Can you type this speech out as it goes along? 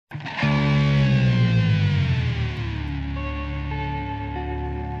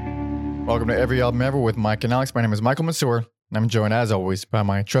Welcome to Every Album Ever with Mike and Alex. My name is Michael Mansour, and I'm joined as always by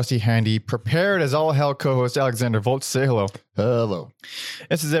my trusty, handy, prepared as all hell co-host Alexander Volt. Say hello. Hello.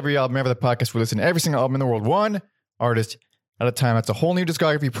 This is Every Album Ever, the podcast where we listen to every single album in the world, one artist at a time. That's a whole new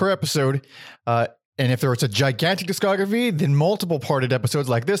discography per episode. And if there was a gigantic discography, then multiple parted episodes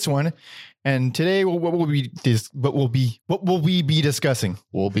like this one. And today, what will we be discussing?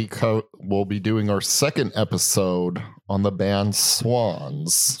 We'll be doing our second episode on the band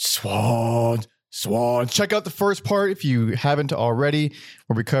Swans. Swans. Check out the first part if you haven't already,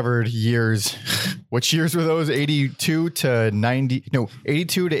 where we covered years. Which years were those? 82 to 90? No,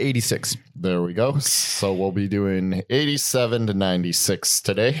 82 to 86. There we go. So we'll be doing 87 to 96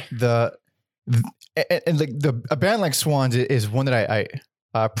 today. A band like Swans is one that I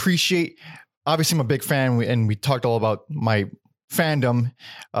appreciate. Obviously, I'm a big fan, and we talked all about my fandom,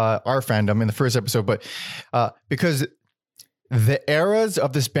 our fandom in the first episode, but because the eras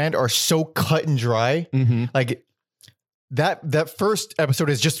of this band are so cut and dry, like that first episode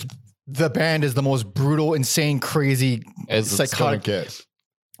is just the band is the most brutal, insane, crazy, psychotic.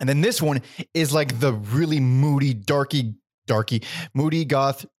 And then this one is like the really moody, moody,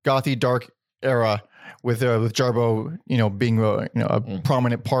 gothy, dark era with Jarbo, being a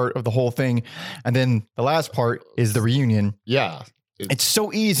prominent part of the whole thing. And then the last part is the reunion. Yeah. It's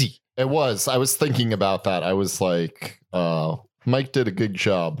so easy. It was. I was thinking about that. I was like, Mike did a good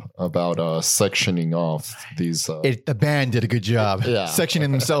job about sectioning off these. The band did a good job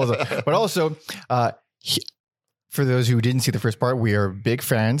sectioning themselves. But also, for those who didn't see the first part, we are big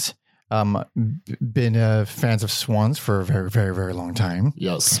fans. Been fans of Swans for a very, very, very long time.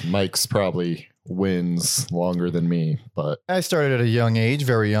 Yes, Mike's probably wins longer than me, but I started at a young age,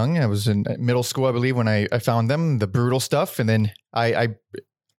 very young. I was in middle school, I believe, when I found them, the brutal stuff. And then I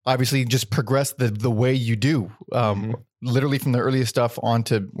obviously just progressed the way you do, literally from the earliest stuff on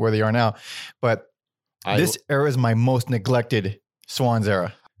to where they are now. But this era is my most neglected Swans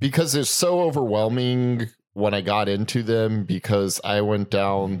era. Because it's so overwhelming when I got into them, because I went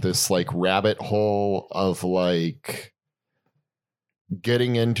down this like rabbit hole of like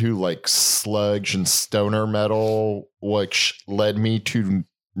getting into like sludge and stoner metal, which led me to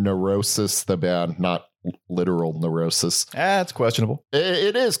Neurosis, the band, not literal neurosis. That's questionable.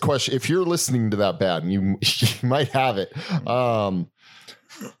 It is question. If you're listening to that band, you might have it.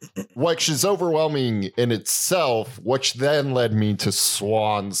 Which is overwhelming in itself, which then led me to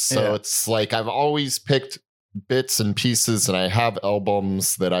Swans. So it's like I've always picked bits and pieces, and I have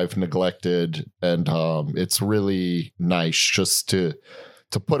albums that I've neglected, and it's really nice just to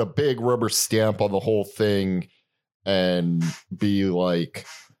put a big rubber stamp on the whole thing and be like,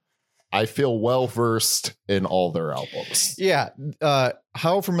 I feel well versed in all their albums. Yeah.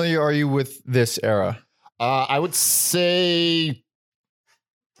 How familiar are you with this era? I would say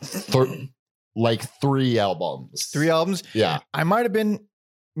like 3 albums. 3 albums? Yeah. I might have been,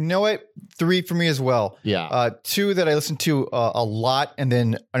 3 for me as well. Yeah. 2 that I listened to a lot, and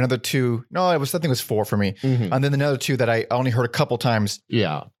then another 2. No, I think it was 4 for me. And then another 2 that I only heard a couple times.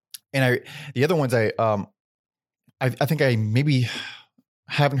 Yeah. And the other ones I think I maybe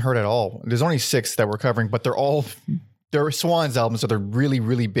haven't heard at all. There's only 6 that we're covering, but they're Swans albums, so they're really,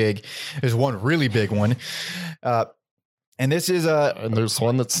 really big. There's one really big one. And this is and there's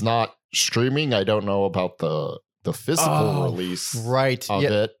one that's not streaming. I don't know about the physical release of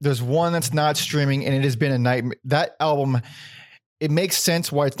it. There's one that's not streaming, and it has been a nightmare. That album, it makes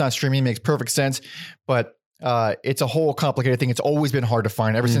sense why it's not streaming. It makes perfect sense, but it's a whole complicated thing. It's always been hard to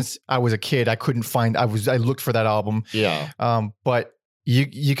find. Ever since I was a kid, I couldn't find. I looked for that album. Yeah. But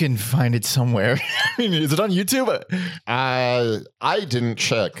you can find it somewhere. Is it on YouTube? I didn't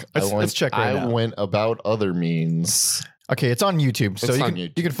check. Let's check right now. I went about other means. Okay, it's on YouTube, so you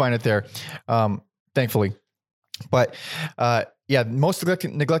can find it there. Thankfully. But most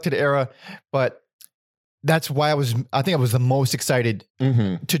neglected era, but that's why I think I was the most excited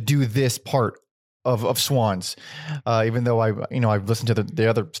to do this part of Swans, even though I've listened to the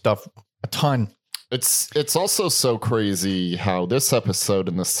other stuff a ton. It's also so crazy how this episode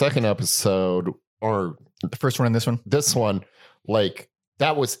and the second episode, or the first one and this one, like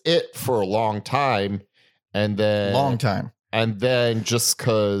that was it for a long time, and then just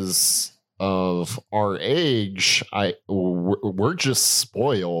because of our age, we're just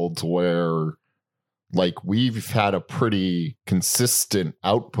spoiled where like we've had a pretty consistent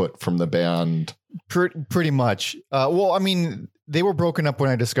output from the band. Pretty much. Well, I mean, they were broken up when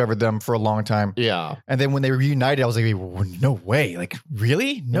I discovered them for a long time. Yeah. And then when they reunited, I was like, no way. Like,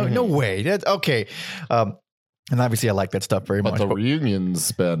 really? No way. That's okay. And obviously I like that stuff very much. But the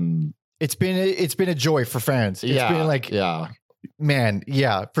reunion's been... It's been a joy for fans. It's been like... Yeah. man,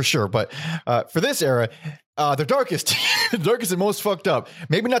 yeah, for sure. But for this era, the darkest, the darkest and most fucked up.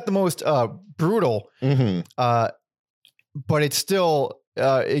 Maybe not the most brutal, but it's still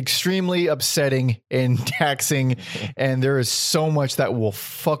extremely upsetting and taxing. And there is so much that will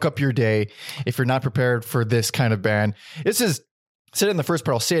fuck up your day if you're not prepared for this kind of band. This is, said it in the first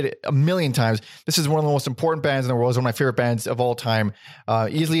part, I'll say it a million times. This is one of the most important bands in the world. It's one of my favorite bands of all time.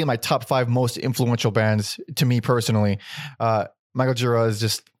 Easily in my top 5 most influential bands to me personally. Michael Gira is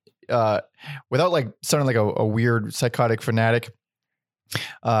just, without like sounding like a weird psychotic fanatic,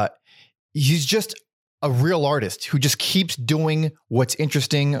 he's just a real artist who just keeps doing what's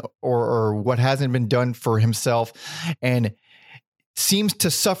interesting or what hasn't been done for himself, and seems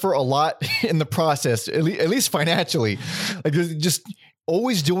to suffer a lot in the process, at least financially. Like just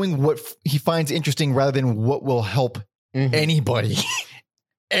always doing what he finds interesting rather than what will help anybody.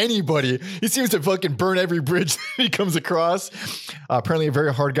 Anybody. He seems to fucking burn every bridge he comes across. Apparently a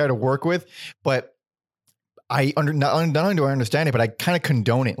very hard guy to work with, but not only do I understand it, but I kind of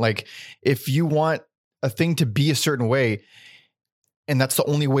condone it. Like if you want a thing to be a certain way, and that's the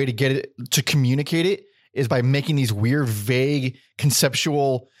only way to get it, to communicate it, is by making these weird, vague,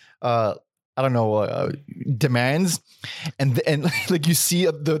 conceptual, demands. And like you see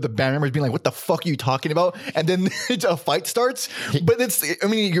the band members being like, what the fuck are you talking about? And then a fight starts. But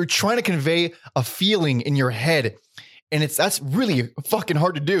you're trying to convey a feeling in your head, and that's really fucking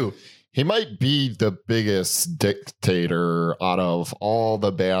hard to do. He might be the biggest dictator out of all the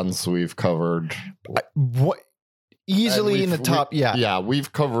bands we've covered. Easily in the top. Yeah.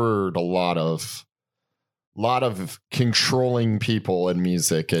 We've covered a lot of controlling people in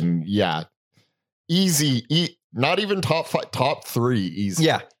music, and easy, not even top 5, top 3 easy.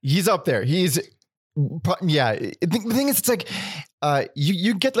 Yeah, he's up there. The thing is, it's like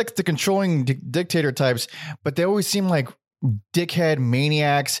you get like the controlling dictator types, but they always seem like dickhead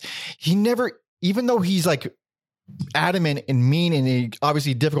maniacs. He never, even though he's like adamant and mean and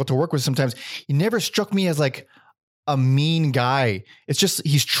obviously difficult to work with sometimes, he never struck me as like a mean guy. It's just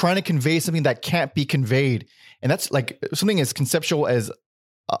he's trying to convey something that can't be conveyed, and that's like something as conceptual as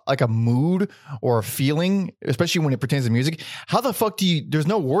like a mood or a feeling, especially when it pertains to music. How the fuck there's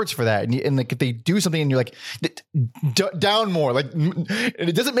no words for that, and like if they do something and you're like down more, like, and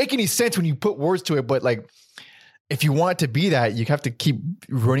it doesn't make any sense when you put words to it, but like if you want it to be that, you have to keep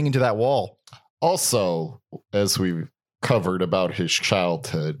running into that wall. Also, as we covered about his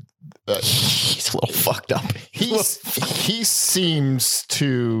childhood, he's a little fucked up. He seems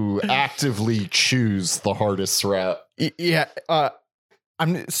to actively choose the hardest route. Yeah.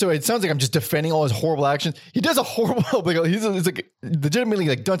 So it sounds like I'm just defending all his horrible actions. He does a horrible, like he's like legitimately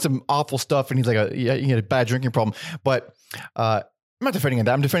like done some awful stuff, and he's like he had a bad drinking problem. But I'm not defending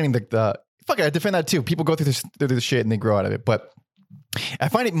that. I'm defending the fuck it, I defend that too. People go through this shit and they grow out of it. But I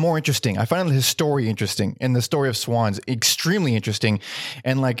find it more interesting. I find his story interesting, and the story of Swans extremely interesting.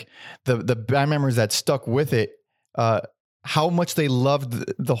 And like the band members that stuck with it, how much they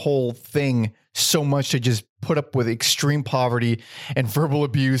loved the whole thing so much to just put up with extreme poverty and verbal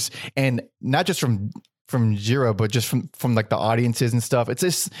abuse, and not just from Gira, but just from like the audiences and stuff.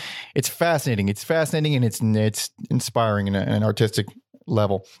 It's fascinating. It's fascinating, and it's inspiring in an artistic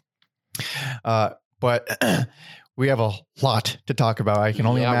level. But we have a lot to talk about. I can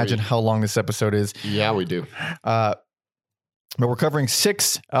only imagine how long this episode is. Yeah, we do. But we're covering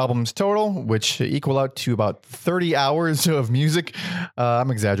 6 albums total, which equal out to about 30 hours of music.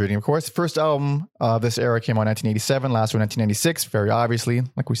 I'm exaggerating, of course. First album of this era came out in 1987, last one 1996, very obviously,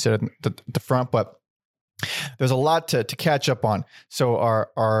 like we said at the front, but there's a lot to catch up on. So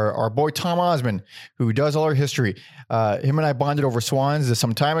our boy Tom Osmond, who does all our history, him and I bonded over Swans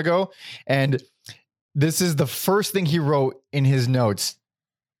some time ago, and this is the first thing he wrote in his notes.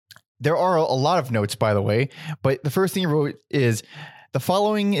 There are a lot of notes, by the way, but the first thing he wrote is, the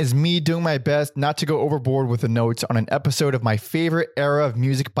following is me doing my best not to go overboard with the notes on an episode of my favorite era of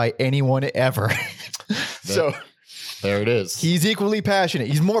music by anyone ever. So there it is. He's equally passionate.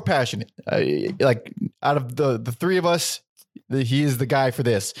 He's more passionate. Like out of the 3 of us, he is the guy for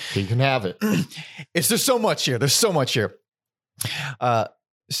this. He can have it. There's so much here. There's so much here.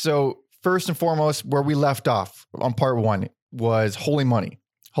 So first and foremost, where we left off on part 1 was Holy Money.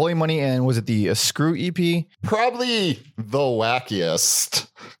 Holy Money, and was it the Screw EP? Probably the wackiest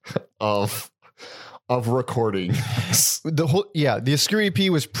of recordings. The Screw EP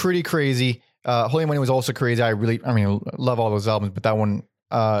was pretty crazy. Holy Money was also crazy. I love all those albums, but that one,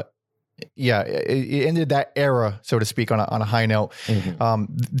 it ended that era, so to speak, on a high note. Mm-hmm.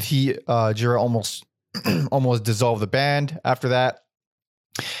 Gira almost dissolved the band after that,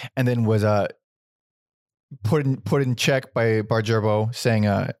 and then was put in check by Gerbo saying,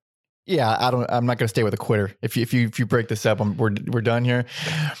 yeah, I'm not going to stay with a quitter. If you break this up, we're done here.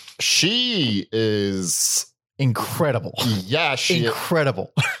 She is incredible. Yeah, she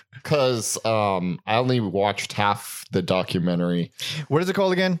incredible. Because I only watched half the documentary. What is it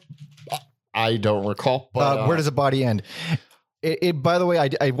called again? I don't recall. But Where does a body end? It by the way,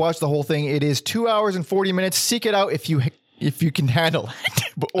 I watched the whole thing. It is 2 hours and 40 minutes. Seek it out if you can handle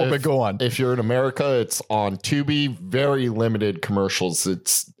it. But go on. If you're in America, it's on Tubi. Very limited commercials.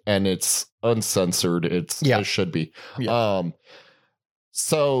 It's uncensored. It should be. Yeah.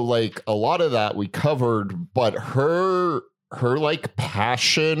 So like a lot of that we covered, but her like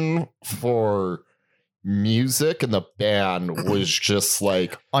passion for music and the band was just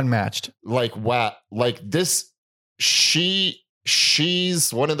like unmatched. Like wow, like this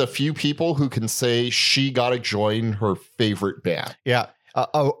she's one of the few people who can say she got to join her favorite band. Yeah.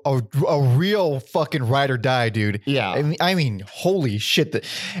 A real fucking ride or die, dude. Yeah. I mean, holy shit.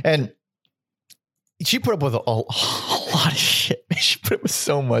 And she put up with a lot of shit. She put up with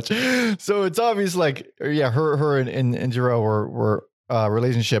so much. So it's obvious, like, yeah, her and Jiro were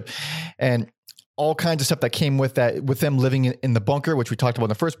relationship, and all kinds of stuff that came with that, with them living in the bunker, which we talked about in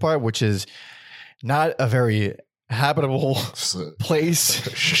the first part, which is not a very habitable place.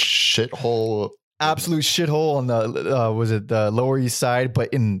 Shithole. Absolute shithole on the was it the Lower East Side,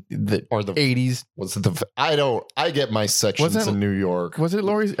 but in the 80s. Was it I get my sections in New York. Was it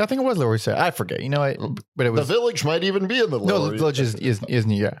Lower East? I think it was Lower East Side. I forget. You know, but it was the Village might even be in the Lower. No, the Village is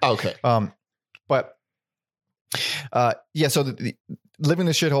New York. Okay. But yeah, so living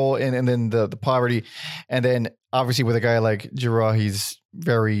the shithole and then the poverty, and then obviously with a guy like Jira, he's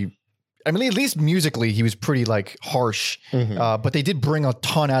very, I mean, at least musically, he was pretty like harsh, but they did bring a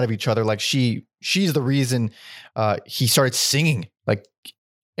ton out of each other. Like she's the reason he started singing, like,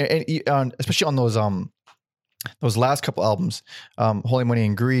 and especially on those last couple albums, Holy Money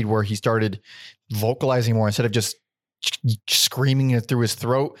and Greed, where he started vocalizing more instead of just screaming it through his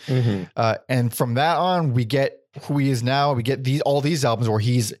throat. And from that on, we get who he is now. We get all these albums where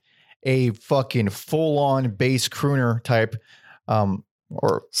he's a fucking full on bass crooner type,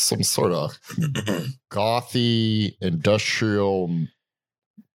 or some sort of gothy industrial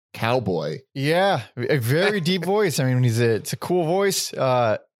cowboy. Yeah, a very deep voice. I mean, it's a cool voice,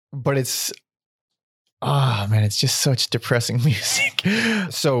 but it's man, it's just such depressing music.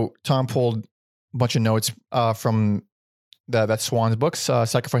 So Tom pulled a bunch of notes from that Swans books,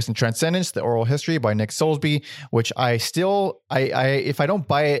 Sacrifice and Transcendence, The Oral History by Nick Soulsby, which I if I don't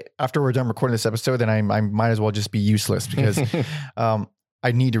buy it after we're done recording this episode, then I might as well just be useless, because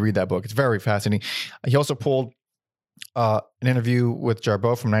I need to read that book. It's very fascinating. He also pulled an interview with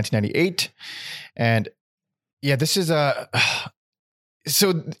Jarboe from 1998. And yeah, this is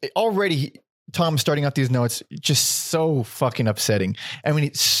so already Tom starting out these notes, just so fucking upsetting. I mean,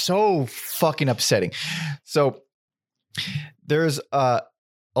 it's so fucking upsetting. So there's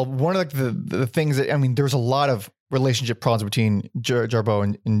one of the things that, I mean, there's a lot of relationship problems between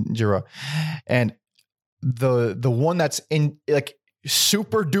Jarboe and Jira. And the one that's in like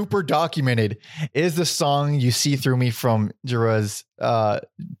super duper documented is the song You See Through Me from Jira's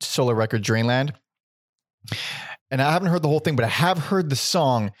solo record Drainland. And I haven't heard the whole thing, but I have heard the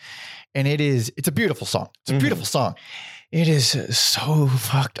song, and it's a beautiful song. It's a beautiful song. It is so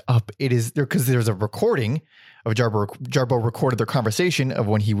fucked up. It is there because there's a recording of Jarboe recorded their conversation of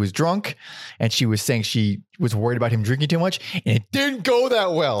when he was drunk, and she was saying she was worried about him drinking too much, and it didn't go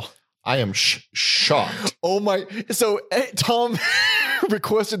that well. I am shocked. Oh my. So Tom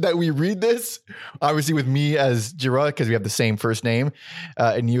requested that we read this, obviously with me as Jira, because we have the same first name,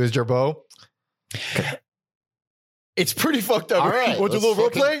 and you as Jarboe. It's pretty fucked up. All right. Want to do a little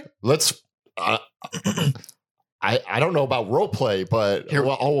role play? Let's. I don't know about role play, but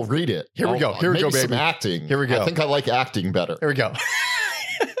I'll read it. Here we go. Here we go, baby. Some acting. Here we go. I think I like acting better. Here we go.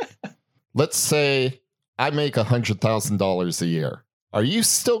 Let's say I make $100,000 a year. Are you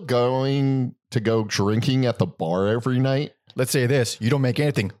still going to go drinking at the bar every night? Let's say this. You don't make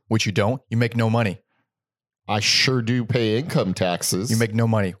anything, which you don't. You make no money. I sure do pay income taxes. You make no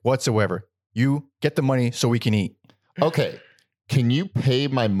money whatsoever. You get the money so we can eat. Okay. Can you pay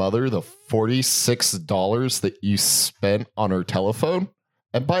my mother the $46 that you spent on her telephone?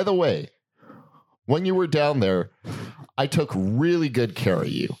 And by the way, when you were down there, I took really good care of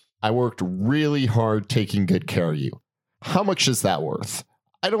you. I worked really hard taking good care of you. How much is that worth?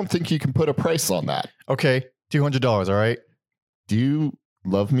 I don't think you can put a price on that. Okay, $200, all right? Do you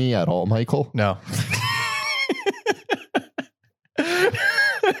love me at all, Michael? No.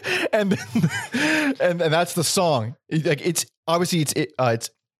 and that's the song. Like it's obviously it's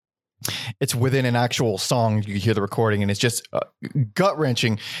it's within an actual song. You hear the recording, and it's just gut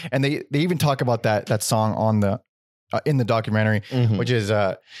wrenching. And they even talk about that song on the in the documentary, which is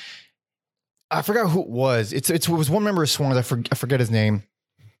I forgot who it was. It was one member of Swans. I forget his name.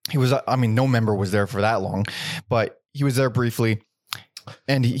 He was, I mean, no member was there for that long, but he was there briefly.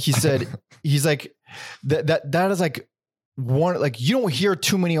 And he said, he's like, that is like one, like you don't hear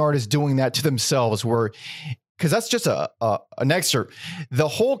too many artists doing that to themselves because that's just an excerpt. The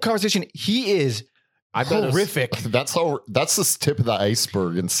whole conversation, he is horrific. That's the tip of the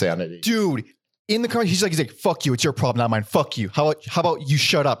iceberg insanity. Dude, in the car, he's like, fuck you. It's your problem, not mine. Fuck you. How about you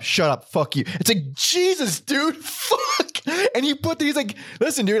shut up? Fuck you. It's like, Jesus, dude, fuck. And he's like,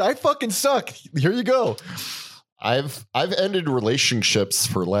 listen, dude, I fucking suck. Here you go. I've ended relationships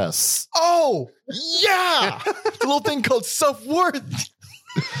for less. Oh, yeah. The little thing called self-worth.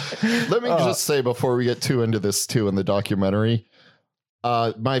 Let me just say before we get too into this too in the documentary,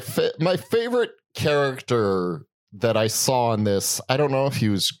 my favorite character that I saw in this, I don't know if he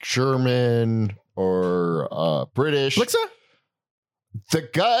was German or British. Blixa? The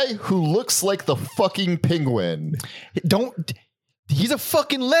guy who looks like the fucking penguin. He's a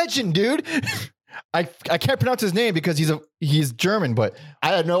fucking legend, dude. I can't pronounce his name because he's German, but I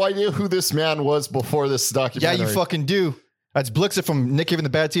had no idea who this man was before this documentary. Yeah, you fucking do. That's Blixa from Nick Cave and the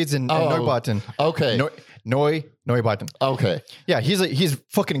Bad Seeds and Neubauten. Okay. Neubauten. Okay. Yeah, he's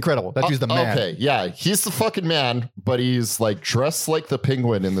fucking incredible. That dude's the man. Okay, yeah, he's the fucking man, but he's like dressed like the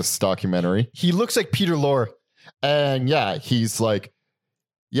penguin in this documentary. He looks like Peter Lorre. And yeah, he's like,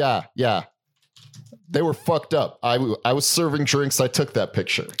 yeah. They were fucked up. I was serving drinks. I took that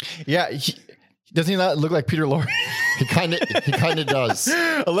picture. Yeah, doesn't he not look like Peter Lorre? He kind of does.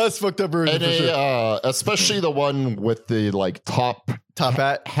 A less fucked up version, and for sure. Especially the one with the like top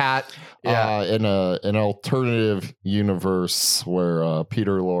hat. Yeah. In an alternative universe where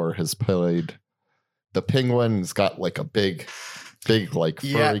Peter Lorre has played the penguin. He's got like a big like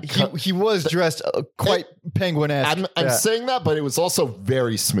furry he was dressed quite penguin-esque. I'm saying that, but it was also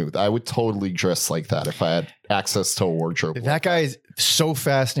very smooth. I would totally dress like that if I had access to a wardrobe. That guy is so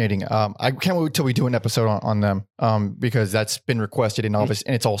fascinating. I can't wait till we do an episode on them because that's been requested in all this,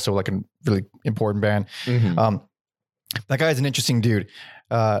 and it's also like a really important band. That guy's an interesting dude.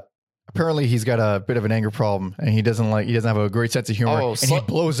 Apparently he's got a bit of an anger problem and he doesn't have a great sense of humor he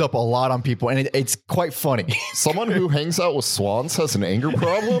blows up a lot on people and it's quite funny. Someone who hangs out with swans has an anger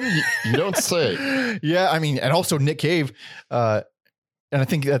problem? You don't say. Yeah, I mean, and also Nick Cave, and I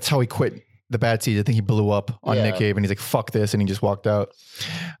think that's how he quit the Bad Seeds. I think he blew up on Nick Cave and he's like, fuck this, and he just walked out,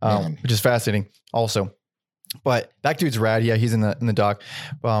 which is fascinating also. But that dude's rad. Yeah, he's in the doc.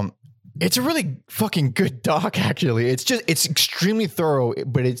 It's a really fucking good doc, actually. It's extremely thorough,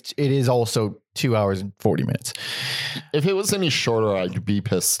 but it is also 2 hours and 40 minutes. If it was any shorter, I'd be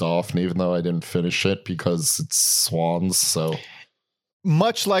pissed off, and even though I didn't finish it because it's Swans, so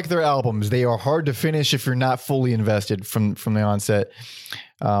much like their albums, they are hard to finish if you're not fully invested from the onset.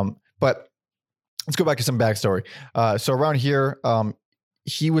 But let's go back to some backstory. So around here,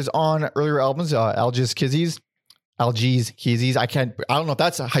 he was on earlier albums, Algis Kizzies. I don't know if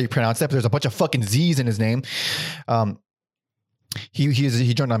that's how you pronounce that, but there's a bunch of fucking Z's in his name.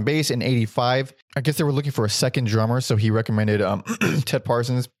 He joined on bass in 85. I guess they were looking for a second drummer, so he recommended Ted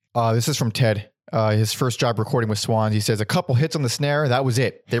Parsons. This is from Ted. His first job recording with Swans. He says, a couple hits on the snare, that was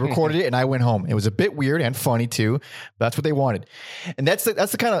it. They recorded it and I went home. It was a bit weird and funny too. That's what they wanted. And that's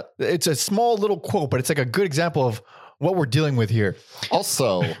the kind of, it's a small little quote, but it's like a good example of what we're dealing with here.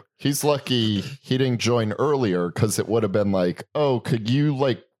 Also, he's lucky he didn't join earlier because it would have been like, oh, could you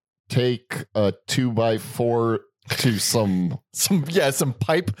like take a 2x4 to some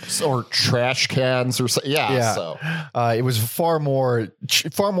pipe or trash cans or something? Yeah. So it was far more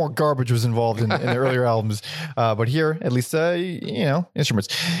garbage was involved in the earlier albums. But here, at least, instruments.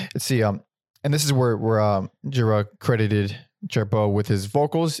 Let's see. And this is where Jira credited Jarboe with his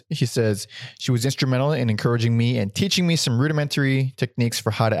vocals. He says, she was instrumental in encouraging me and teaching me some rudimentary techniques for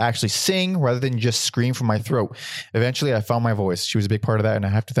how to actually sing rather than just scream from my throat. Eventually, I found my voice. She was a big part of that, and I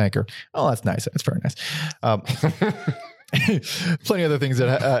have to thank her. Oh, that's nice. That's very nice. Plenty of other things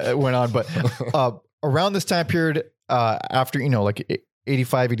that went on, but around this time period, after, like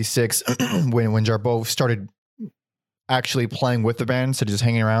 85, 86, when Jarboe started actually playing with the band instead of just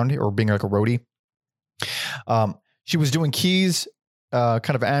hanging around or being like a roadie, she was doing keys kind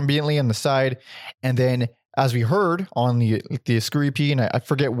of ambiently on the side. And then, as we heard on the Screw EP, and I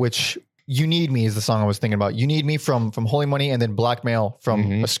forget which, You Need Me is the song I was thinking about. You Need Me from Holy Money, and then Blackmail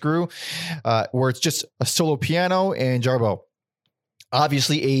from A Screw, where it's just a solo piano and Jarboe.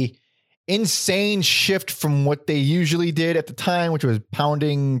 Obviously insane shift from what they usually did at the time, which was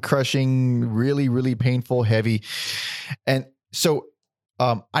pounding, crushing, really, really painful, heavy. And so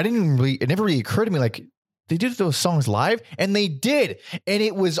it never really occurred to me, like, they did those songs live, and they did, and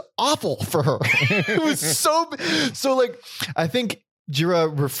it was awful for her. It was so like, I think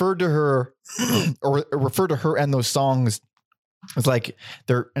Jira referred to her and those songs as like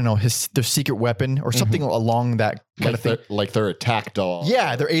their secret weapon or something along that kind of thing. Like their attack dog.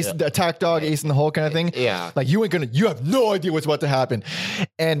 Yeah, their ace, the attack dog, Ace in the Hole kind of thing. Yeah. Like you have no idea what's about to happen.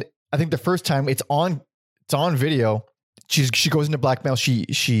 And I think the first time it's on video, she goes into blackmail.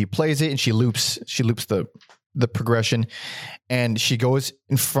 She plays it and she loops the progression, and she goes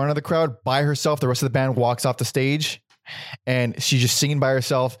in front of the crowd by herself. The rest of the band walks off the stage, and she's just singing by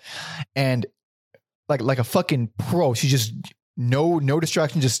herself, and like a fucking pro. She just no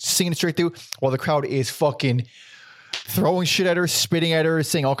distraction, just singing it straight through while the crowd is fucking throwing shit at her, spitting at her,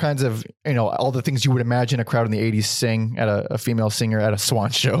 saying all kinds of, all the things you would imagine a crowd in the 80s sing at a female singer at a Swan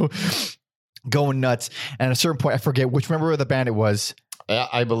show. Going nuts. And at a certain point, I forget which member of the band it was.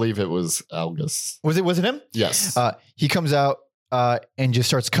 I believe it was Algus. Was it him? Yes. He comes out and just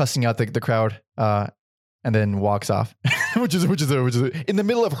starts cussing out the crowd and then walks off, which is in the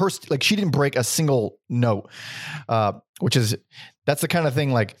middle of her, like, she didn't break a single note, that's the kind of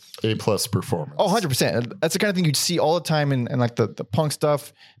thing, like A+ performance. Oh, 100%. That's the kind of thing you'd see all the time in like the punk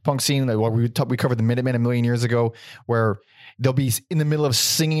stuff, punk scene. Like what we covered the Minutemen a million years ago, where they'll be in the middle of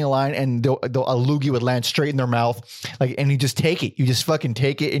singing a line and a loogie would land straight in their mouth. Like, and you just take it. You just fucking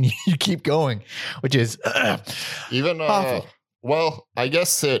take it and you keep going, which is even, awful. Well, I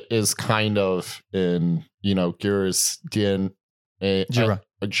guess it is kind of in, Gira's DNA.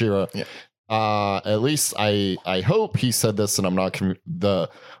 Jira. Yeah. At least I hope he said this, and I'm not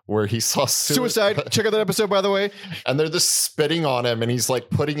where he saw Suicide. Check out that episode, by the way. And they're just spitting on him, and he's like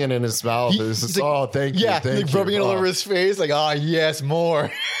putting it in his mouth. He's like, oh, thank you. Yeah, thank like you. rubbing it all over his face, like, oh yes, more.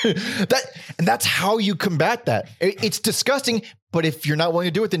 That's how you combat that. It's disgusting, but if you're not willing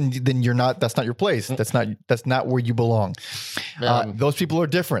to do it, then you're not. That's not your place. That's not where you belong. Those people are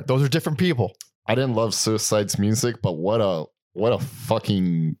different. Those are different people. I didn't love Suicide's music, but what a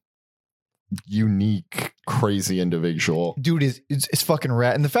fucking unique, crazy individual. Dude is fucking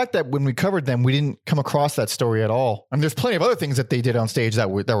rad. And the fact that when we covered them, we didn't come across that story at all. I mean, there's plenty of other things that they did on stage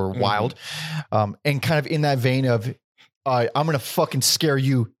that were wild, and kind of in that vein of, I'm gonna fucking scare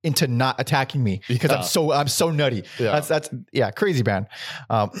you into not attacking me because I'm so nutty. Yeah. That's crazy band.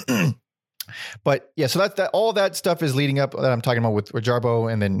 But yeah, so that all that stuff is leading up that I'm talking about with Jarbo,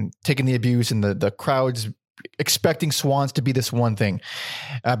 and then taking the abuse and the crowds expecting Swans to be this one thing,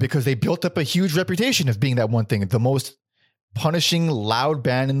 because they built up a huge reputation of being that one thing, the most punishing, loud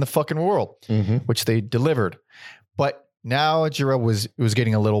band in the fucking world, which they delivered. But now Jira was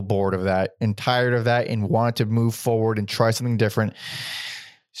getting a little bored of that and tired of that and wanted to move forward and try something different.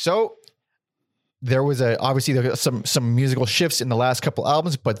 So there was obviously some musical shifts in the last couple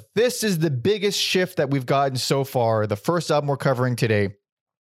albums, but this is the biggest shift that we've gotten so far. The first album we're covering today.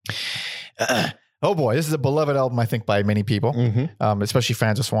 Oh boy, this is a beloved album, I think, by many people, especially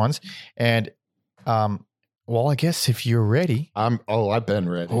fans of Swans. And, well, I guess if you're ready. I've been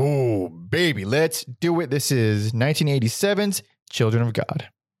ready. Oh, baby, let's do it. This is 1987's Children of God.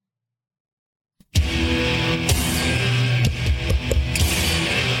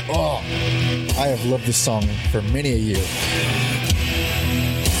 Oh, I have loved this song for many a year.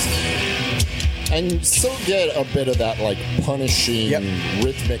 And you still get a bit of that, like, punishing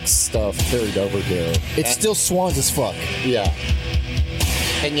rhythmic stuff carried over here. It's still Swans as fuck. Yeah.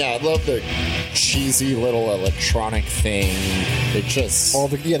 And yeah, I love the cheesy little electronic thing. It just... that's all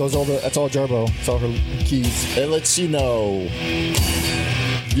Jarbo. It's all her keys. It lets you know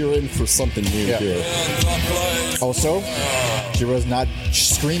you're in for something new here. Also, Jira's not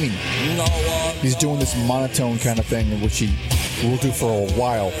screaming. He's doing this monotone kind of thing, which he will do for a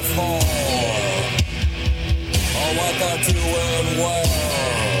while.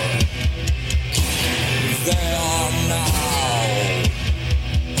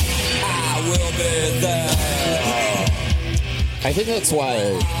 I think that's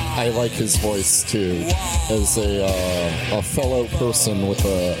why I like his voice too, as a fellow person with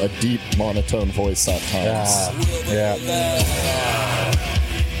a deep monotone voice at times. Yeah.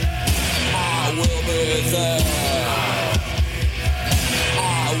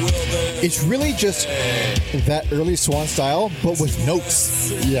 It's really just that early Swan style, but with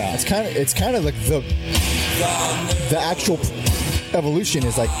notes. Yeah, it's kind of like the actual evolution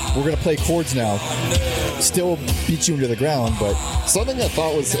is like, we're gonna play chords now. still beat you into the ground. But something I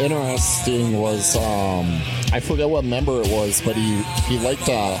thought was interesting was I forget what member it was, but he liked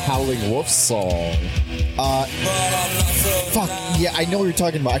a Howling Wolf song. Fuck yeah, I know what you're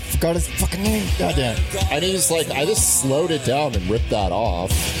talking about. I forgot his fucking name. Goddamn. And he's like, I just slowed it down and ripped that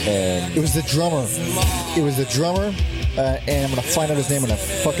off. And It was the drummer. And I'm gonna find out his name in a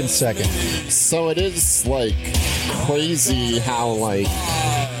fucking second. so it is like crazy how like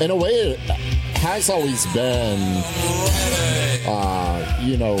in a way it has always been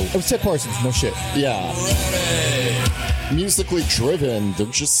It was Ted Parsons, no shit. yeah, musically driven. They're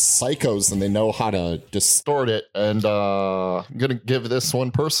just psychos and they know how to distort it. And I'm gonna give this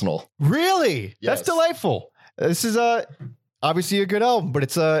one personal. Really? Yes. That's delightful. This is obviously a good album, but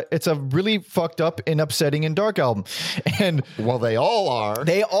it's a really fucked up and upsetting and dark album. And Well, they all are.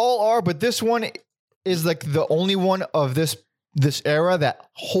 they all are, but this one is like the only one of this era that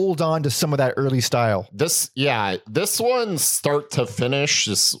hold on to some of that early style. This one start to finish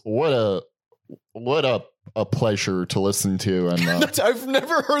is what a pleasure to listen to. And I've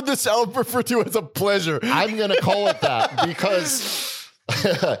never heard this album referred to as a pleasure. I'm gonna call it that because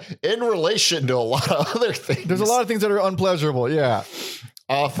in relation to a lot of other things, There's a lot of things that are unpleasurable. Yeah.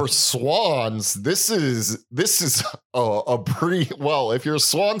 for Swans, this is a breeze. Well, if you're a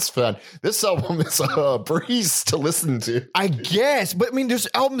Swans fan, this album is a breeze to listen to. I guess, but I mean, there's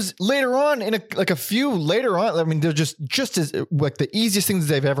albums later on a few later on. I mean, they're just as like the easiest things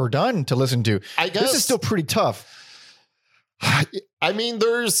they've ever done to listen to. I guess This is still pretty tough. I mean,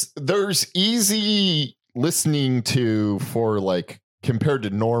 there's easy listening to for like compared to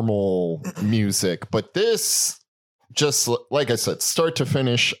normal music, but this, just like I said, start to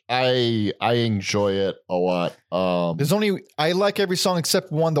finish, I enjoy it a lot. I like every song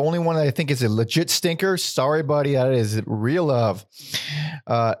except one. The only one that I think is a legit stinker. Sorry, buddy, that is Real Love.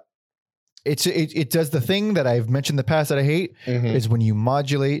 It does the thing that I've mentioned in the past that I hate is when you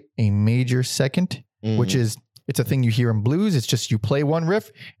modulate a major second, which is. It's a thing you hear in blues. It's just you play one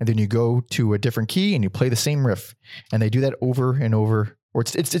riff and then you go to a different key and you play the same riff. And they do that over and over. Or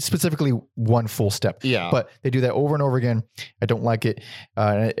it's specifically one full step. Yeah. But they do that over and over again. I don't like it.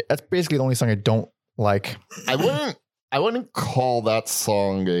 That's basically the only song I don't like. I wouldn't call that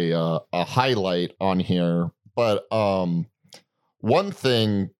song a highlight on here, but one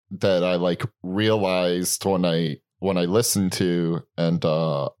thing that I like realized when I listen to, and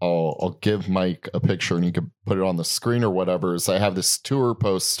I'll give Mike a picture and he can put it on the screen or whatever, is I have this tour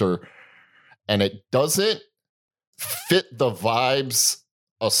poster and it doesn't fit the vibes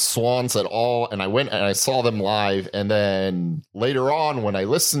of Swans at all. And I went and I saw them live. And then later on, when I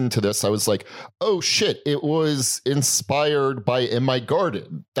listened to this, I was like, oh shit, it was inspired by In My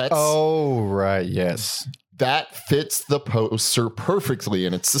Garden. Oh, right. Yes. That fits the poster perfectly.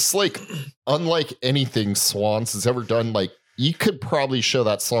 And it's just like, unlike anything Swans has ever done, like you could probably show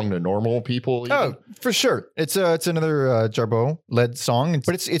that song to normal people. Even. Oh, for sure. It's another Jarboe led song,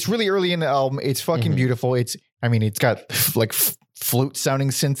 but it's really early in the album. It's fucking beautiful. It's got like flute sounding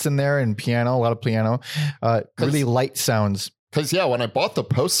synths in there and piano, a lot of piano, really light sounds. Because when I bought the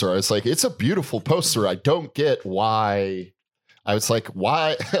poster, I was like, it's a beautiful poster. I don't get why. I was like,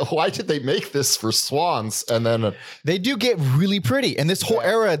 why did they make this for Swans? And then they do get really pretty. And this whole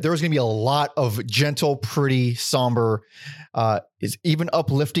era, there was going to be a lot of gentle, pretty, somber, is even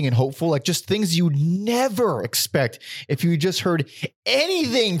uplifting and hopeful, like just things you never expect if you just heard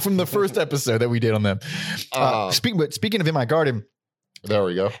anything from the first episode that we did on them. Speaking of In My Garden, there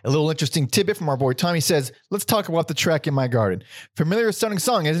we go. A little interesting tidbit from our boy Tommy says, let's talk about the track In My Garden. Familiar sounding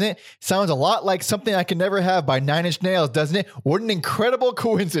song, isn't it? Sounds a lot like Something I Can Never Have by Nine Inch Nails, doesn't it? What an incredible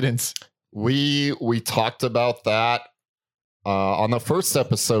coincidence. We talked about that on the first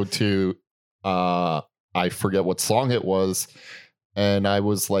episode too. I forget what song it was. And I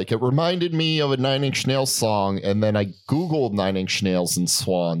was like, it reminded me of a Nine Inch Nails song. And then I Googled Nine Inch Nails and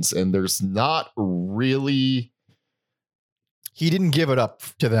Swans, and there's not really... He didn't give it up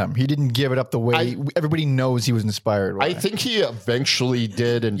to them. He didn't give it up the way everybody knows he was inspired by. I think he eventually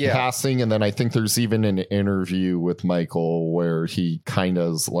did in passing. And then I think there's even an interview with Michael where he kind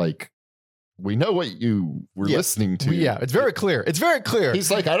of is like, we know what you were listening to. Yeah, it's very clear. It's very clear.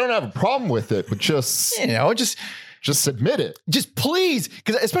 He's like, I don't have a problem with it, but just admit it. Just please.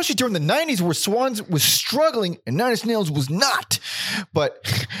 Because especially during the 90s where Swans was struggling and Nine Inch Nails was not. But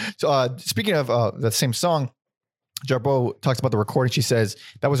speaking of that same song, Jarboe talks about the recording. She says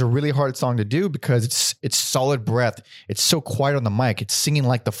that was a really hard song to do because it's solid breath. It's so quiet on the mic. It's singing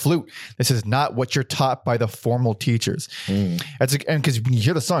like the flute. This is not what you're taught by the formal teachers. And because when you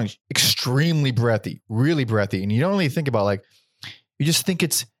hear the song, it's extremely breathy, really breathy. And you don't really think about you just think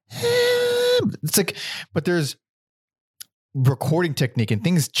it's It's like, but there's recording technique and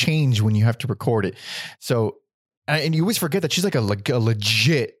things change when you have to record it. So, and you always forget that she's like a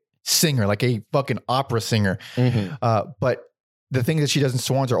legit singer, like a fucking opera singer. But the things that she does in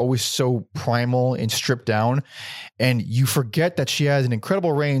Swans are always so primal and stripped down. And you forget that she has an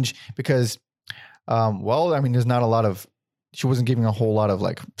incredible range because, well, I mean, there's not a lot of, she wasn't giving a whole lot of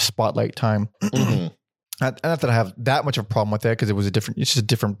like spotlight time. Not that I have that much of a problem with that because it's just a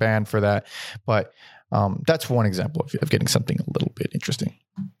different band for that. But that's one example of getting something a little bit interesting.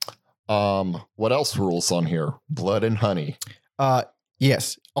 What else rules on here? Blood and Honey.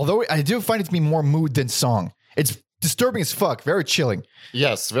 Yes. Although I do find it to be more mood than song. It's disturbing as fuck. Very chilling.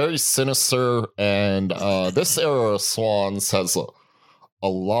 Yes, very sinister. And this era of Swans has a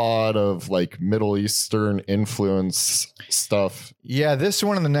lot of like Middle Eastern influence stuff. Yeah, this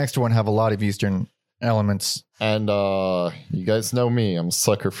one and the next one have a lot of Eastern elements. And you guys know me. I'm a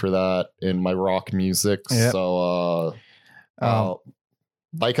sucker for that in my rock music. Yep. So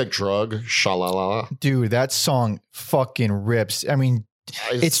Like a Drug, Shalala. Dude, that song fucking rips. I mean,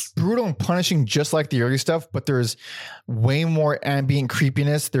 it's brutal and punishing just like the early stuff, but there's way more ambient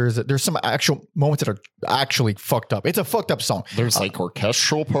creepiness. There's some actual moments that are actually fucked up. It's a fucked up song. There's like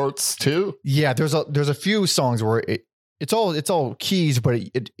orchestral parts too. Yeah, there's a few songs where it's all keys, but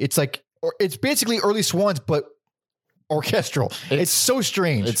it's like, it's basically early Swans, but orchestral. It's so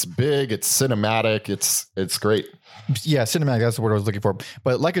strange. It's big. It's cinematic. It's great. Yeah, cinematic. That's the word I was looking for.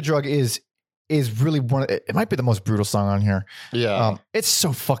 But Like a Drug is really it might be the most brutal song on here. Yeah, it's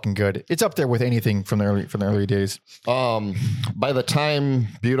so fucking good. It's up there with anything from the early days. By the time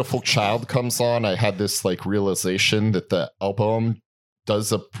Beautiful Child comes on, I had this like realization that the album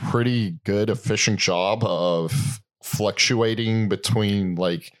does a pretty good, efficient job of fluctuating between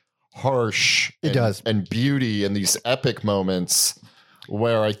like harsh and beauty and these epic moments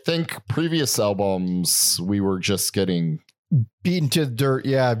where I think previous albums we were just getting beaten to the dirt,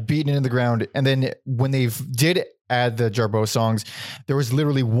 beaten into the ground. And then when they did add the Jarboe songs, there was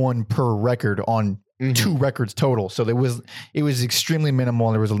literally one per record on 2 records total. So it was extremely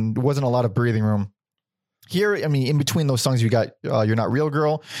minimal. There wasn't a lot of breathing room. Here, I mean, in between those songs, you got You're Not Real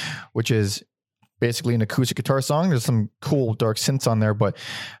Girl, which is basically an acoustic guitar song. There's some cool dark synths on there, but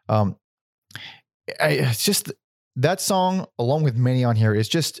it's just that song, along with many on here, is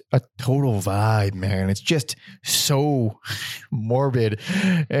just a total vibe, man. It's just so morbid,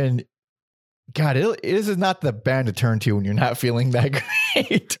 and God, it is not the band to turn to when you're not feeling that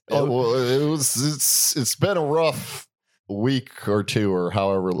great. It's been a rough week or two, or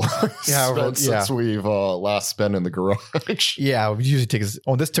however long since we've last been in the garage. Yeah, we usually take us.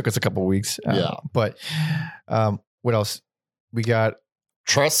 Oh, this took us a couple of weeks. But what else we got?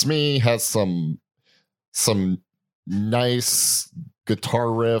 Trust Me has some nice guitar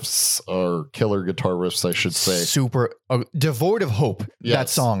riffs, or killer guitar riffs, I should say. Super devoid of hope. Yes. That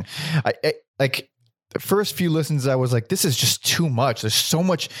song, I like the first few listens. I was like, this is just too much. There's so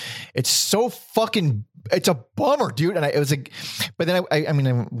much. It's so fucking. It's a bummer, dude. And it was like, but then I mean,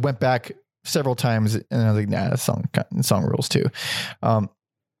 I went back several times and I was like, nah, the song rules too.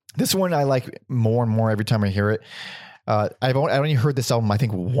 This one I like more and more every time I hear it. I've only heard this album, I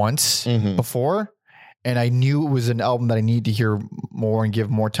think, once before. And I knew it was an album that I need to hear more and give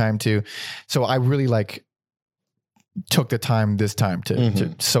more time to. So I really took the time this time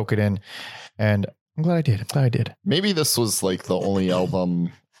to soak it in. And I'm glad I did. Maybe this was like the only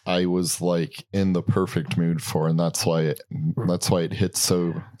album I was like in the perfect mood for, and that's why it hits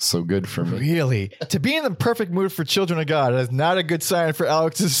so good for me. Really? To be in the perfect mood for Children of God is not a good sign for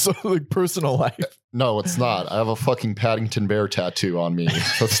Alex's personal life. No, it's not. I have a fucking Paddington Bear tattoo on me.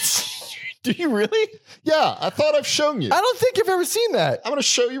 Do you really? Yeah, I thought I've shown you. I don't think I've ever seen that. I'm going to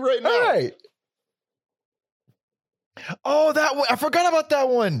show you right now. All right. Oh, that one. I forgot about that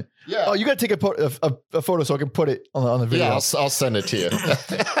one. Yeah. Oh, you got to take a photo so I can put it on the video. Yeah, I'll send it to you.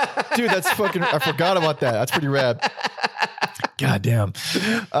 Dude, that's fucking, I forgot about that. That's pretty rad. God damn.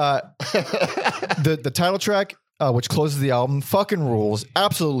 The title track, which closes the album, fucking rules.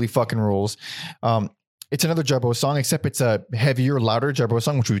 Absolutely fucking rules. It's another Jarboe song, except it's a heavier, louder Jarboe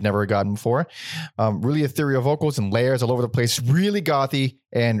song, which we've never gotten before. Really ethereal vocals and layers all over the place. Really gothy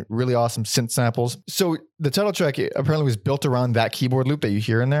and really awesome synth samples. So the title track apparently was built around that keyboard loop that you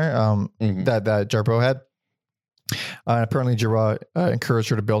hear in there that Jarboe had. Apparently, Jarrah encouraged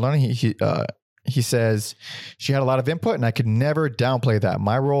her to build on it. He says, she had a lot of input and I could never downplay that.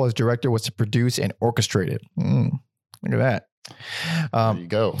 My role as director was to produce and orchestrate it. Look at that. There you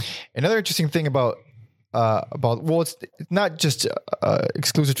go. Another interesting thing about well, it's not just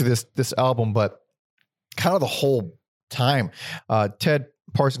exclusive to this album, but kind of the whole time. Ted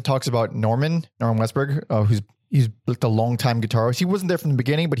Parson talks about Norman Westberg, he's like the longtime guitarist. He wasn't there from the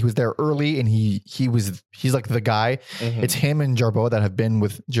beginning, but he was there early, and he's like the guy. Mhm. It's him and Jarboe that have been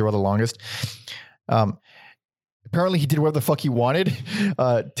with Giro the longest. Apparently, he did whatever the fuck he wanted.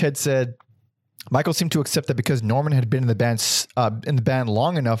 Ted said Michael seemed to accept that because Norman had been in the band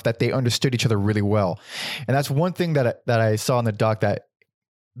long enough that they understood each other really well, and that's one thing that I saw in the doc that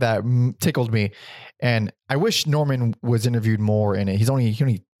tickled me. And I wish Norman was interviewed more in it. He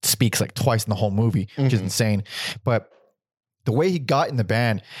only speaks like twice in the whole movie, which is Mhm. insane. But the way he got in the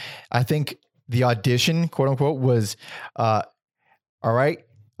band, I think the audition, quote unquote, was all right.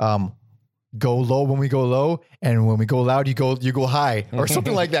 Go low when we go low, and when we go loud, you go high, or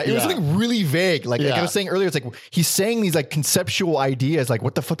something like that. It was Yeah. something really vague. Like I Yeah. was saying earlier, it's like he's saying these like conceptual ideas, like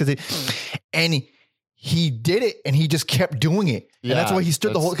what the fuck does it? And he did it, and he just kept doing it, and that's why he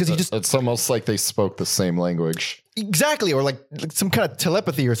stood the whole. Because he just it's almost like they spoke the same language. exactly, or like some kind of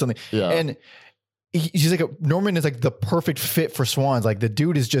telepathy or something. Yeah. And he's like Norman is like the perfect fit for Swans. Like the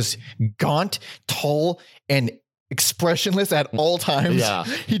dude is just gaunt, tall, and expressionless at all times. Yeah.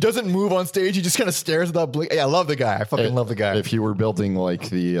 He doesn't move on stage. He just kind of stares without blink. Yeah, I love the guy. I fucking love the guy. If you were building like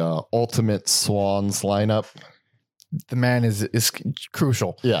the ultimate Swans lineup, The man is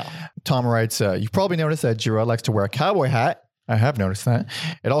crucial. yeah, Tom writes, you've probably noticed that Giro likes to wear a cowboy hat. I have noticed that.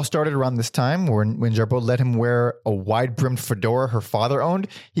 It all started around this time when Jarboe let him wear a wide-brimmed fedora her father owned.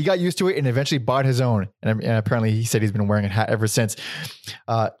 He got used to it and eventually bought his own. And apparently he said he's been wearing a hat ever since.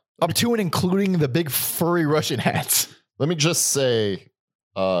 Up to and including the big furry Russian hats. let me just say,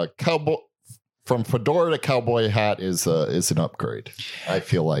 cowboy from fedora to cowboy hat is an upgrade. I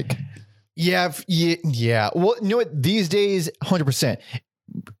feel like. Yeah. Well, you know what? These days, 100%.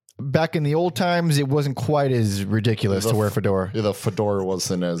 Back in the old times, it wasn't quite as ridiculous to wear a fedora. The fedora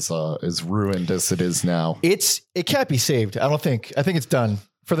wasn't as ruined as it is now. It can't be saved. I don't think. I think it's done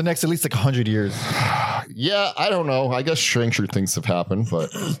for the next at least like 100 years. Yeah, I don't know. I guess stranger things have happened, but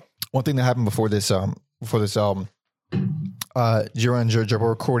One thing that happened before this album, Giro and Jarboe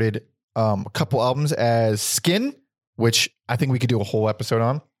recorded a couple albums as Skin, which I think we could do a whole episode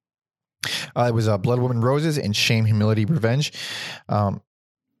on. It was Blood, Woman, Roses, and Shame, Humility, Revenge. And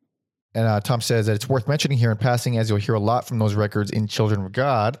Tom says that it's worth mentioning here in passing, as you'll hear a lot from those records in Children of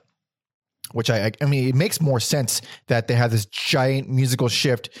God, which I mean, it makes more sense that they had this giant musical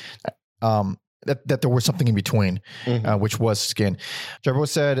shift, that there was something in between, which was Skin. Jarboe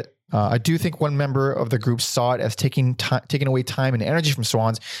said, I do think one member of the group saw it as taking away time and energy from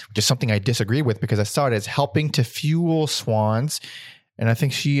Swans, which is something I disagree with because I saw it as helping to fuel Swans. And I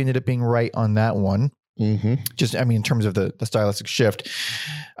think she ended up being right on that one. Just, I mean, in terms of the stylistic shift.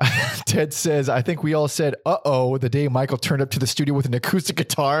 Ted says, I think we all said, uh-oh, the day Michael turned up to the studio with an acoustic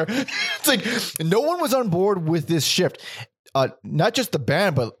guitar. It's like, no one was on board with this shift. Not just the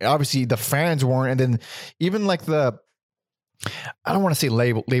band, but obviously the fans weren't. And then even like I don't want to say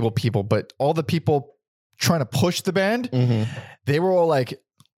label people, but all the people trying to push the band, they were all like,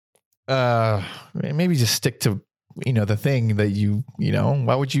 maybe just stick to, the thing that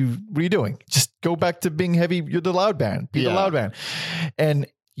what are you doing? Just go back to being heavy. You're the loud band. Be the loud band. And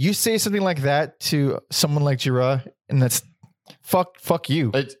you say something like that to someone like Giro, and that's fuck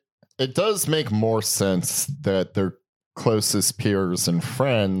you. It does make more sense that their closest peers and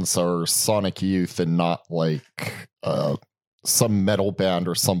friends are Sonic Youth and not like some metal band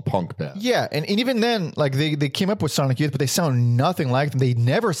or some punk band. Yeah, and even then, like they came up with Sonic Youth, but they sound nothing like them. They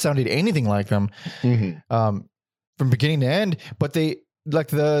never sounded anything like them. From beginning to end, but they like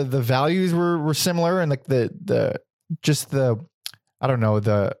the values were similar, and like the I don't know,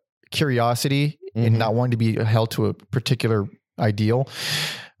 the curiosity and not wanting to be held to a particular ideal.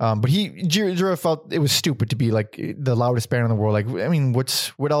 But Giro felt it was stupid to be like the loudest band in the world. Like, I mean,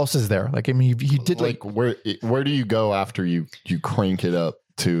 what else is there? Like, I mean, he did like where do you go after you crank it up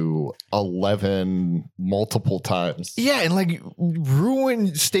to 11 multiple times? Yeah, and like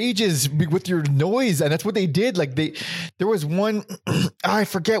ruin stages with your noise, and that's what they did. Like there was one, I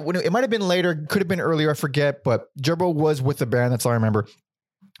forget when it might have been later, could have been earlier, I forget. But Jarboe was with the band. That's all I remember.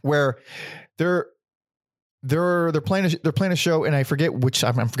 Where they're playing a show, and I forget which.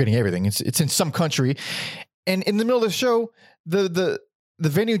 I'm forgetting everything. It's in some country, and in the middle of the show, the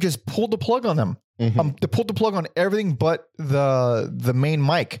venue just pulled the plug on them. They pulled the plug on everything but the main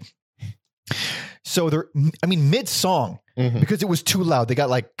mic. So mid song, because it was too loud, they got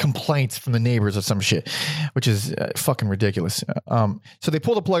like complaints from the neighbors or some shit, which is fucking ridiculous. So they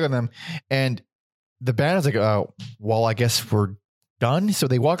pulled the plug on them, and the band is like, oh, well, I guess we're done. So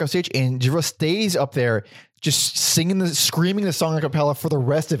they walk off stage, and Giro stays up there just screaming the song a cappella for the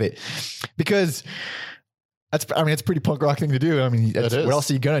rest of it, because It's a pretty punk rock thing to do. I mean, what else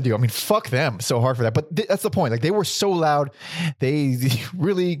are you gonna do? I mean, fuck them so hard for that. But that's the point. Like, they were so loud, they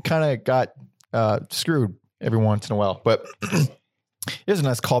really kind of got screwed every once in a while. But here's a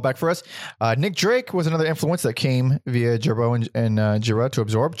nice callback for us. Nick Drake was another influence that came via Jerbo and Jira to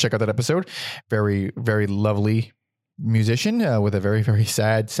Absorb. Check out that episode. Very, very lovely musician with a very, very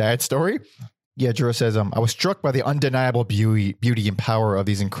sad story. Yeah, Jiro says, I was struck by the undeniable beauty and power of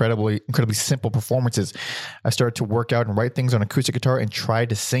these incredibly simple performances. I started to work out and write things on acoustic guitar and try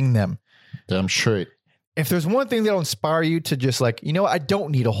to sing them. Damn straight. If there's one thing that'll inspire you to just like, I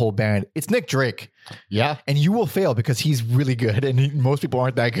don't need a whole band, it's Nick Drake. Yeah. And you will fail because he's really good and most people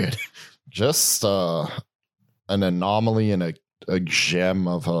aren't that good. Just an anomaly and a gem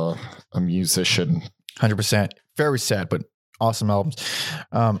of a musician. 100%. Very sad, but awesome albums.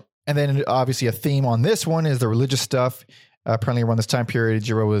 And then obviously a theme on this one is the religious stuff. Apparently around this time period,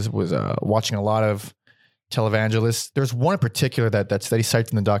 Jiro was watching a lot of televangelists. There's one in particular that he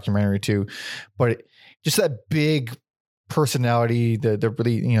cites in the documentary too, but just that big personality, the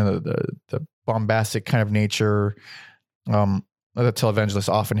really, the bombastic kind of nature that televangelists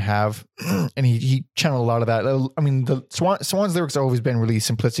often have. And he channeled a lot of that. I mean, the Swan's lyrics have always been really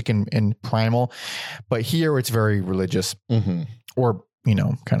simplistic and primal, but here it's very religious or,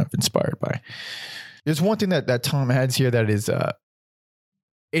 kind of inspired by. There's one thing that Tom adds here that is,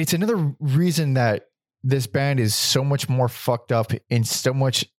 it's another reason that this band is so much more fucked up and so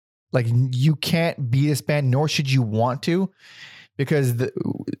much like you can't be this band, nor should you want to, because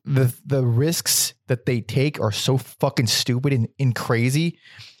the risks that they take are so fucking stupid and crazy.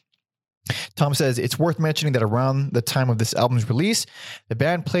 Tom says it's worth mentioning that around the time of this album's release, the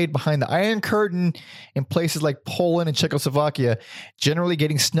band played behind the Iron Curtain in places like Poland and Czechoslovakia, generally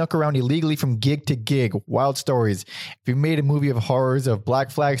getting snuck around illegally from gig to gig. Wild stories. If you made a movie of horrors of Black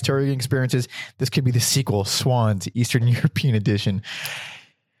Flag's touring experiences, this could be the sequel, Swans, Eastern European edition.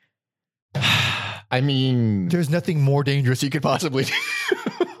 I mean, there's nothing more dangerous you could possibly do.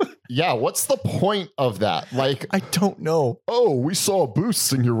 Yeah, what's the point of that? Like, I don't know. Oh, we saw a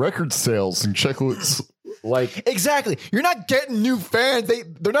boost in your record sales in Czechoslovakia. Like, exactly. You're not getting new fans.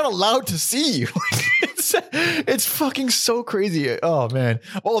 They're not allowed to see you. It's fucking so crazy. Oh man.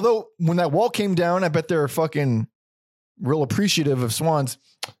 Although when that wall came down, I bet they're fucking real appreciative of Swans.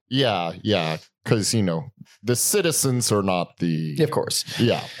 Yeah. Because, the citizens are not the... Of course.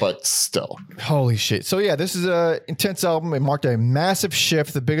 Yeah, but still. Holy shit. So yeah, this is an intense album. It marked a massive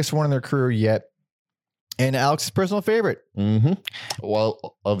shift, the biggest one in their career yet. And Alex's personal favorite. Mm-hmm.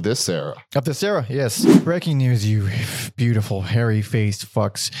 Well, of this era. Of this era, yes. Breaking news, you beautiful, hairy-faced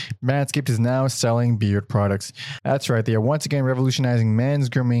fucks. Manscaped is now selling beard products. That's right. They are once again revolutionizing men's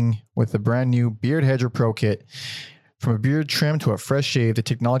grooming with the brand new Beard Hedger Pro Kit. From a beard trim to a fresh shave, the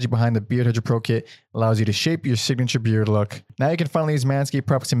technology behind the Beard Hedger Pro Kit allows you to shape your signature beard look. Now you can finally use Manscaped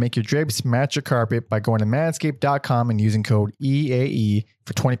products to make your drapes match your carpet by going to manscaped.com and using code EAE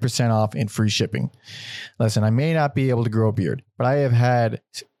for 20% off and free shipping. Listen, I may not be able to grow a beard, but I have had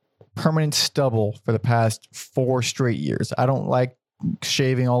permanent stubble for the past 4 straight years. I don't like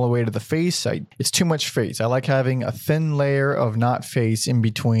shaving all the way to the face. It's too much face. I like having a thin layer of not face in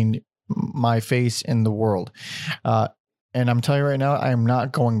between my face in the world. And I'm telling you right now, I am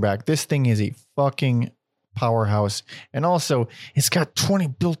not going back. This thing is a fucking powerhouse. And also, it's got 20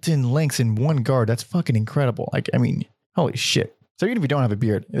 built-in lengths in one guard. That's fucking incredible. Holy shit. So even if you don't have a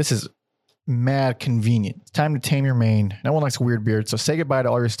beard, this is mad convenient. It's time to tame your mane. No one likes a weird beard, so say goodbye to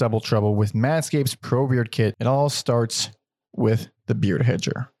all your stubble trouble with Manscaped's Pro Beard Kit. It all starts with the Beard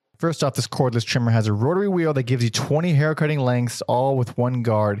Hedger. First off, this cordless trimmer has a rotary wheel that gives you 20 haircutting lengths, all with one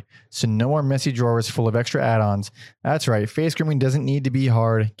guard, so no more messy drawers full of extra add-ons. That's right, face grooming doesn't need to be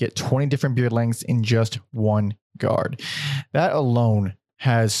hard. Get 20 different beard lengths in just one guard. That alone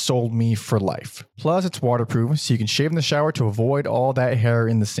has sold me for life. Plus, it's waterproof, so you can shave in the shower to avoid all that hair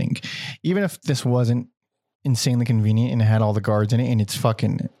in the sink. Even if this wasn't insanely convenient and it had all the guards in it, and it's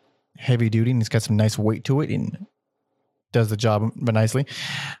fucking heavy duty and it's got some nice weight to it and does the job but nicely.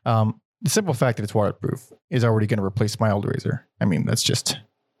 The simple fact that it's waterproof is already going to replace my old razor. I mean, that's just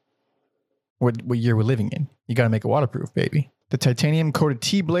what year we're living in. You got to make it waterproof, baby. The titanium coated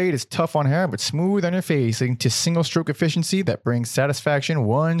T-blade is tough on hair, but smooth on your face, leading to single stroke efficiency that brings satisfaction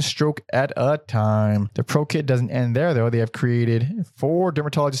one stroke at a time. The Pro Kit doesn't end there, though. They have created 4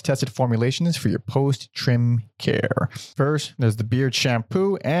 dermatologist tested formulations for your post-trim care. First, there's the beard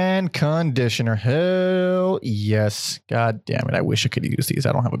shampoo and conditioner. Hell yes. God damn it. I wish I could use these.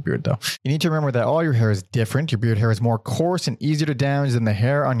 I don't have a beard, though. You need to remember that all your hair is different. Your beard hair is more coarse and easier to damage than the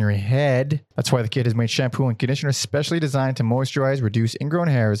hair on your head. That's why the kit has made shampoo and conditioner specially designed to moisturize, reduce ingrown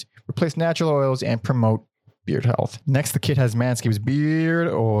hairs, replace natural oils, and promote beard health. Next, the kit has Manscaped's beard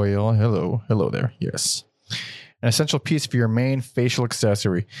oil. Hello there. Yes. An essential piece for your main facial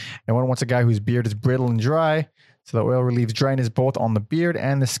accessory. And one wants a guy whose beard is brittle and dry, so the oil relieves dryness both on the beard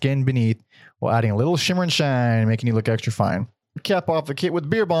and the skin beneath, while adding a little shimmer and shine, making you look extra fine. Cap off the kit with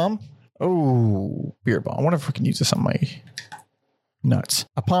Beard Balm. Oh, Beard Balm. I wonder if we can use this on my nuts.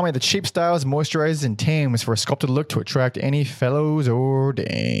 A pomade that shapes, styles, moisturizes, and tames for a sculpted look to attract any fellows or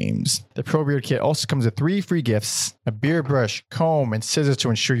dames. The Pro Beard Kit also comes with 3 free gifts: a beard brush, comb, and scissors to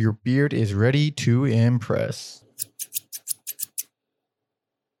ensure your beard is ready to impress.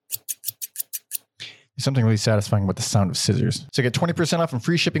 There's something really satisfying with the sound of scissors. So get 20% off and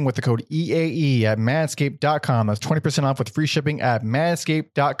free shipping with the code EAE at manscaped.com. That's 20% off with free shipping at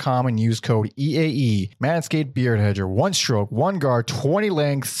manscaped.com and use code EAE. Manscaped Beard Hedger. 1 stroke, 1 guard, 20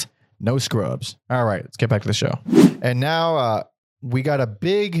 lengths, no scrubs. All right, let's get back to the show. And now we got a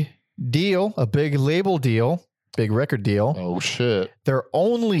big deal, a big label deal, big record deal. Oh, shit. Their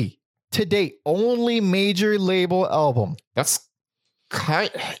only, to date, only major label album. That's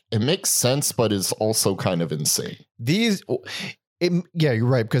it makes sense, but is also kind of insane. Yeah, you're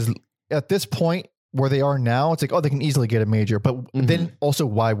right. Because at this point where they are now, it's like, oh, they can easily get a major. But then also,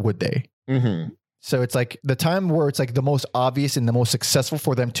 why would they? Mm-hmm. So it's like the time where it's like the most obvious and the most successful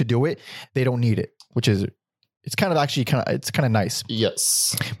for them to do it, they don't need it, which is, it's kind of nice.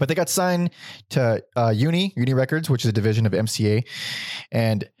 Yes. But they got signed to Uni Records, which is a division of MCA.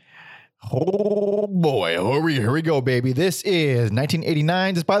 And oh boy, here we go, baby. This is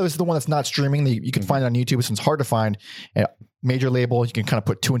 1989. By the way, this is the one that's not streaming. You can find it on YouTube. This one's hard to find. Major label. You can kind of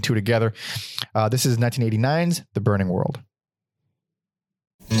put 2 and 2 together. This is 1989's The Burning World.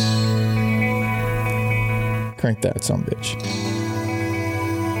 Crank that, son bitch.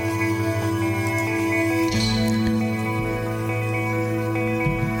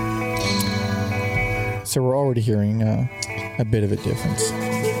 So we're already hearing a bit of a difference.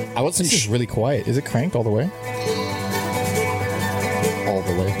 This is really quiet. Is it cranked all the way? All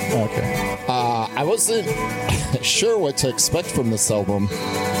the way. Okay. I wasn't sure what to expect from this album.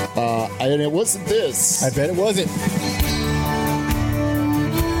 And it wasn't this. I bet it wasn't.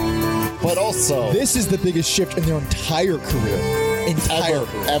 But also, This is the biggest shift in their entire career.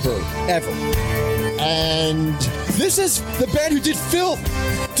 Ever. And This is the band who did Filth,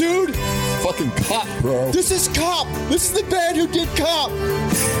 dude. fucking Cop, bro. This is Cop. This is the band who did Cop.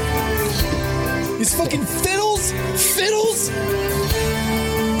 These fucking fiddles.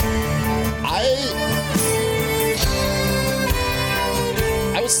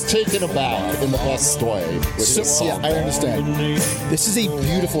 I was taken aback in the best way with this song. Yeah, I understand. This is a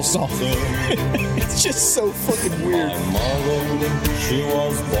beautiful song. It's just so fucking weird. My mother, she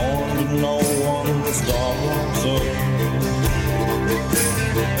was born with no one's daughter.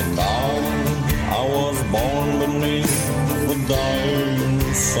 And I was born beneath the dying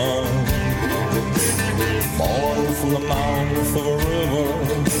sun. Born from the mouth of a river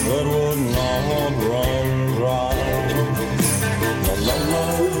that would not run dry.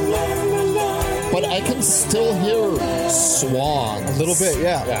 But I can still hear Swan. A little bit,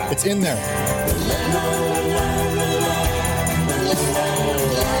 yeah. It's in there.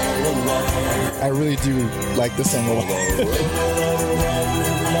 I really do like this song a lot.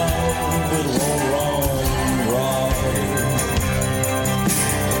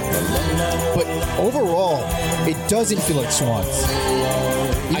 But overall, it doesn't feel like Swans.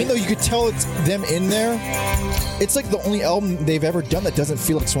 Even though you could tell it's them in there, it's like the only album they've ever done that doesn't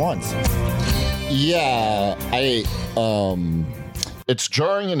feel like Swans. Yeah, it's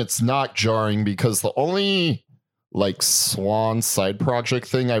jarring and it's not jarring because the only like Swan side project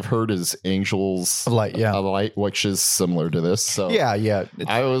thing I've heard is Angels Of Light, yeah. of Light, which is similar to this. So Yeah.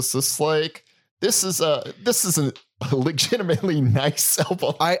 I was just like, this is a legitimately nice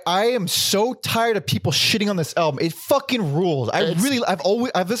album. I am so tired of people shitting on this album. It fucking rules. I've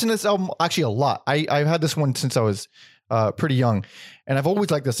listened to this album actually a lot. I've had this one since I was pretty young, and I've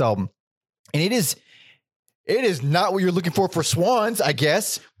always liked this album. And it is not what you're looking for Swans, I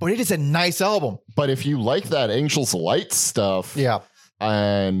guess, but it is a nice album. But if you like that Angels of Light stuff, Yeah.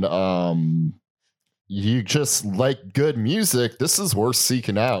 and you just like good music, this is worth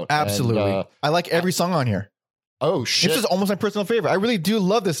seeking out. Absolutely. And, I like every song on here. oh shit. This is almost my personal favorite. I really do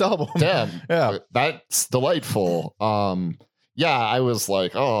love this album. Damn. Yeah. That's delightful. Yeah, I was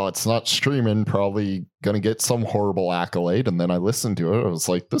like, oh, it's not streaming, probably gonna get some horrible accolade. And then I listened to it. I was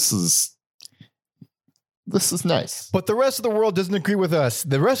like, this is nice. But the rest of the world doesn't agree with us.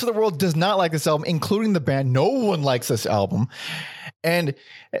 The rest of the world does not like this album, including the band. No one likes this album. And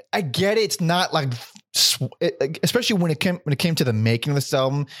I get it. It's not like especially when it came to the making of this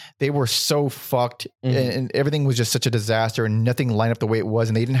album, they were so fucked, and everything was just such a disaster, and nothing lined up the way it was,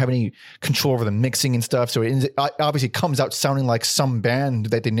 and they didn't have any control over the mixing and stuff. So it obviously comes out sounding like some band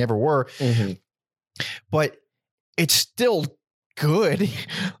that they never were, but it's still good.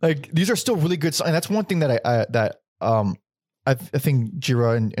 Like these are still really good songs, and that's one thing that I think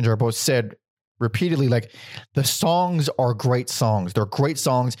Jira and Jira both said repeatedly. Like the songs are great songs. They're great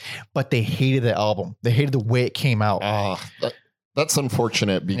songs, but they hated the album. They hated the way it came out. That's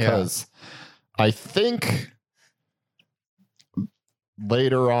unfortunate because I think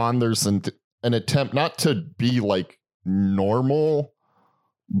later on there's an attempt not to be like normal,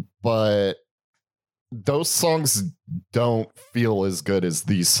 but those songs don't feel as good as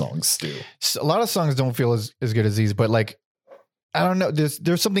these songs do. So a lot of songs don't feel as good as these, but like, I don't know.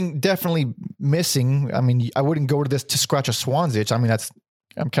 There's something definitely missing. I mean, I wouldn't go to this to scratch a swan's itch. I mean,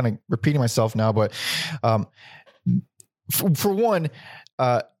 I'm kind of repeating myself now, but for one,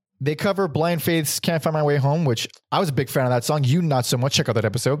 they cover Blind Faith's "Can't Find My Way Home," which I was a big fan of that song. You not so much. Check out that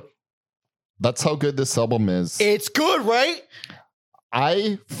episode. That's how good this album is. It's good, right?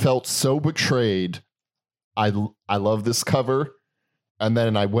 I felt so betrayed. I love this cover. And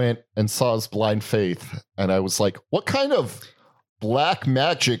then I went and saw his Blind Faith, and I was like, what kind of black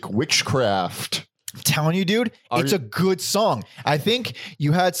magic witchcraft? I'm telling you, dude, it's a good song. I think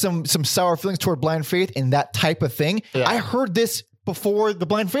you had some sour feelings toward Blind Faith and that type of thing. Yeah. I heard this before the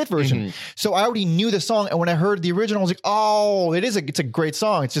Blind Faith version. So I already knew the song. And when I heard the original, I was like, oh, it's a great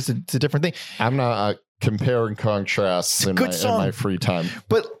song. It's just it's a different thing. I'm not comparing contrasts in my free time.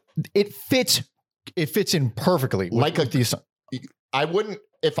 But it fits in perfectly with these songs. I wouldn't,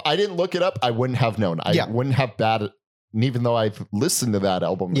 if I didn't look it up, I wouldn't have known. I wouldn't have and even though I've listened to that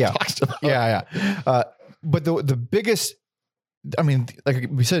album, talked about. But the biggest, I mean, like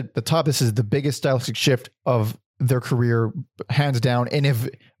we said at the top, this is the biggest stylistic shift of their career, hands down. And if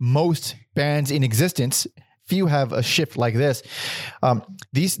most bands in existence, few have a shift like this,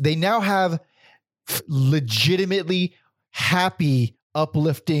 they now have legitimately happy,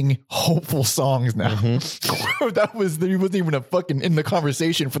 uplifting, hopeful songs now. He wasn't even a fucking in the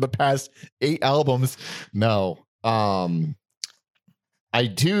conversation for the past 8 albums. No. I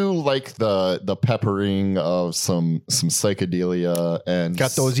do like the peppering of some psychedelia and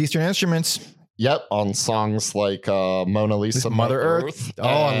got those Eastern instruments. Yep, on songs like Mona Lisa, Mother Earth.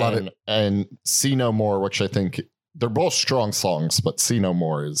 I love it. And See No More, which I think they're both strong songs, but See No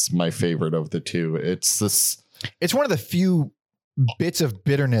More is my favorite of the two. It's one of the few bits of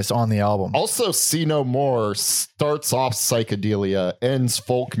bitterness on the album. Also, See No More starts off psychedelia, ends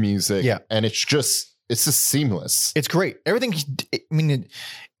folk music, and it's just seamless. It's great. Everything. I mean,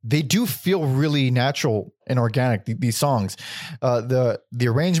 they do feel really natural and organic. These songs, the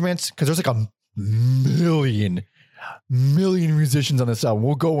arrangements, because there's like a million musicians on this album.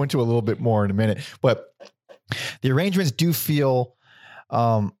 We'll go into a little bit more in a minute, but the arrangements do feel.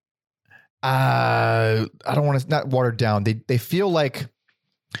 I don't want to not watered down. They feel like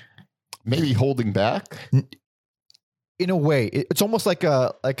maybe holding back. In a way, it's almost like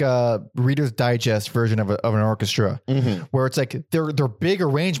a Reader's Digest version of an orchestra, where it's like they're big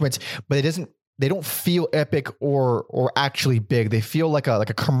arrangements, but they don't feel epic or actually big. They feel like a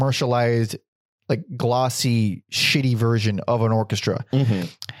commercialized, like glossy, shitty version of an orchestra.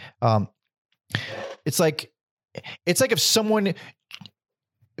 It's like if someone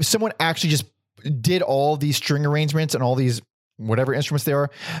actually just did all these string arrangements and all these whatever instruments they are,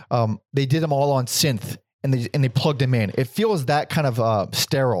 they did them all on synth. And they plugged them in. It feels that kind of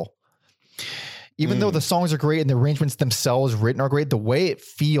sterile. Even though the songs are great and the arrangements themselves written are great, the way it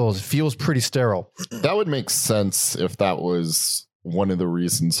feels pretty sterile. That would make sense if that was one of the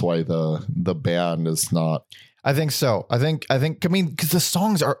reasons why the band is not. I think so. I mean, because the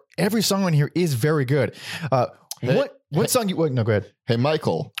songs every song on here is very good. What song you? No, go ahead. Hey,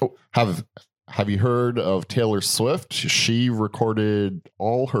 Michael, have you heard of Taylor Swift? She recorded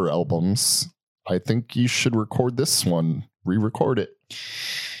all her albums. I think you should record this one, re-record it.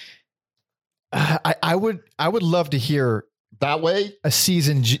 I would love to hear that way a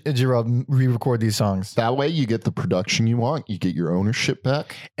seasoned Gerald re-record these songs. That way you get the production you want. You get your ownership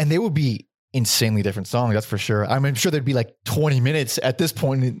back. And they would be insanely different songs. That's for sure. I'm sure there'd be like 20 minutes at this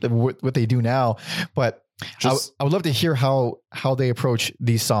point, what they do now, but I would love to hear how they approach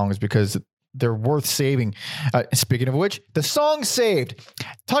these songs because they're worth saving. Speaking of which, the song Saved.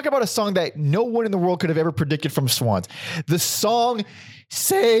 Talk about a song that no one in the world could have ever predicted from Swans. The song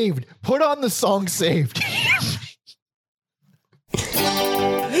Saved. Put on the song Saved.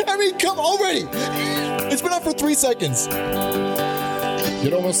 I mean, come already. It's been up for 3 seconds.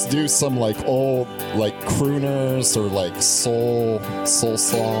 You'd almost do some like old like crooners or like soul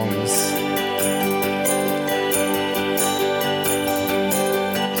songs.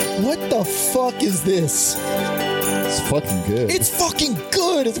 What the fuck is this? It's fucking good. It's fucking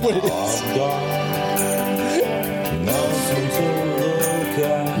good is what it is.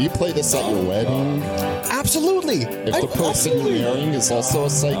 You play this at your wedding? Absolutely. If the person you're marrying is also a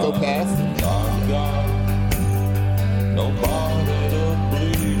psychopath?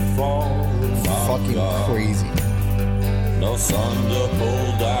 Fucking crazy. No sun to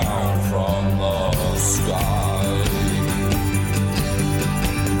pull down from the sky.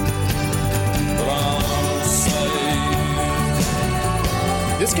 But I'm safe.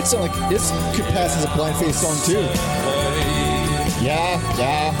 This could sound like this could pass as a Blind Faith song too.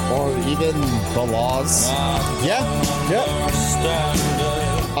 Yeah, or even The Laws. Yeah.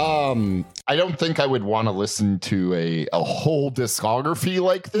 I don't think I would want to listen to a whole discography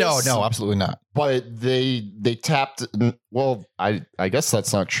like this. No, absolutely not. But they tapped. Well, I guess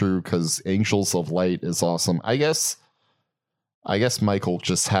that's not true because Angels of Light is awesome. I guess Michael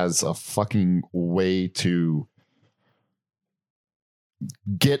just has a fucking way to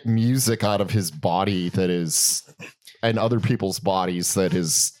get music out of his body that is, and other people's bodies that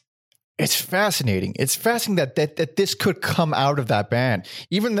is. It's fascinating. It's fascinating that this could come out of that band,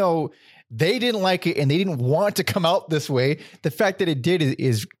 even though they didn't like it and they didn't want it to come out this way. The fact that it did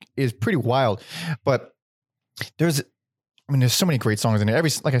is pretty wild. But there's so many great songs in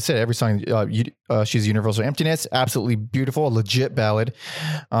it. Like I said, every song. She's Universal Emptiness, absolutely beautiful, a legit ballad.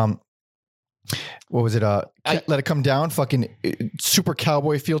 What was it? Let It Come Down. Fucking super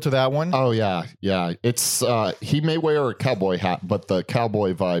cowboy feel to that one. Oh yeah. It's he may wear a cowboy hat, but the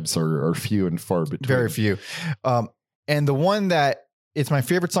cowboy vibes are few and far between. Very few. And the one that it's my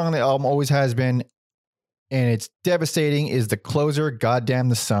favorite song on the album, always has been, and it's devastating, is the closer, Goddamn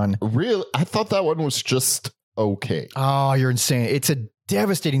the Sun. Really, I thought that one was just okay. Oh, you're insane! It's a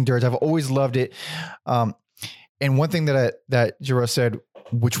devastating dirge. I've always loved it. And one thing that Jiro said,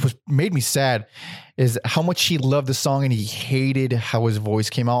 which made me sad, is how much he loved the song and he hated how his voice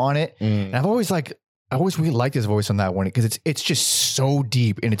came out on it. And I always really liked his voice on that one because it's just so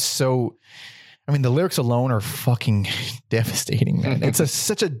deep and it's so. I mean, the lyrics alone are fucking devastating, man. It's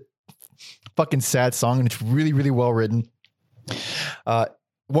such a fucking sad song and it's really, really well written.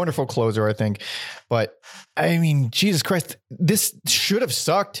 Wonderful closer, I think. But I mean, Jesus Christ, this should have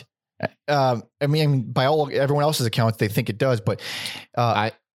sucked. I mean, by everyone else's accounts, they think it does, but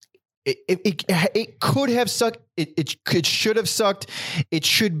it could have sucked. It should have sucked. It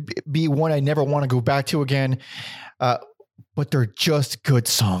should be one I never want to go back to again. But they're just good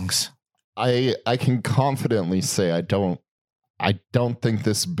songs. I can confidently say I don't think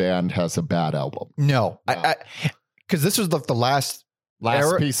this band has a bad album. No. Because this was the last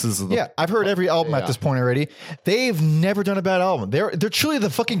era. Pieces of the. Yeah, I've heard every album at this point already. They've never done a bad album. They're truly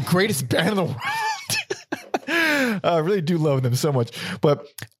the fucking greatest band in the world. I really do love them so much. But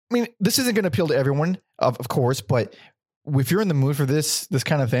I mean, this isn't going to appeal to everyone, of course. But if you're in the mood for this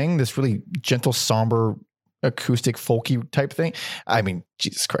kind of thing, this really gentle, somber, acoustic, folky type thing, I mean,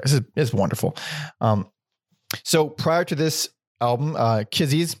 Jesus Christ, it's wonderful. So prior to this album,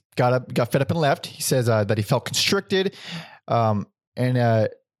 Kizzy's got fed up and left. He says that he felt constricted. And I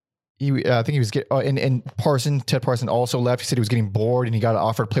think he was and Ted Parson also left. He said he was getting bored and he got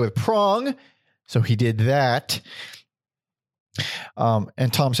offered to play with Prong. So he did that.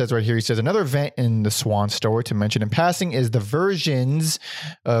 And Tom says right here, he says, another event in the Swan story to mention in passing is the versions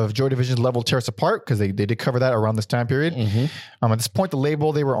of Joy Division's Level Tear Us Apart, because they did cover that around this time period. At this point, the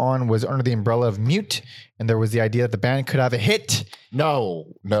label they were on was under the umbrella of Mute, and there was the idea that the band could have a hit.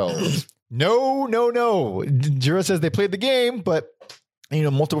 No. Jiro says they played the game, but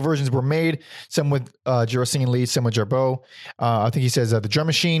multiple versions were made, some with Jiro singing lead, some with Jarboe. I think he says the Drum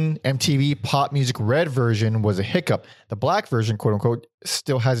Machine MTV Pop Music Red version was a hiccup. The black version, quote unquote,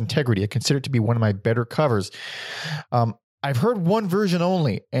 still has integrity. I consider it to be one of my better covers. I've heard one version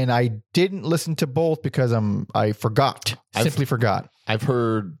only, and I didn't listen to both because I forgot. Simply forgot. I've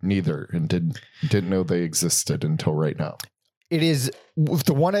heard neither and didn't know they existed until right now. It is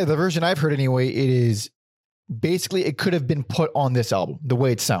the version I've heard anyway. It is basically, it could have been put on this album the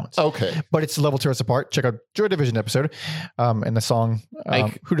way it sounds. Okay, but it's Level Tear Us Apart. Check out Joy Division episode, and the song.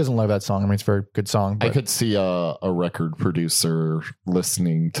 Who doesn't love that song? I mean, it's a very good song. But. I could see a record producer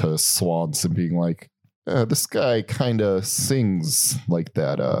listening to Swans and being like, "This guy kind of sings like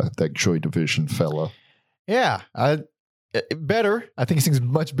that Joy Division fella." Yeah, better. I think he sings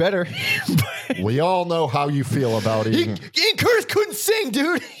much better. We all know how you feel about him. Ian Curtis couldn't sing,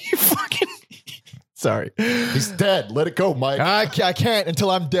 dude. He fucking Sorry. He's dead. Let it go, Mike. I can't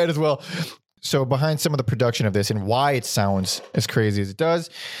until I'm dead as well. So behind some of the production of this and why it sounds as crazy as it does,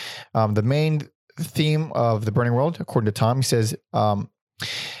 the main theme of The Burning World, according to Tom, he says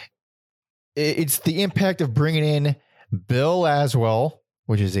it's the impact of bringing in Bill Laswell,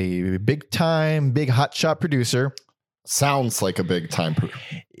 which is a big hotshot producer. Sounds like a big time.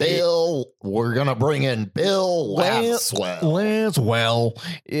 Bill, we're gonna bring in Bill Laswell.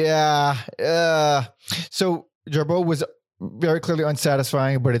 Yeah. So Jarboe was very clearly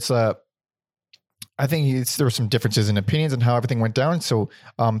unsatisfying, but it's I think there were some differences in opinions on how everything went down. So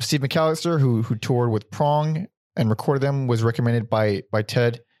Steve McAllister, who toured with Prong and recorded them, was recommended by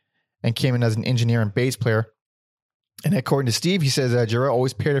Ted and came in as an engineer and bass player. And according to Steve, he says Jarrell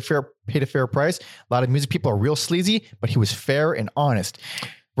always paid a fair price. A lot of music people are real sleazy, but he was fair and honest.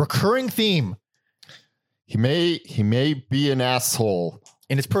 Recurring theme. He may be an asshole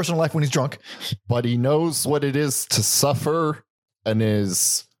in his personal life when he's drunk, but he knows what it is to suffer and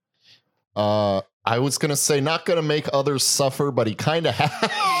is I was going to say not going to make others suffer, but he kind of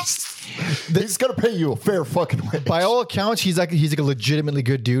has. He's going to pay you a fair fucking wage. By all accounts, he's like a legitimately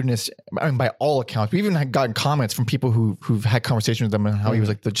good dude. And by all accounts, we even had gotten comments from people who've had conversations with him and how he was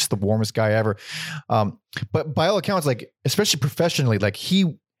like just the warmest guy ever. But by all accounts, like especially professionally, like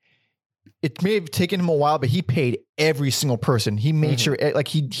it may have taken him a while, but he paid every single person. He made sure like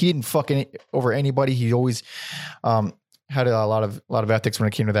he didn't fuck over anybody. He always had a lot of ethics when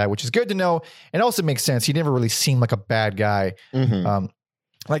it came to that, which is good to know. And also makes sense. He never really seemed like a bad guy.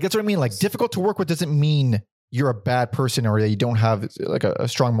 Like, that's what I mean. Like, difficult to work with doesn't mean you're a bad person or that you don't have like a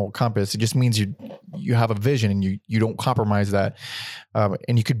strong moral compass. It just means you have a vision and you don't compromise that.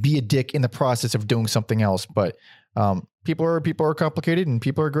 And you could be a dick in the process of doing something else. But people are complicated and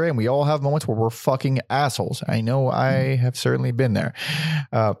people are great. And we all have moments where we're fucking assholes. I know I have certainly been there.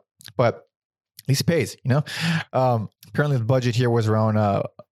 But at least it pays, you know? Apparently the budget here was around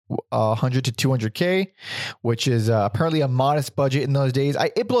 100 to 200K, which is apparently a modest budget in those days.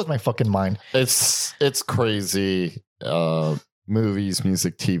 It blows my fucking mind. It's crazy. Movies,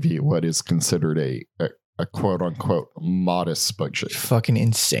 music, TV, what is considered a quote unquote modest budget. Fucking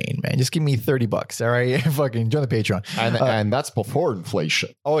insane, man. Just give me $30. All right. Fucking join the Patreon. And that's before inflation.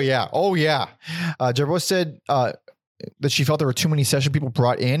 Oh yeah. Jarboe said that she felt there were too many session people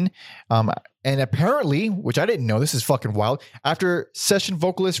brought in. And apparently, which I didn't know, this is fucking wild, after session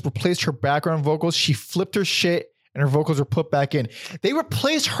vocalists replaced her background vocals, she flipped her shit and her vocals were put back in. They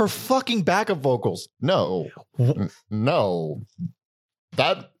replaced her fucking backup vocals. No.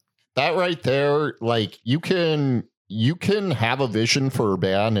 That right there, like you can have a vision for a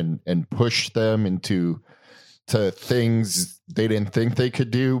band and push them into things they didn't think they could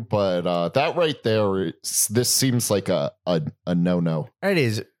do, but that right there, this seems like a no-no. It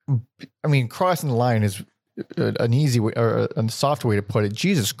is. I mean, crossing the line is an easy way or a soft way to put it.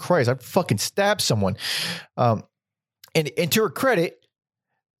 Jesus Christ, I'd fucking stab someone. And to her credit,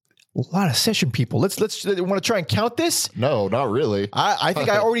 a lot of session people. Let's want to try and count this? No, not really. I think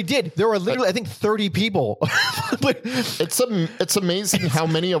I already did. There were literally, I think, 30 people. But it's amazing how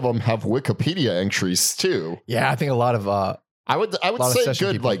many of them have Wikipedia entries too. Yeah, I think a lot of I would say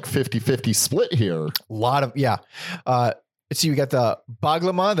good people. Like 50-50 split here. A lot of let's see, we got the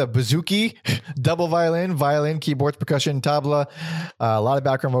baglama, the bouzouki, double violin, keyboards, percussion, tabla, a lot of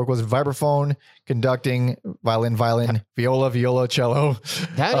background vocals, vibraphone, conducting, violin, viola, cello.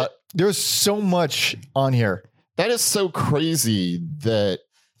 There's so much on here. That is so crazy that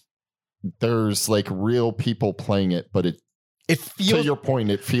there's like real people playing it, but it feels, to your point,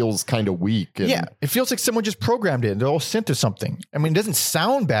 it feels kind of weak. Yeah, it feels like someone just programmed it. They're all synth or something. I mean, it doesn't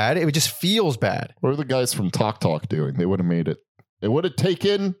sound bad. It just feels bad. What are the guys from Talk Talk doing? They would have made it. It would have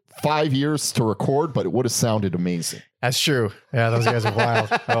taken 5 years to record, but it would have sounded amazing. That's true. Yeah, those guys are wild.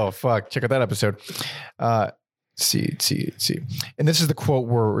 Oh, fuck. Check out that episode. Let's see. And this is the quote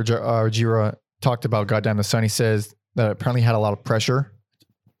where Jira talked about Goddamn the Sun. He says that apparently had a lot of pressure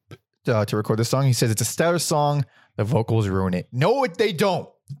to record this song. He says it's a stellar song. The vocals ruin it. No, they don't.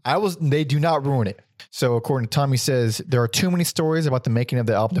 They do not ruin it. So according to Tom, he says there are too many stories about the making of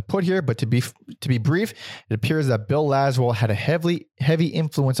the album to put here, but to be brief, it appears that Bill Laswell had a heavy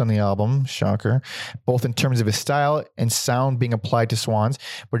influence on the album, shocker, both in terms of his style and sound being applied to Swans,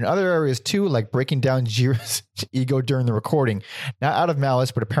 but in other areas too, like breaking down Jira's ego during the recording, not out of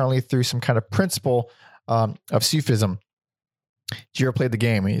malice, but apparently through some kind of principle of Sufism. Jira played the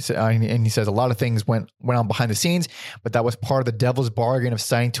game, and he says a lot of things went on behind the scenes, but that was part of the devil's bargain of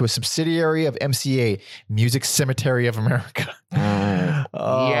signing to a subsidiary of MCA, Music Cemetery of America.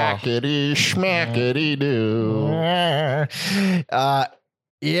 Yakety schmackety doo.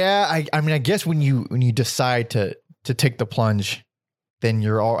 Yeah, I mean, I guess when you decide to take the plunge, then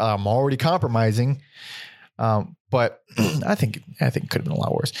I'm already compromising. But I think it could have been a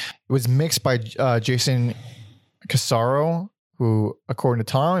lot worse. It was mixed by Jason Casaro, who, according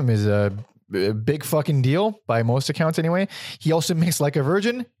to Tom, is a big fucking deal by most accounts anyway. He also mixed Like a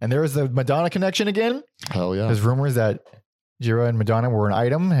Virgin, and there is the Madonna connection again. Hell yeah. There's rumors that Jira and Madonna were an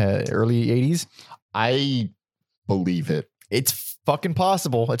item early 80s. I believe it. It's fucking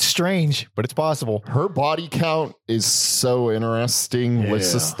possible. It's strange, but it's possible. Her body count is so interesting. Yeah.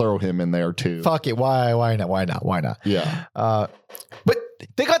 Let's just throw him in there too. Fuck it. Why not? Yeah. But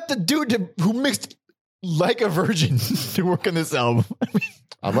they got the dude who mixed Like a Virgin to work on this album.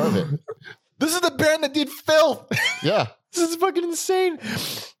 I love it. This is the band that did Filth. Yeah. This is fucking insane.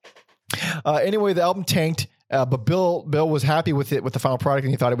 Anyway, the album tanked, but Bill was happy with it, with the final product,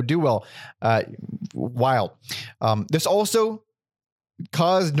 and he thought it would do well. Wild. This also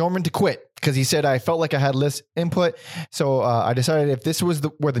caused Norman to quit because he said, I felt like I had less input. So I decided if this was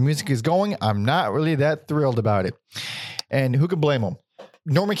where the music is going, I'm not really that thrilled about it. And who could blame him?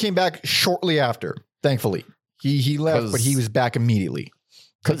 Norman came back shortly after, thankfully. He left, but he was back immediately.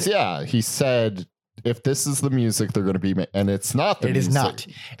 Because, yeah, he said, if this is the music they're going to be, and it's not the music. It is not.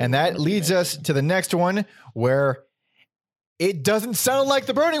 And that leads us to the next one where it doesn't sound like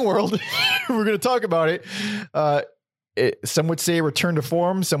The Burning World. We're going to talk about it. Some would say return to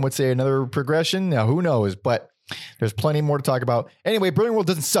form. Some would say another progression. Now, who knows? But there's plenty more to talk about. Anyway, Burning World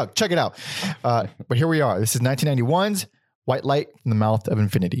doesn't suck. Check it out. But here we are. This is 1991's White Light from the Mouth of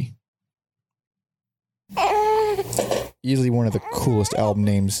Infinity. Easily one of the coolest album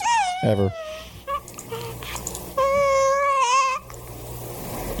names ever.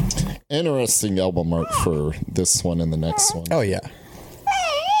 Interesting album art for this one and the next one. Oh, yeah.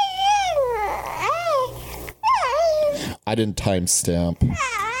 I didn't timestamp.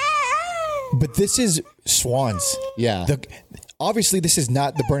 But this is Swans. Yeah. Obviously, this is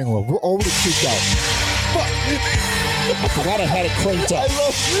not The Burning World. We're already freaked out. I forgot I had it cranked up.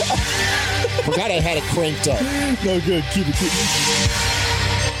 Forgot I had it cranked up. No good. Keep it.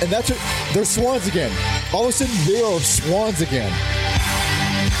 And that's what. They're swans again. All of a sudden, they are swans again.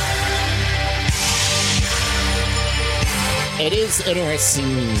 It is interesting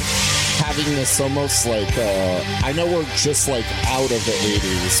having this almost like, I know we're just like out of the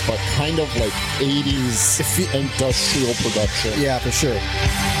 80s, but kind of like 80s industrial production. Yeah, for sure.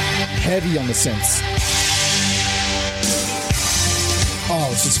 Heavy on the synths. Oh,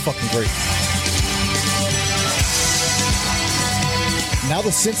 this is fucking great. Now the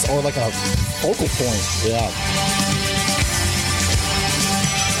synths are like a focal point. Yeah.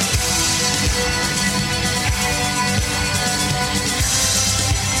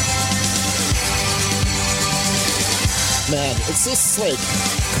 Man, it's just like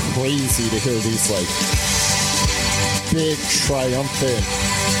crazy to hear these like big triumphant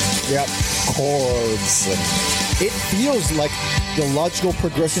chords. And It feels like the logical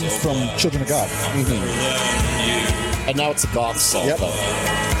progression from Children of God. And now it's a goth song. Yep.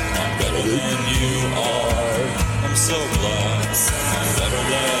 Better than you are. I'm so glad I'm better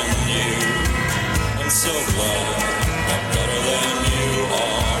than you. I'm so glad I'm better than you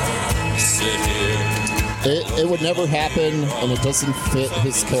are. Sit here. It would never happen, and it doesn't fit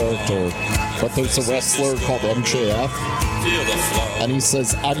his character. But there's a wrestler called MJF, Feel the flow. and he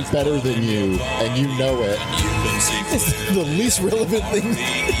says, I'm better than you, and you know it. You can see It's the least relevant thing.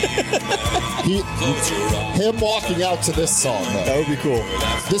 Him walking out to this song, That though. would be cool.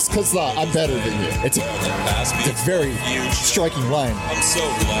 Just because I'm better than you. It's a very striking line. I'm so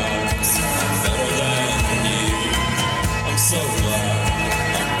glad I'm better than you. I'm so glad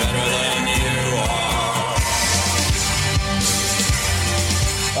I'm better than you are.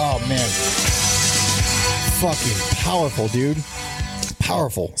 Oh, man. Fucking powerful, dude.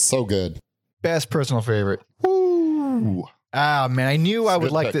 Powerful. So good. Best personal favorite. Ooh. Ah, man, I knew I would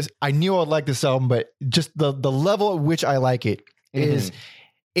good like pick. this. I knew I would like this album, but just the level at which I like it is,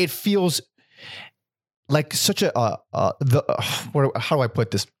 it feels like such a how do I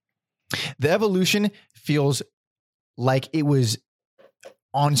put this? The evolution feels like it was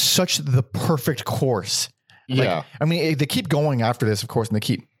on such the perfect course. Like, Yeah. I mean, they keep going after this, of course, and they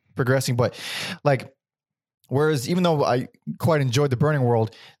keep progressing, but like, whereas even though I quite enjoyed The Burning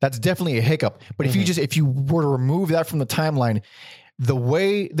World, that's definitely a hiccup. But if you were to remove that from the timeline, the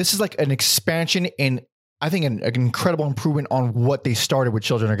way this is like an expansion in, I think an incredible improvement on what they started with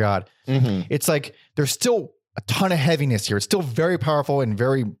Children of God. It's like, there's still a ton of heaviness here. It's still very powerful and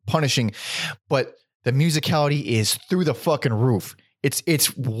very punishing, but the musicality is through the fucking roof.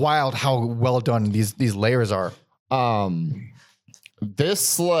 It's wild how well done these layers are.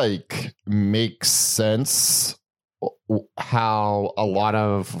 this like makes sense how a lot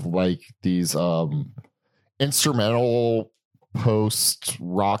of like these instrumental post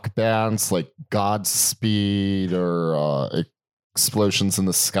rock bands like Godspeed or Explosions in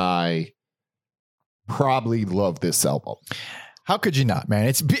the Sky probably love this album. How could you not, man?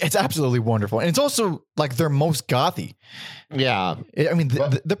 It's absolutely wonderful. And it's also like their most gothy. Yeah. I mean,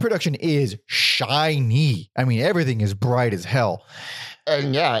 the production is shiny. I mean, everything is bright as hell.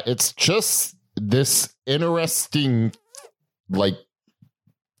 And yeah, it's just this interesting, like,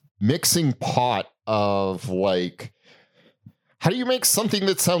 mixing pot of, like, how do you make something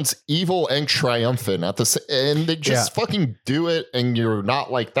that sounds evil and triumphant at the same? And they just fucking do it, and you're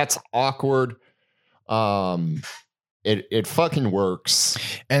not like, that's awkward. It fucking works.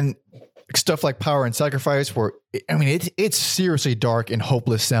 And stuff like Power and Sacrifice, where I mean, it's seriously dark and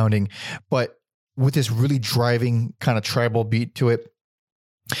hopeless sounding, but with this really driving kind of tribal beat to it.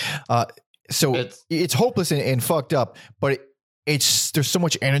 So it's hopeless and fucked up, but there's so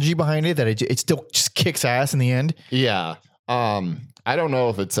much energy behind it that it still just kicks ass in the end. Yeah. I don't know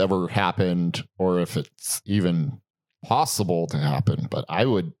if it's ever happened or if it's even possible to happen, but I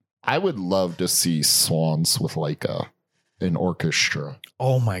would love to see Swans with like an orchestra.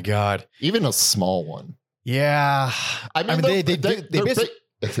 Oh my God. Even a small one. Yeah. I mean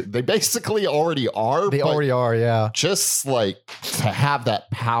they basically already are. They already are. Yeah. Just like to have that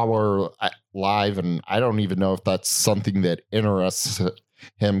power live. And I don't even know if that's something that interests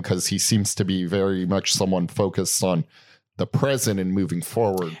him, because he seems to be very much someone focused on the present and moving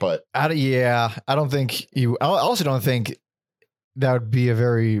forward. But I don't think I also don't think that would be a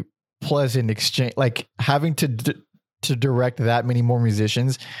very pleasant exchange, like having to direct that many more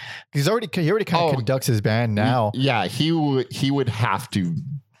musicians. He already kind of conducts his band now. Yeah, he would have to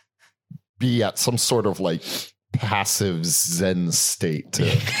be at some sort of like passive Zen state to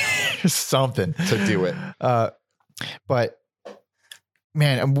something to do it. But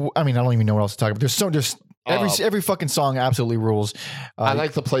man, I mean, I don't even know what else to talk about. There's every fucking song absolutely rules. I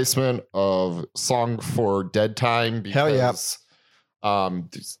like the placement of Song for Dead Time because hell yeah.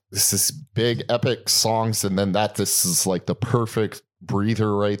 This is big epic songs, and then this is like the perfect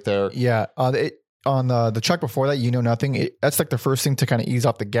breather right there. Yeah. On the track before that, You Know Nothing, that's like the first thing to kind of ease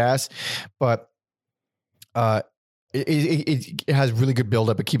off the gas, but it has really good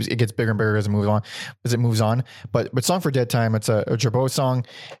build up. It gets bigger and bigger as it moves on. But Song for Dead Time, it's a Gerbeau song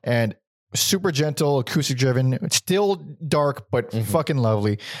and super gentle, acoustic driven. It's still dark, but fucking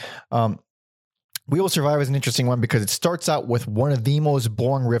lovely. We Will Survive is an interesting one because it starts out with one of the most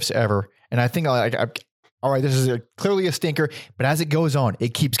boring riffs ever. And I think all right, this is clearly a stinker, but as it goes on,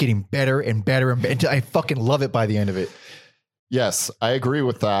 it keeps getting better and better and better. I fucking love it by the end of it. Yes, I agree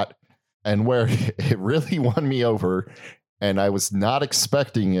with that. And where it really won me over, and I was not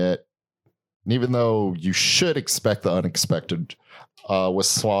expecting it, and even though you should expect the unexpected with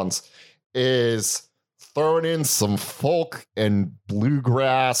Swans, is throwing in some folk and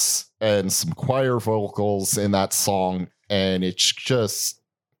bluegrass and some choir vocals in that song, and it's just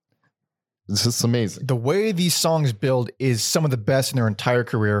amazing. The way these songs build is some of the best in their entire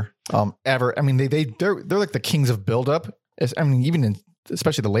career ever. I mean, they're like the kings of build up. I mean, even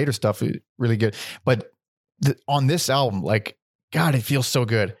especially the later stuff is really good, but on this album, like, God, it feels so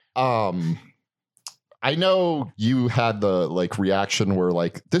good. I know you had the like reaction where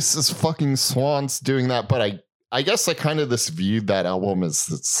like, this is fucking Swans doing that, but I guess I kind of viewed that album as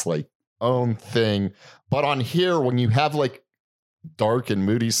its like own thing. But on here, when you have like dark and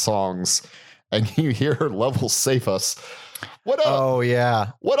moody songs and you hear Level Save Us, what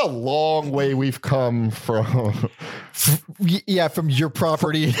a long way we've come from from Your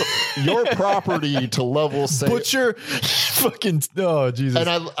Property to Level Save Butcher fucking Jesus. And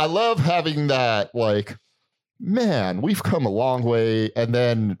I love having that, like, man, we've come a long way, and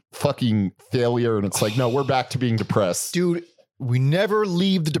then fucking Failure, and it's like, no, we're back to being depressed, dude. We never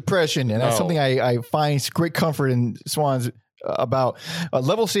leave the depression, and that's something I find great comfort in Swans about.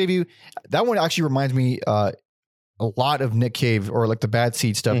 Level Save You, that one actually reminds me a lot of Nick Cave or like the Bad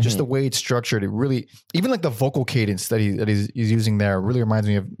Seed stuff. Just the way it's structured, it really, even like the vocal cadence that he's using there really reminds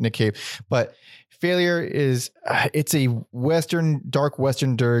me of Nick Cave. But Failure is it's a dark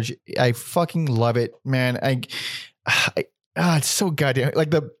Western dirge. I fucking love it, man. It's so goddamn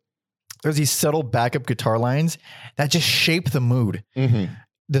like there's these subtle backup guitar lines that just shape the mood.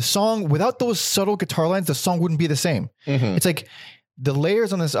 The song, without those subtle guitar lines, the song wouldn't be the same. It's like the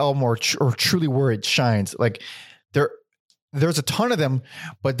layers on this album are truly where it shines. Like there's a ton of them,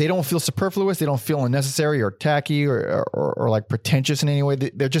 but they don't feel superfluous. They don't feel unnecessary or tacky or like pretentious in any way.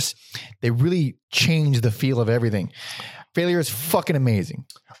 They really change the feel of everything. Failure is fucking amazing.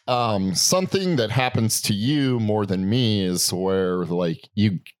 Something that happens to you more than me is where like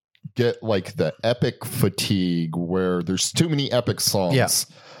you get like the epic fatigue where there's too many epic songs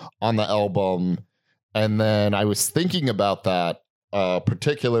on the album. And then I was thinking about that,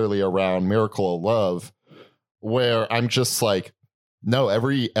 particularly around Miracle of Love, where I'm just like, no,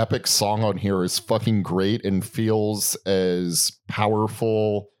 every epic song on here is fucking great and feels as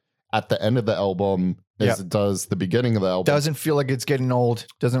powerful at the end of the album as it does the beginning of the album. Doesn't feel like it's getting old.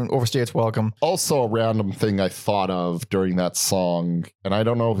 Doesn't overstay its welcome. Also, a random thing I thought of during that song, and I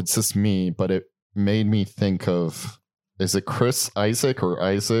don't know if it's just me, but it made me think of, is it Chris Isaac or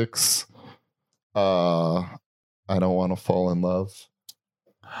Isaacs? I don't want to fall in love.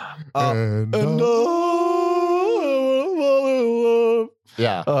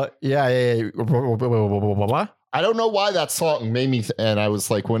 Yeah. I don't know why that song made me, and I was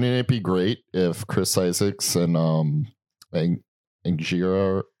like, wouldn't it be great if Chris Isaacs and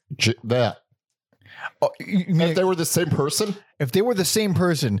Gira that? Oh, if they were the same person? If they were the same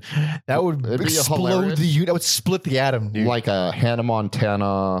person, that would explode that would split the atom, dude. Like a Hannah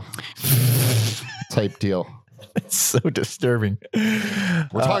Montana type deal. It's so disturbing. We're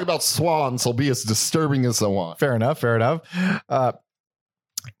talking about swans, so it'll be as disturbing as I want. Fair enough.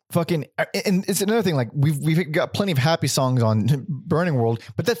 Fucking, and it's another thing. Like we've got plenty of happy songs on Burning World,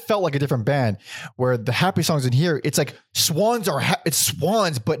 but that felt like a different band. Where the happy songs in here, it's like swans are it's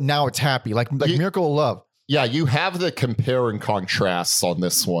swans, but now it's happy. Like Miracle of Love. Yeah, you have the compare and contrasts on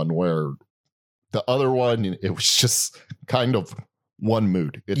this one, where the other one it was just kind of one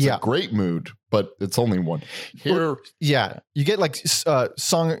mood. It's a great mood, but it's only one. Here, you get like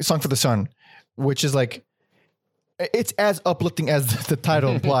song for the sun, which is like. It's as uplifting as the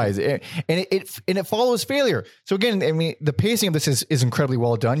title implies, and it follows Failure. So again, I mean, the pacing of this is incredibly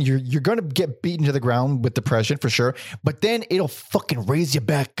well done. You're going to get beaten to the ground with depression for sure, but then it'll fucking raise you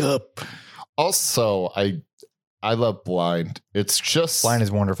back up. Also, I love Blind. It's just Blind is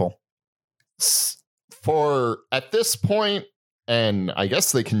wonderful. For at this point, and I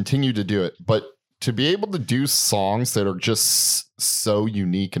guess they continue to do it, but to be able to do songs that are just so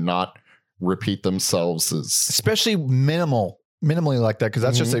unique and not repeat themselves is especially minimally like that, because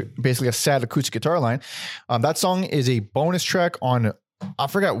that's just basically a sad acoustic guitar line. That song is a bonus track on, I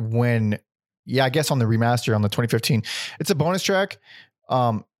forgot when, I guess on the remaster on the 2015. It's a bonus track.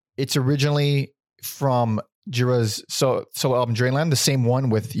 It's originally from Jira's solo album Drainland, the same one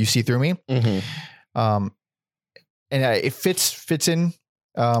with You See Through Me. And it fits in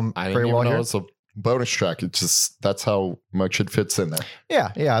very well here. It's a bonus track. It's just that's how much it fits in there.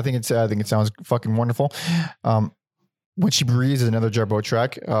 Yeah. I think it sounds fucking wonderful. When She Breathes is another Jarboe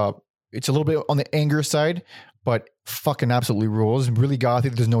track. It's a little bit on the anger side, but fucking absolutely rules. Really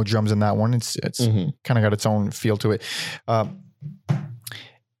gothic. There's no drums in that one. It's kind of got its own feel to it.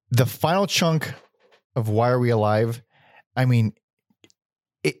 The final chunk of Why Are We Alive? I mean,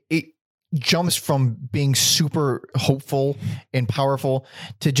 it jumps from being super hopeful and powerful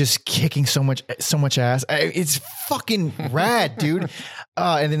to just kicking so much ass. It's fucking rad, dude.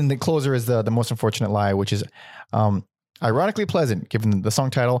 And then the closer is the Most Unfortunate Lie, which is ironically pleasant given the song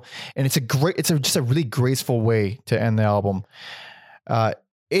title, and it's just a really graceful way to end the album.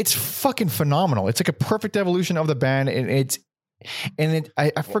 It's fucking phenomenal. It's like a perfect evolution of the band, and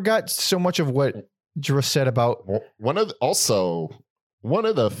I forgot so much of what Jira said about one of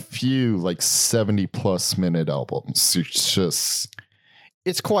the few like 70+ minute albums.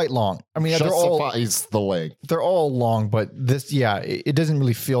 It's quite long. I mean, justifies the length. They're all long, but this, it doesn't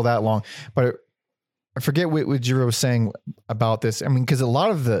really feel that long. But I forget what Jiro was saying about this. I mean, because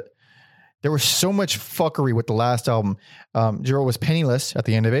there was so much fuckery with the last album. Jiro was penniless at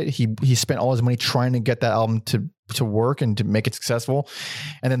the end of it. He spent all his money trying to get that album to work and to make it successful.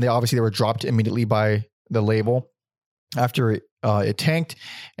 And then they were dropped immediately by the label after it tanked,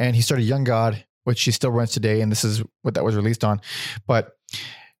 and he started Young God, which he still runs today. And this is what that was released on. But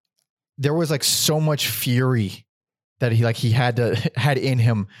there was like so much fury that he had in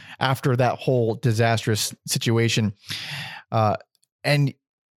him after that whole disastrous situation. And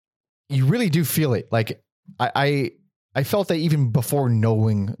you really do feel it. Like I felt that even before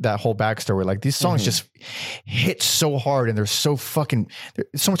knowing that whole backstory, like these songs just hit so hard, and there's so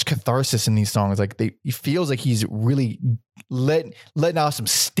much catharsis in these songs. Like it feels like he's really letting out some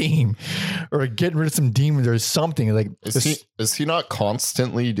steam or getting rid of some demons or something. Like is he not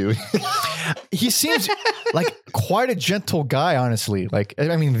constantly doing? He seems like quite a gentle guy, honestly. Like,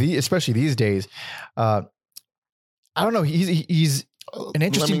 I mean, especially these days, I don't know. He's an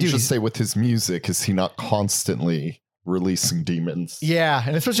interesting dude. Let me just say with his music, is he not constantly releasing demons. Yeah,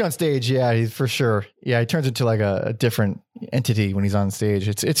 and especially on stage, yeah, he's for sure. Yeah, he turns into like a different entity when he's on stage.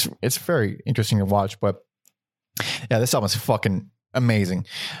 It's very interesting to watch. But yeah, this album is fucking amazing.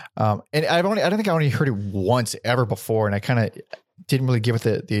 And I don't think I only heard it once ever before, and I kind of didn't really give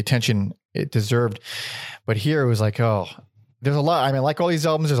it the attention it deserved. But here it was like, oh, there's a lot. I mean, like all these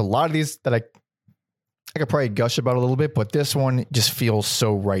albums, there's a lot of these that I could probably gush about a little bit, but this one just feels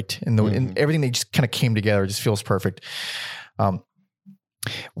so right. And everything that just kind of came together just feels perfect.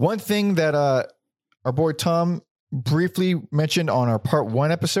 One thing that our boy Tom briefly mentioned on our part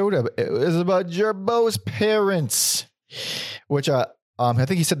 1 episode is about Jarbo's parents, which I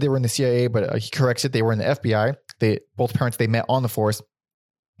think he said they were in the CIA, but he corrects it. They were in the FBI. Both parents, they met on the force.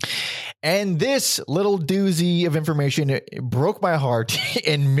 And this little doozy of information, it broke my heart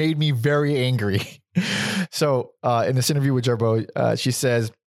and made me very angry. So in this interview with Jarbo, she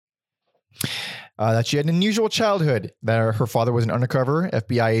says that she had an unusual childhood, that her father was an undercover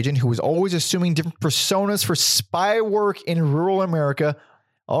FBI agent who was always assuming different personas for spy work in rural America.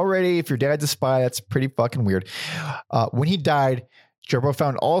 Already, if your dad's a spy, that's pretty fucking weird. When he died, Jarbo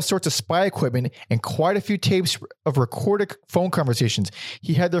found all sorts of spy equipment and quite a few tapes of recorded phone conversations.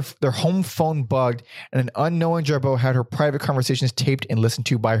 He had their home phone bugged, and an unknown Jarbo had her private conversations taped and listened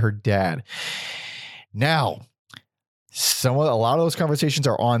to by her dad. Now, a lot of those conversations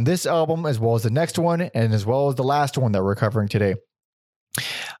are on this album, as well as the next one, and as well as the last one that we're covering today.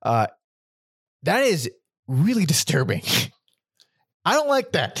 That is really disturbing. I don't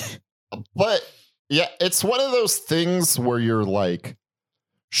like that. But yeah, it's one of those things where you're like,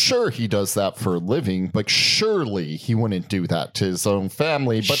 sure, he does that for a living, but surely he wouldn't do that to his own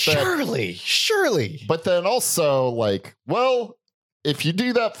family. But surely. But then also, like, well, if you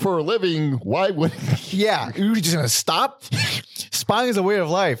do that for a living, why wouldn't you? Yeah, you're just gonna stop? Spying is a way of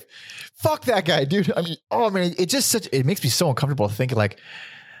life. Fuck that guy, dude. I mean, oh man, it makes me so uncomfortable thinking like,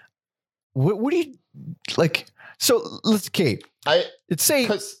 what do you like? So let's, Kate.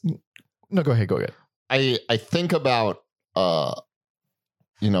 No, go ahead. I think about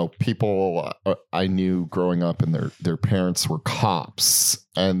people I knew growing up, and their parents were cops,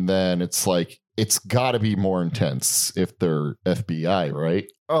 and then it's like it's got to be more intense if they're FBI, right?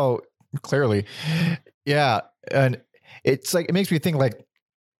 Oh, clearly, yeah, and it's like it makes me think like,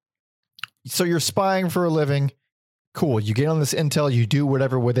 so you're spying for a living. Cool. You get on this intel, you do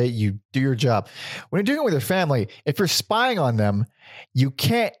whatever with it, you do your job. When you're doing it with your family, if you're spying on them, you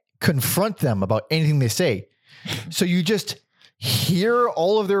can't confront them about anything they say. So you just hear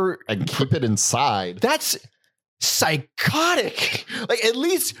all of their... And keep it inside. That's psychotic. Like, at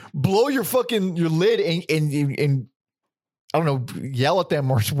least blow your lid and I don't know, yell at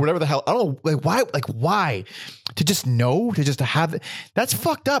them or whatever the hell. I don't know. Why? To just know, to just have it. That's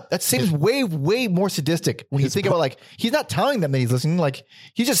fucked up. That seems way, way more sadistic when you think about like, he's not telling them that he's listening. Like,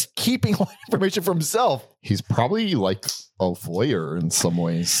 he's just keeping all information for himself. He's probably like a voyeur in some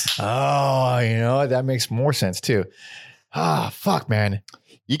ways. Oh, that makes more sense too. Fuck, man.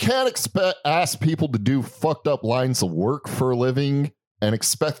 You can't ask people to do fucked up lines of work for a living and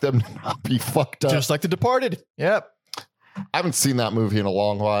expect them to not be fucked up. Just like The Departed. Yep. I haven't seen that movie in a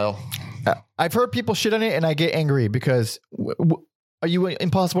long while. I've heard people shit on it, and I get angry because are you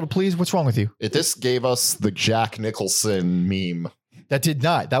impossible to please? What's wrong with you? This gave us the Jack Nicholson meme. That did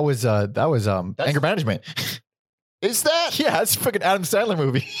not. That was anger management. Is that? Yeah, it's a fucking Adam Sandler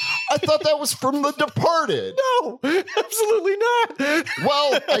movie. I thought that was from The Departed. No, absolutely not.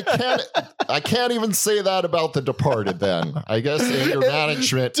 Well, I can't even say that about The Departed then. I guess anger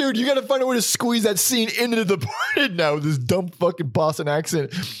management. Dude, you got to find a way to squeeze that scene into The Departed now with this dumb fucking Boston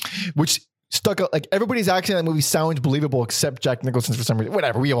accent, which stuck out. Like, everybody's accent in that movie sounds believable except Jack Nicholson's for some reason.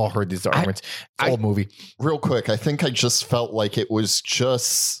 Whatever. We all heard these arguments. It's an old movie. Real quick, I think I just felt like it was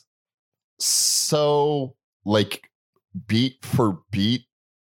just so like beat for beat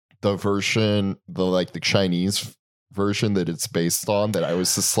the Chinese version that it's based on, that I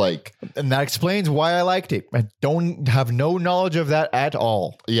was just like, and that explains why I liked it. I don't have no knowledge of that at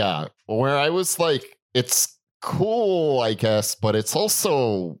all. Yeah, where I was like, it's cool, I guess, but it's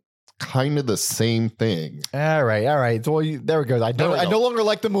also kind of the same thing. All right. Well, there we go. I no longer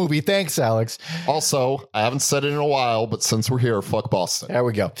like the movie. Thanks, Alex. Also, I haven't said it in a while, but since we're here, fuck Boston. There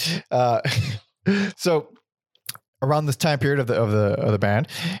we go. So around this time period of the band,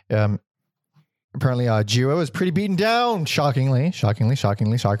 apparently Jiro is pretty beaten down. Shockingly.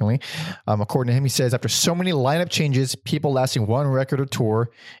 According to him, he says, after so many lineup changes, people lasting one record or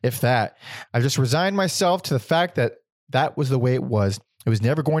tour, if that, I've just resigned myself to the fact that that was the way it was. It was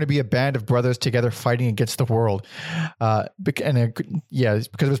never going to be a band of brothers together fighting against the world. Because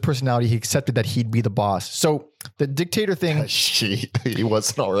of his personality, he accepted that he'd be the boss. So the dictator thing, he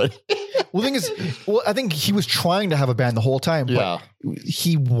wasn't already. well, the thing is, I think he was trying to have a band the whole time, but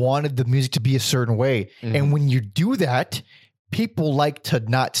he wanted the music to be a certain way. Mm-hmm. And when you do that, people like to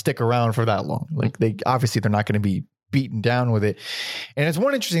not stick around for that long. Like they're not going to be beaten down with it. And it's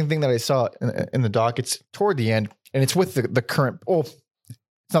one interesting thing that I saw in the doc. It's toward the end, and it's with the current. Oh,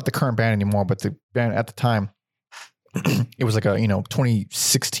 it's not the current band anymore, but the band at the time. It was like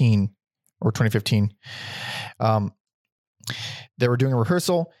 2016 or 2015. They were doing a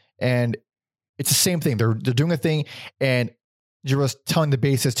rehearsal, and it's the same thing. They're doing a thing, and Jiro's telling the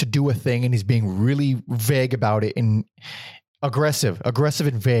bassist to do a thing, and he's being really vague about it and aggressive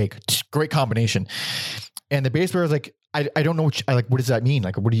and vague. Great combination. And the bass player is like, I don't know what does that mean?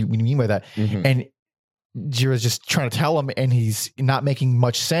 Like, what do you mean by that? Mm-hmm. And Jiro's just trying to tell him, and he's not making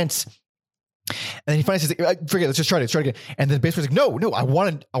much sense. And then he finally says, forget it, let's just try it again. And then the bass player's like, no, I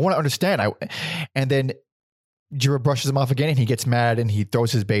want to understand. And then Jiro brushes him off again, and he gets mad, and he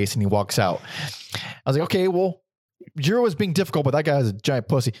throws his bass, and he walks out. I was like, okay, well, Jiro was being difficult, but that guy is a giant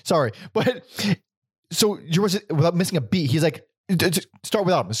pussy. Sorry. But so Jiro was, without missing a beat, he's like, just start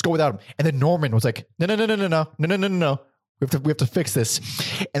without him. Let's go without him. And then Norman was like, no. We have to fix this.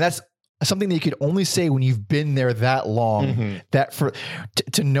 And that's something that you could only say when you've been there that long, mm-hmm. that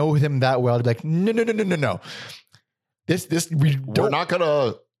to know him that well, to be like, no. We're not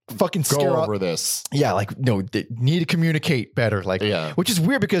gonna fucking go over this. Yeah, like no, they need to communicate better. Like, which is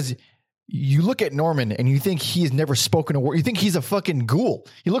weird because you look at Norman and you think he's never spoken a word. You think he's a fucking ghoul.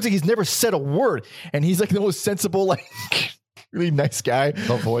 He looks like he's never said a word, and he's like the most sensible, like really nice guy.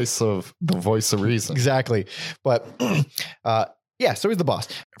 The voice of reason. Exactly, but. Yeah, so he's the boss.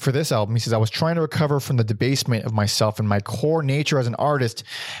 For this album, he says, I was trying to recover from the debasement of myself and my core nature as an artist,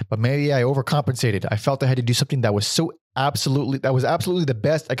 but maybe I overcompensated. I felt I had to do something that was absolutely the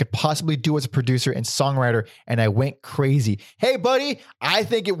best I could possibly do as a producer and songwriter, and I went crazy. Hey, buddy, I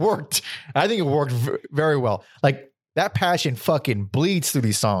think it worked. I think it worked very well. Like, that passion fucking bleeds through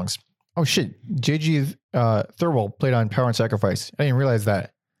these songs. Oh, shit. J.G. Thirlwell played on Power and Sacrifice. I didn't realize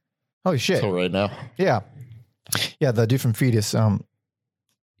that. Holy shit. So right now. Yeah, the dude from Fetus.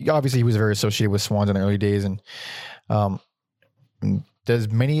 Obviously, he was very associated with Swans in the early days, and does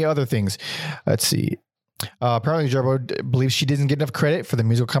many other things. Let's see. Apparently, Jiro believes she didn't get enough credit for the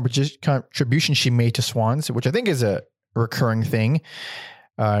musical contribution she made to Swans, which I think is a recurring thing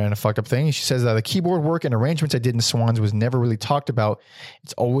and a fucked up thing. She says that the keyboard work and arrangements I did in Swans was never really talked about.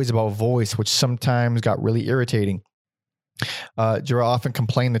 It's always about voice, which sometimes got really irritating. Jiro often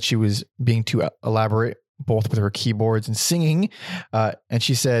complained that she was being too elaborate, both with her keyboards and singing. And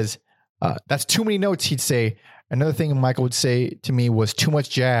she says, that's too many notes, he'd say. Another thing Michael would say to me was too much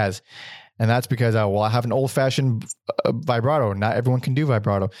jazz. And that's because, I have an old-fashioned vibrato. Not everyone can do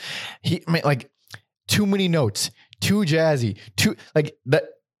vibrato. Too many notes, too jazzy, that.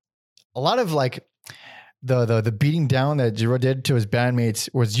 A lot of the beating down that Jiro did to his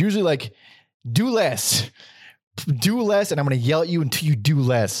bandmates was usually like, do less, and I'm going to yell at you until you do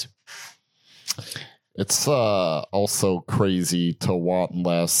less. It's also crazy to want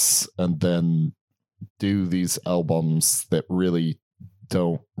less and then do these albums that really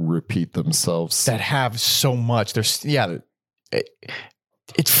don't repeat themselves. That have so much.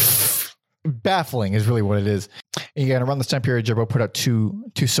 It's baffling is really what it is. And again, around this time period, Jiro put out two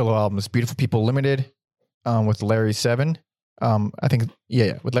solo albums, Beautiful People Limited with Larry 7. I think,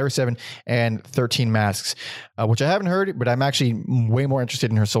 with Larry 7 and 13 Masks, which I haven't heard, but I'm actually way more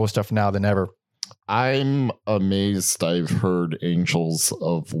interested in her solo stuff now than ever. I'm amazed I've heard Angels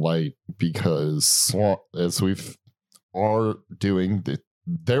of Light because as are doing,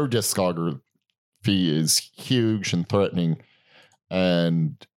 their discography is huge and threatening.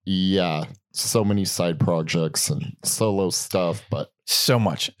 And so many side projects and solo stuff, but so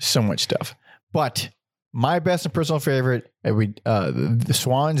much stuff. But my best and personal favorite, the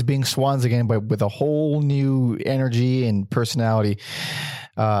Swans being Swans again, but with a whole new energy and personality.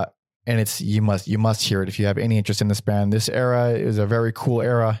 And it's you must hear it if you have any interest in this band. This era is a very cool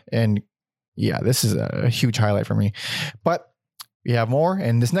era, and this is a huge highlight for me. But we have more,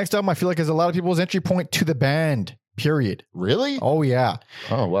 and this next album I feel like is a lot of people's entry point to the band. Period. Really? Oh yeah.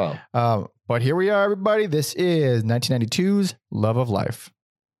 Oh wow. But here we are, everybody. This is 1992's Love of Life.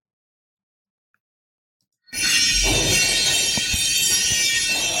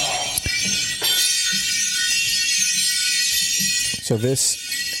 So this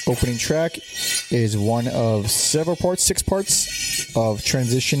opening track is one of several parts, 6 parts of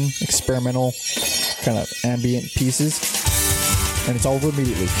transition, experimental kind of ambient pieces, and it's over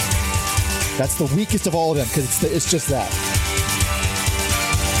immediately. That's the weakest of all of them because it's just that.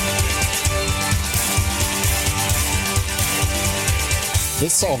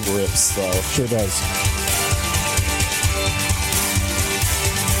 This song rips, though. Sure does.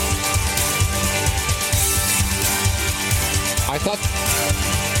 I thought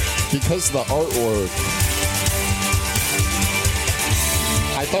because the artwork,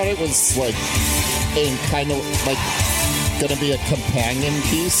 I thought it was like in kind of like gonna be a companion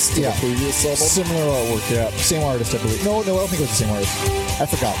piece to the previous album. Similar artwork, yeah. Same artist, I believe. No, I don't think it was the same artist. I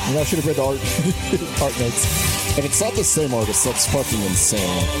forgot. You know, I should have read the art notes. If it's not the same artist, that's fucking insane.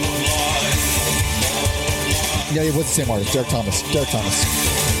 Yeah, it was the same artist. Derek Thomas.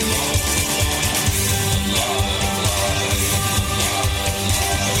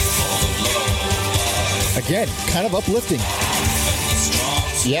 Again, kind of uplifting.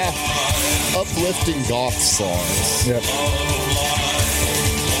 Yeah. Uplifting goth songs. Yep.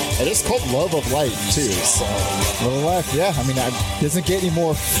 It is called Love of Light, too. So. Love of Life, yeah. I mean, it doesn't get any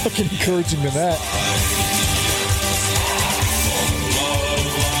more fucking encouraging than that.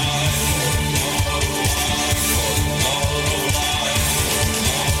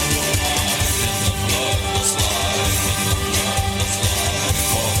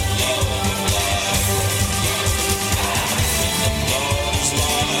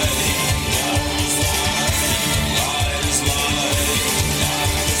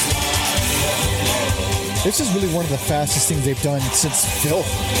 This is really one of the fastest things they've done since Filth.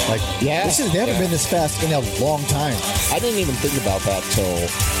 Like, yeah, they haven't been this fast in a long time. I didn't even think about that till,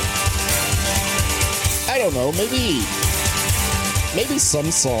 I don't know, maybe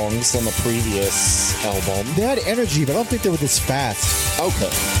some songs on the previous album. They had energy, but I don't think they were this fast. Okay.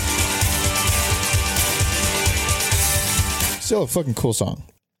 Still a fucking cool song.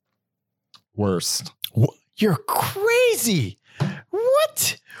 Worst. You're crazy.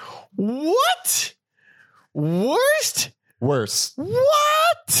 What? Worst? Worst.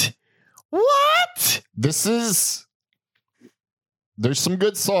 What? There's some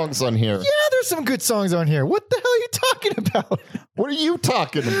good songs on here. Yeah, there's some good songs on here. What the hell are you talking about? What are you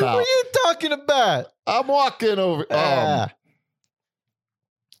talking about? What are you talking about? I'm walking over.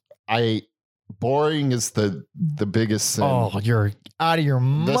 Boring is the biggest sin. Oh, you're out of your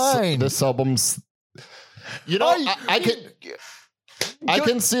mind. This album's, you know, I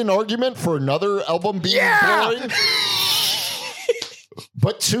can see an argument for another album being boring.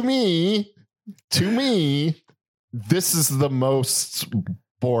 But to me, this is the most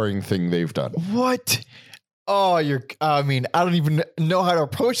boring thing they've done. What? Oh, I don't even know how to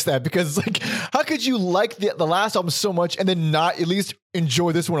approach that because, like, how could you like the last album so much and then not at least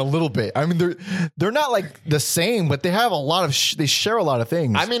enjoy this one a little bit? I mean, they're not like the same, but they have a lot of they share a lot of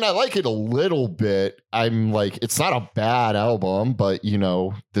things. I mean, I like it a little bit. I'm like, it's not a bad album, but you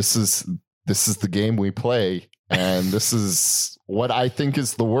know, this is the game we play, and this is what I think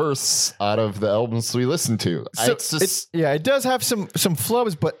is the worst out of the albums we listen to. So it does have some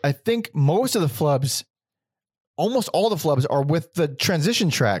flubs, but I think most of the flubs. Almost all the flubs are with the transition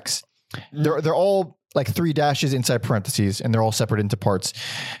tracks. They're all like 3 dashes inside parentheses, and they're all separate into parts.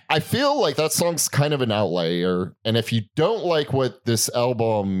 I feel like that song's kind of an outlier, and if you don't like what this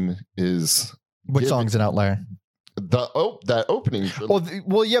album is, which song's an outlier? That opening.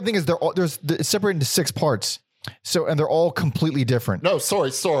 Well, yeah. The thing is, it's separated into 6 parts. So, and they're all completely different. No,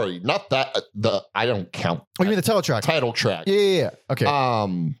 sorry, not that. I don't count. Oh, you mean the title track? Title track. Yeah. Okay.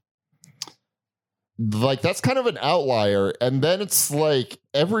 Like that's kind of an outlier, and then it's like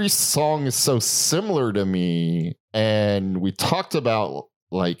every song is so similar to me, and we talked about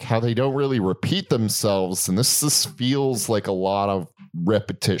like how they don't really repeat themselves, and this just feels like a lot of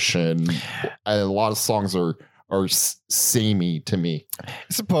repetition, and a lot of songs are samey to me. I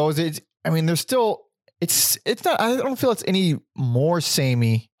suppose there's still it's not. I don't feel it's any more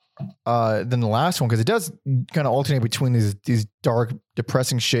samey than the last one because it does kind of alternate between these dark,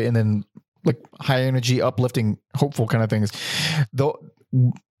 depressing shit and then like high energy, uplifting, hopeful kind of things. Though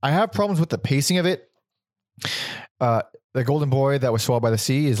I have problems with the pacing of it. The Golden Boy that was swallowed by the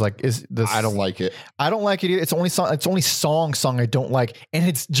sea is this. I don't like it. I don't like it either. It's only song I don't like, and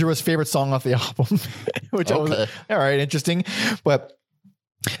it's Jiro's favorite song off the album, which I was all right, interesting. But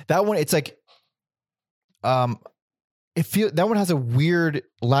that one, it's like, that one has a weird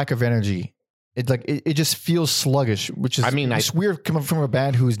lack of energy. It's like it just feels sluggish, which is it's weird coming from a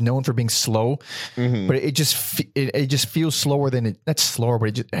band who is known for being slow. Mm-hmm. But it just feels slower than it. That's slower,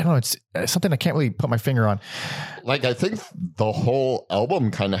 but I don't know. It's something I can't really put my finger on. Like I think the whole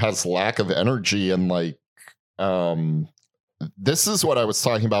album kind of has lack of energy, and like this is what I was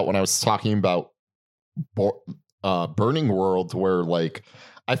talking about when I was talking about Burning World, where like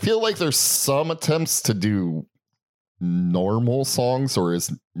I feel like there's some attempts to do normal songs or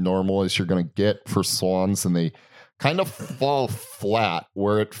as normal as you're going to get for Swans, and they kind of fall flat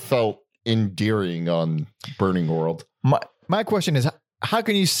where it felt endearing on Burning World. My question is, how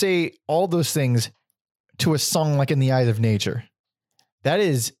can you say all those things to a song like In the Eyes of Nature? That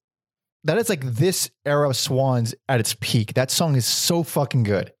is like this era of Swans at its peak. That song is so fucking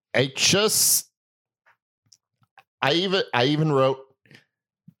good. I even wrote,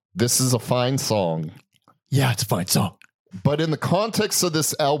 this is a fine song. Yeah, it's a fine song. But in the context of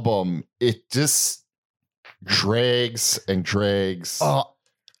this album, it just drags and drags. Oh,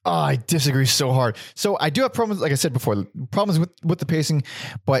 I disagree so hard. So I do have problems, like I said before, problems with the pacing,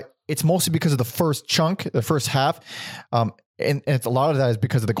 but it's mostly because of the first chunk, the first half. And it's a lot of that is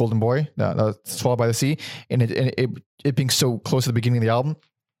because of the Golden Boy, Swallowed by the Sea, and it being so close to the beginning of the album.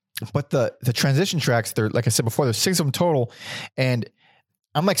 But the transition tracks, they're, like I said before, there's 6 of them total, and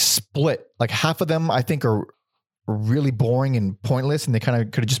I'm like split. Like half of them I think are really boring and pointless, and they kind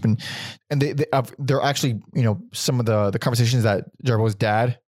of could have just been. And they're actually, you know, some of the conversations that Jarbo's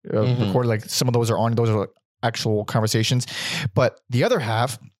dad recorded. Like some of those are like actual conversations, but the other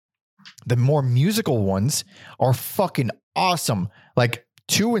half, the more musical ones, are fucking awesome. Like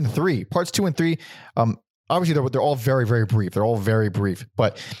 2 and 3, parts 2 and 3. Obviously they're all very, very brief. They're all very brief,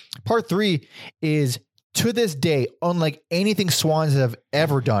 but part 3 is, to this day, unlike anything Swans have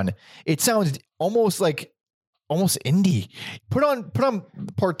ever done. It sounds almost indie. Put on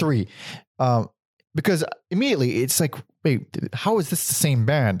part 3, because immediately it's like, wait, how is this the same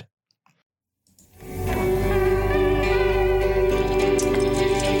band?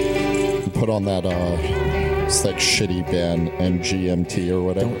 Put on that it's that shitty band MGMT or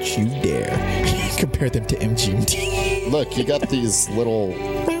whatever. Don't you dare compare them to MGMT. Look, you got these little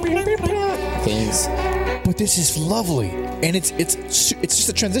things. But this is lovely, and it's just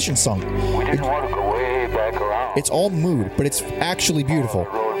a transition song. We didn't want to go way back around. It's all mood, but it's actually beautiful.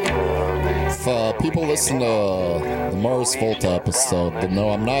 If people listen to the Mars Volta episode, they'll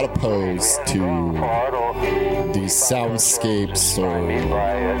know I'm not opposed to these soundscapes or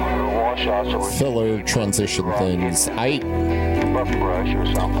filler transition things. I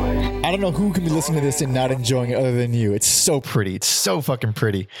don't know who can be listening to this and not enjoying it other than you. It's so pretty. It's so fucking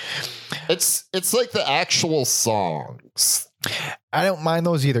pretty. It's like the actual songs. I don't mind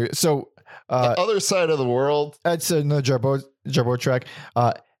those either. So The Other Side of the World. that's another Jarbo track.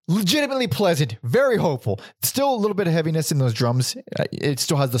 Legitimately pleasant, very hopeful. Still a little bit of heaviness in those drums. It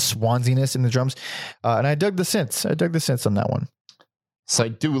still has the swansiness in the drums. And I dug the synths. On that one. So I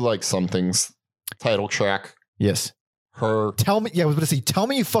do like some things. Title track. Yes. Her. Tell me, I was going to say, tell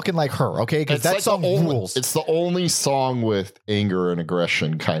me you fucking like Her, okay? Because that like song rules. It's the only song with anger and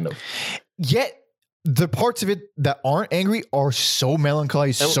aggression, kind of. Yet the parts of it that aren't angry are so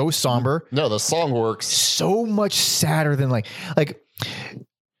melancholy, so somber. No, the song works. So much sadder than like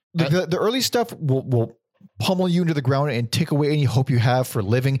the early stuff will pummel you into the ground and take away any hope you have for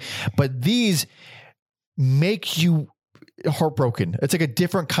living. But these make you heartbroken. It's like a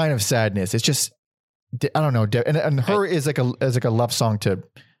different kind of sadness. It's just, I don't know. And Her is like a love song to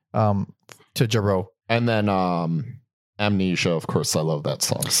Jarbo. And then Amnesia, of course, I love that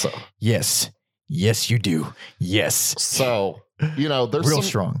song. So yes, you do. Yes. So, you know, there's real some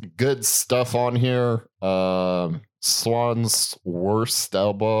strong good stuff on here. Swan's worst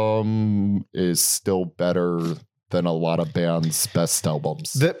album is still better than a lot of bands' best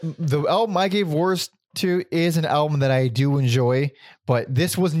albums. The album I gave worst to is an album that I do enjoy, but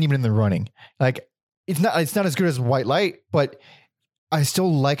this wasn't even in the running. Like it's not as good as White Light, but I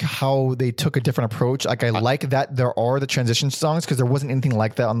still like how they took a different approach. Like I like that there are the transition songs, because there wasn't anything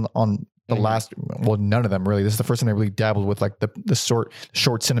like that on the last. Well, none of them really. This is the first time they really dabbled with like the short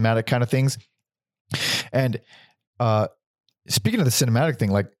cinematic kind of things. And speaking of the cinematic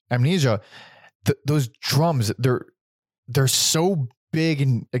thing, like Amnesia, those drums, they're so big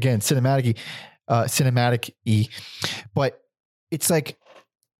and again cinematic-y, but it's like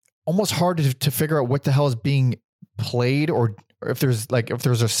almost hard to figure out what the hell is being played, or if there's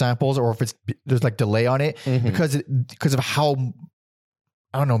samples, or if there's like delay on it, because of how,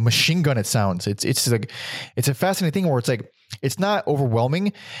 I don't know, machine gun it sounds. It's like, it's a fascinating thing where it's like, it's not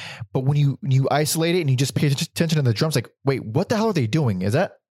overwhelming, but when you isolate it and you just pay attention to the drums, like, wait, what the hell are they doing? Is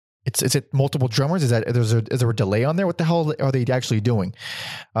it multiple drummers? Is there a delay on there? What the hell are they actually doing?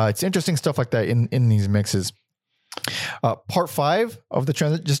 It's interesting stuff like that in these mixes. Part 5 of the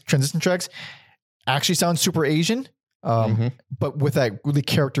transition tracks actually sounds super Asian, but with that really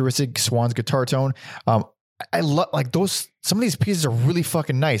characteristic Swans guitar tone. I love like those. Some of these pieces are really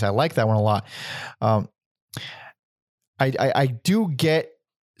fucking nice. I like that one a lot. I do get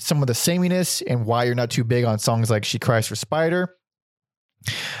some of the sameness and why you're not too big on songs like "She Cries for Spider."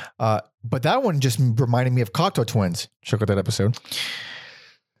 But that one just reminded me of Cocteau Twins. Check out that episode.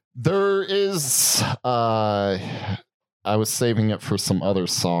 There is, I was saving it for some other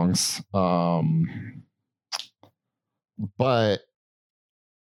songs. But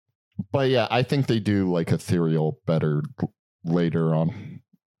yeah, I think they do like Ethereal better later on.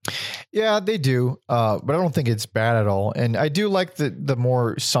 Yeah, they do. But I don't think it's bad at all. And I do like the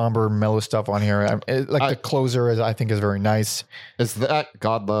more somber, mellow stuff on here. The closer I think is very nice. Is that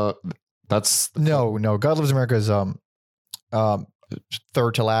God Love? That's no. God Loves America is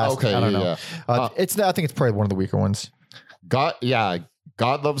third to last. Okay, I don't know. Yeah. It's not. I think it's probably one of the weaker ones. God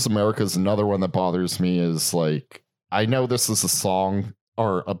Loves America is another one that bothers me. Is like, I know this is a song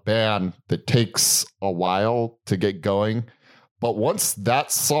or a band that takes a while to get going, but once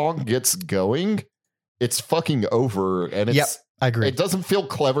that song gets going, it's fucking over. And it's, I agree. It doesn't feel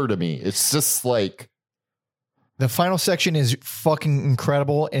clever to me. It's just like the final section is fucking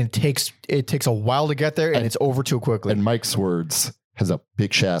incredible, and it takes a while to get there, and it's over too quickly. And Mike's words has a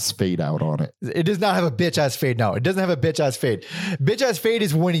bitch ass fade out on it. It does not have a bitch ass fade. No, it doesn't have a bitch ass fade. Bitch ass fade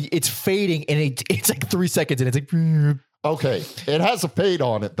is when it's fading and it's like 3 seconds and it's like. Okay, it has a fade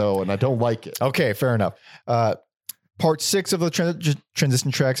on it though, and I don't like it. Okay, fair enough. Part 6 of the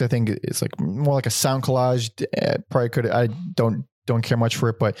transition tracks, I think, is like more like a sound collage. Probably could. I don't care much for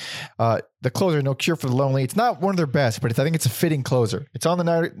it, but the closer, "No Cure for the Lonely," it's not one of their best, but I think it's a fitting closer. It's on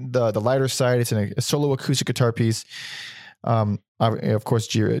the lighter side. It's in a solo acoustic guitar piece. Of course,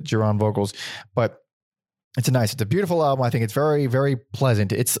 Giron vocals, but it's a beautiful album. I think it's very, very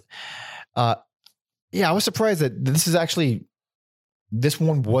pleasant. It's, I was surprised that this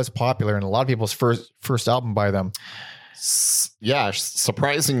one was popular and a lot of people's first album by them. Yeah,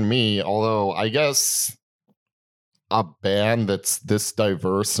 surprising to me, although I guess a band that's this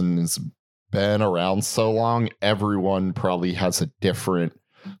diverse and has been around so long, everyone probably has a different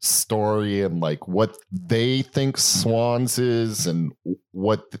story and like what they think Swans is and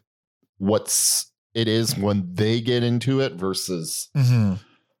what's it is when they get into it versus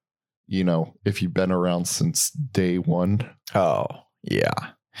you know, if you've been around since day one. Oh yeah.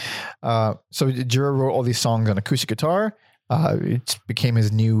 So Jiro wrote all these songs on acoustic guitar. It became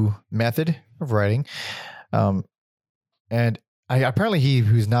his new method of writing. And apparently he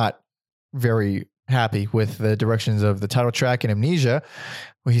who's not very happy with the directions of the title track and Amnesia.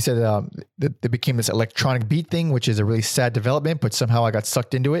 Well, he said that they became this electronic beat thing, which is a really sad development, but somehow I got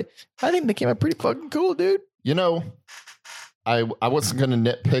sucked into it. I think they came out pretty fucking cool, dude. You know, I wasn't going to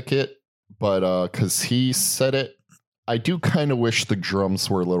nitpick it, but because he said it, I do kind of wish the drums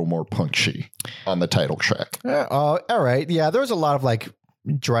were a little more punchy on the title track. All right. Yeah, there was a lot of like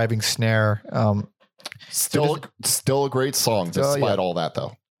driving snare. Still a great song despite all that,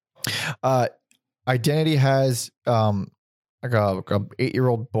 though. Identity has like a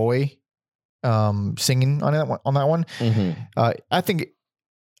 8-year-old boy singing on that one. I think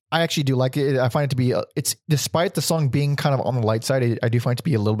I actually do like it. I find it to be it's despite the song being kind of on the light side, I do find it to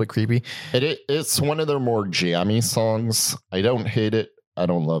be a little bit creepy. It's one of their more jammy songs. I don't hate it. I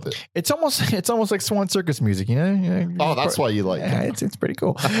don't love it. It's almost like Swan Circus music, you know? Oh, that's why you like it. It's pretty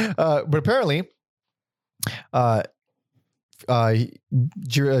cool. But apparently,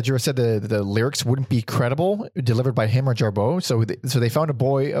 Jiro said the lyrics wouldn't be credible delivered by him or Jarboe. So they found a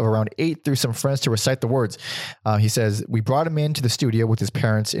boy of around 8 through some friends to recite the words. He says, "We brought him into the studio with his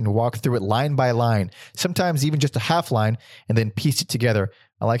parents and walked through it line by line, sometimes even just a half line, and then pieced it together.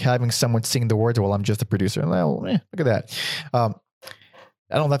 I like having someone sing the words while I'm just a producer." Well, look at that.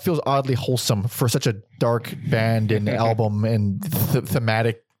 I don't know. That feels oddly wholesome for such a dark band and album and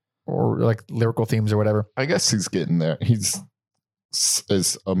thematic or like lyrical themes or whatever. I guess he's getting there. He's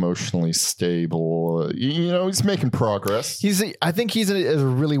is emotionally stable. You know, he's making progress. I think he's a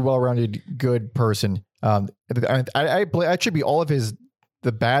really well-rounded, good person. I attribute all of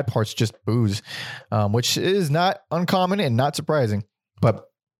the bad parts just booze, which is not uncommon and not surprising. But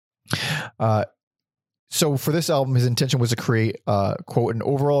so for this album, his intention was to create, quote, an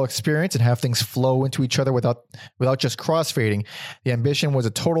overall experience and have things flow into each other without just crossfading. The ambition was a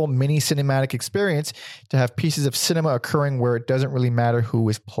total mini cinematic experience to have pieces of cinema occurring where it doesn't really matter who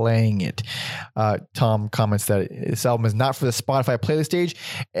is playing it. Tom comments that this album is not for the Spotify playlist stage,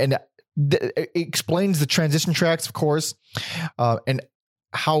 and it explains the transition tracks, of course, and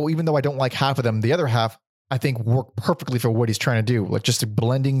how even though I don't like half of them, the other half I think work perfectly for what he's trying to do, like just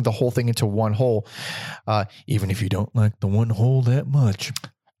blending the whole thing into one whole, even if you don't like the one whole that much.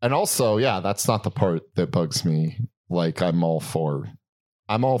 And also, yeah, that's not the part that bugs me. Like, I'm all for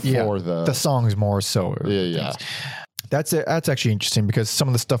the songs more so. Yeah. That's it. That's actually interesting because some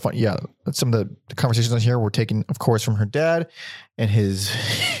of the stuff some of the conversations on here were taken, of course, from her dad and his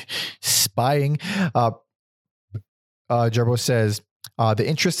spying. Jarbo says the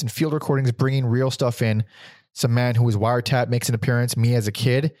interest in field recordings, bringing real stuff in. Some man who was wiretapped makes an appearance. Me as a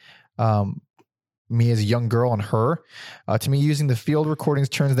kid, me as a young girl, and her. To me, using the field recordings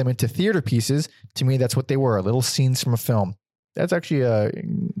turns them into theater pieces. To me, that's what they were, little scenes from a film. That's actually a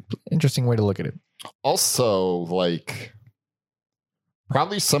interesting way to look at it. Also, like,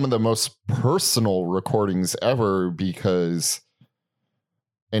 probably some of the most personal recordings ever, because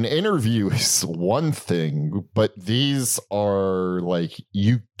an interview is one thing, but these are like,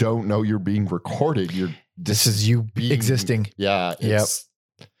 you don't know you're being recorded. This is you existing. Yeah. It's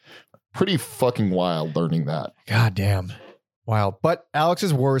pretty fucking wild learning that. God damn. Wild. But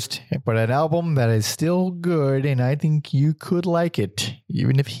Alex's worst, but an album that is still good, and I think you could like it,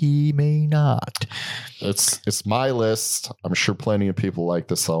 even if he may not. It's my list. I'm sure plenty of people like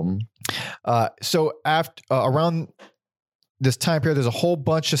this album. So after around this time period, there's a whole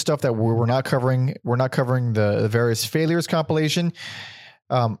bunch of stuff that we're not covering. We're not covering the various failures compilation,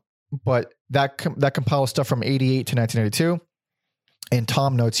 but that compiles stuff from 88 to 1992. And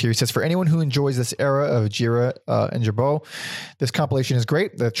Tom notes here, he says, for anyone who enjoys this era of Jira and Jarbo, this compilation is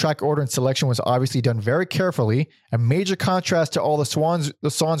great. The track order and selection was obviously done very carefully. A major contrast to all the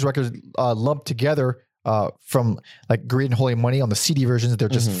Swans records lumped together from like Greed and Holy Money on the CD versions. They're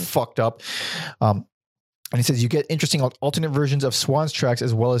just fucked up. And he says you get interesting alternate versions of Swans tracks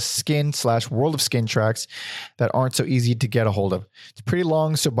as well as Skin/World of Skin tracks that aren't so easy to get a hold of. It's pretty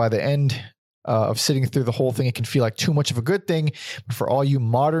long, so by the end of sitting through the whole thing, it can feel like too much of a good thing. But for all you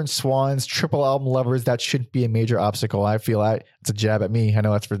modern Swans triple album lovers, that shouldn't be a major obstacle. I feel it's a jab at me. I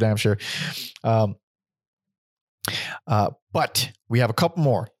know that's for damn sure. But we have a couple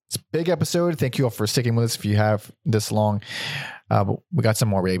more. It's a big episode. Thank you all for sticking with us if you have this long. But we got some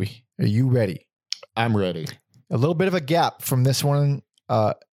more, baby. Are you ready? I'm ready. A little bit of a gap from this one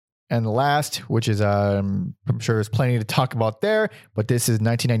and the last, which is I'm sure there's plenty to talk about there. But this is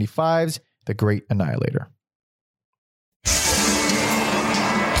 1995's The Great Annihilator.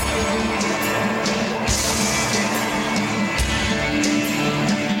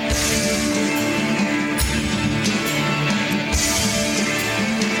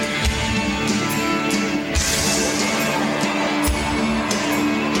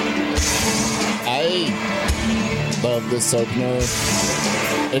 I love this opener.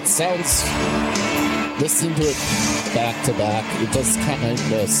 It sounds, listening to it back to back, it does kind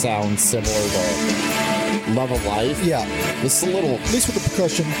of sound similar to Love of Life. Yeah. This is a little, At least with the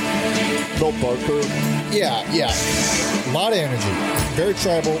percussion. little darker. Yeah. A lot of energy. Very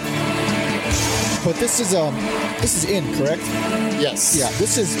tribal. But this is in, correct? Yes. Yeah,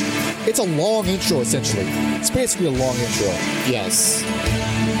 it's a long intro, essentially. It's basically a long intro. Yes.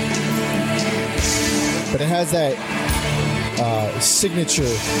 But it has that signature,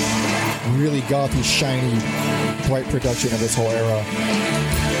 really gothy, shiny, bright production of this whole era.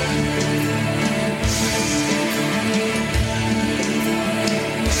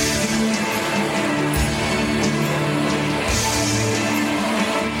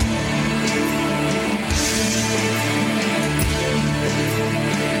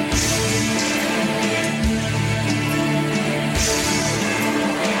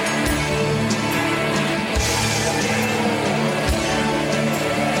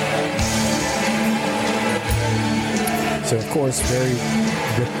 So, of course, very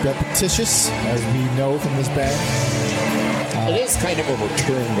repetitious, as we know from this band. It is kind of a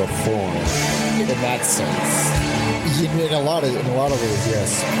return to form in that sense. In a lot of ways,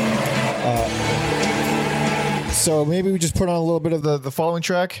 yes. So maybe we just put on a little bit of the following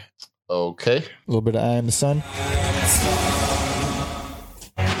track. Okay. A little bit of I Am the Sun.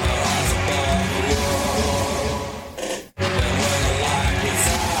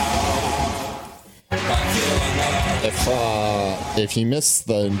 If you miss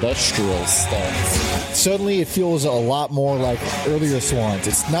the industrial stuff, Suddenly it feels a lot more like earlier Swans.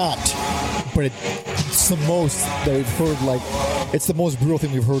 It's not, but it's the most that we've heard, it's the most brutal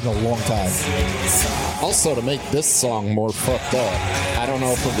thing we've heard in a long time. also to make this song more fucked up, I don't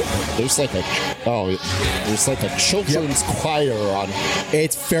know if there's like a children's choir on.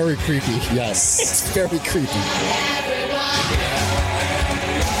 It's very creepy. Yes. It's very creepy.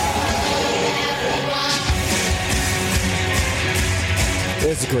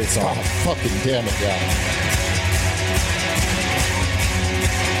 It's a great song. Oh, fucking damn it, yeah.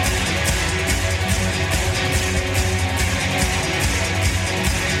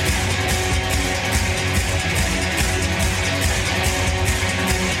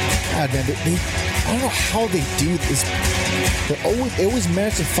 I don't know how they do this. They always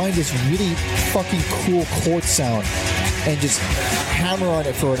manage to find this really fucking cool chord sound and just hammer on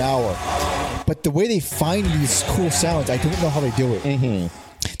it for an hour. But the way they find these cool sounds, I don't know how they do it.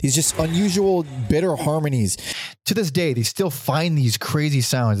 These just unusual, bitter harmonies. To this day, they still find these crazy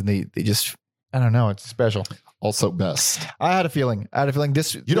sounds, and they just, I don't know, it's special. Also best. I had a feeling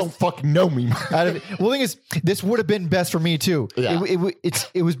this. You don't fucking know me. Well, the thing is, this would have been best for me too. Yeah.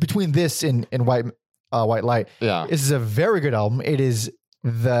 It was between this and White Light. Yeah. This is a very good album. It is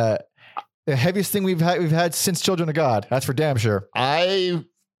the heaviest thing we've had since Children of God. That's for damn sure. I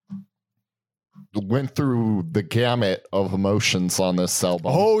went through the gamut of emotions on this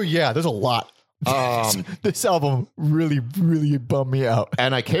album. Oh yeah, there's a lot. Um, This album really, really bummed me out.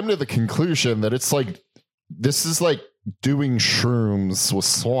 and I came to the conclusion that it's like, this is like doing shrooms with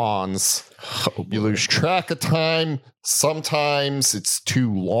swans. You lose track of time. Sometimes it's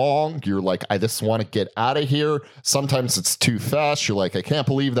too long. You're like, I just want to get out of here. Sometimes it's too fast. You're like, I can't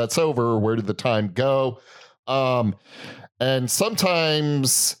believe that's over. Where did the time go? And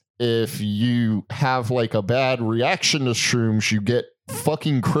sometimes if you have like a bad reaction to shrooms, you get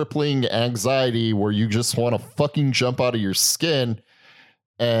fucking crippling anxiety where you just want to fucking jump out of your skin.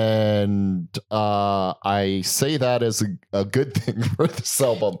 And I say that as a good thing for this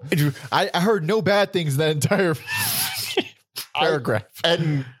album. I heard no bad things in that entire paragraph.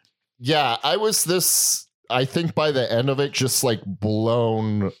 And yeah, I think by the end of it, just like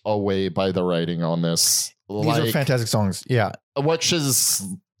blown away by the writing on this. These are fantastic songs. Yeah. Which is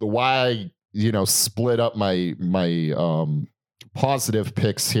why I, split up my positive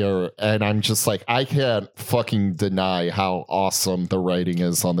picks here, and I'm just like, I can't fucking deny how awesome the writing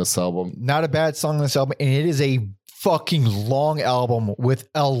is on this album. Not a bad song on this album, and it is a fucking long album with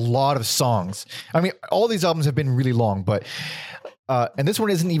a lot of songs. I mean, all these albums have been really long, but and this one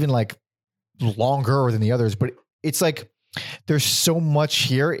isn't even like longer than the others, but it's like there's so much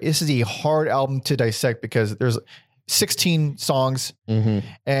here. This is a hard album to dissect because there's 16 songs,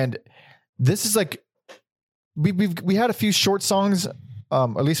 and this is like we had a few short songs,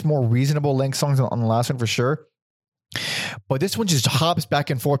 at least more reasonable length songs on the last one for sure. But this one just hops back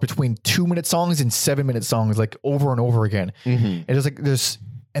and forth between 2-minute songs and 7-minute songs, like over and over again. And it's like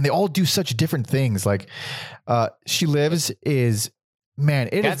and they all do such different things. Like She Lives is, man,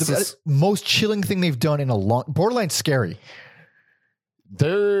 it is the most chilling thing they've done in a long, borderline scary.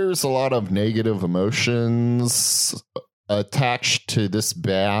 There's a lot of negative emotions attached to this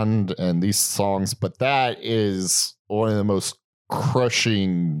band and these songs, but that is one of the most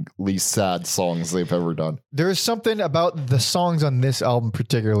crushingly sad songs they've ever done. There is something about the songs on this album,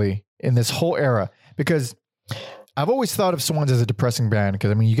 particularly in this whole era, because I've always thought of Swans as a depressing band,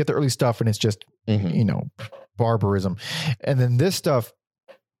 because I mean, you get the early stuff and it's just, barbarism. And then this stuff,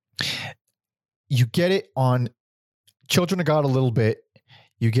 you get it on Children of God a little bit.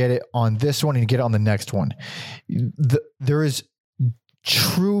 You get it on this one and you get it on the next one. There is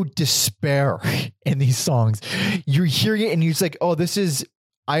true despair in these songs. You're hearing it and you're just like, oh, this is,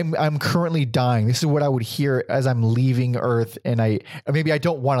 I'm currently dying. This is what I would hear as I'm leaving Earth. And maybe I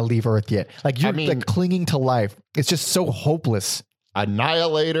don't want to leave Earth yet. Like you're like clinging to life. It's just so hopeless.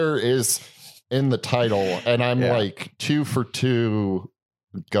 Annihilator is in the title, and I'm like 2 for 2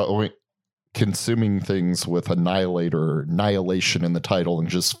 consuming things with annihilation in the title, and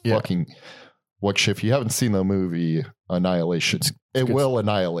just fucking, which if you haven't seen the movie Annihilation, it will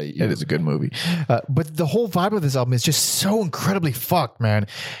annihilate you. It is a good movie. But the whole vibe of this album is just so incredibly fucked, man.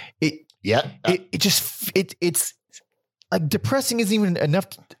 It's like depressing isn't even enough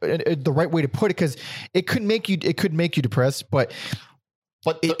the right way to put it, because it could make you depressed, but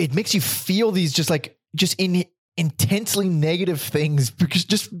it makes you feel these intensely negative things, because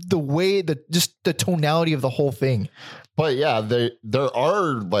just the way the tonality of the whole thing. But yeah, there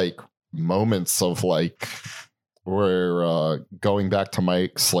are like moments of like where going back to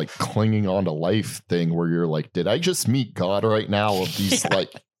Mike's like clinging on to life thing, where you're like, did I just meet God right now? Of these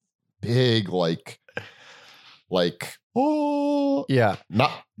like big like oh yeah,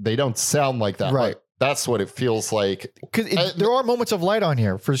 they don't sound like that, right? That's what it feels like. Because there are moments of light on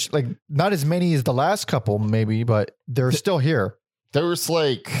here, for like not as many as the last couple, maybe, but they're still here. There's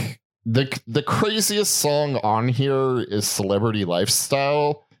like the craziest song on here is Celebrity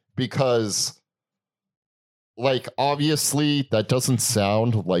Lifestyle, because like obviously that doesn't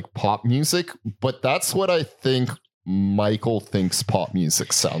sound like pop music, but that's what I think Michael thinks pop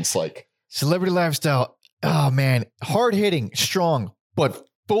music sounds like. Celebrity Lifestyle. Oh man, hard hitting, strong, but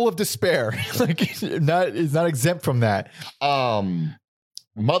full of despair. Like is not exempt from that.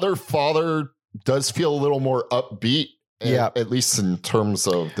 Mother Father does feel a little more upbeat, At least in terms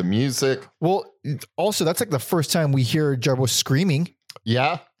of the music. Well, also that's like the first time we hear Jarbo screaming,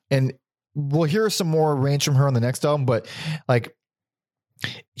 Yeah. and we'll hear some more range from her on the next album. But like,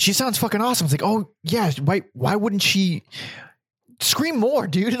 she sounds fucking awesome. It's like, oh yeah, why wouldn't she scream more,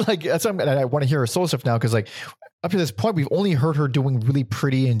 dude? Like that's what I want to hear her solo stuff now, because like up to this point we've only heard her doing really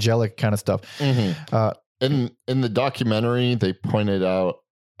pretty angelic kind of stuff. In the documentary, they pointed out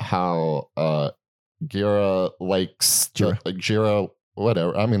how Gira likes Gira,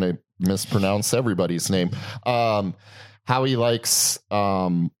 whatever. I'm gonna mispronounce everybody's name. How he likes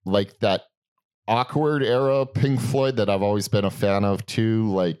like that awkward era Pink Floyd that I've always been a fan of too,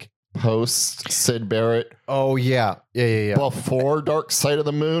 like post Sid Barrett. Oh yeah. Before Dark Side of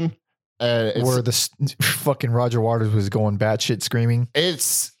the Moon, where the fucking Roger Waters was going batshit screaming.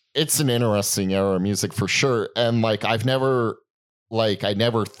 It's an interesting era of music for sure, and like I never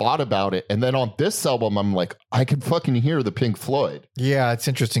thought about it, and then on this album I'm like, I can fucking hear the Pink Floyd. Yeah, it's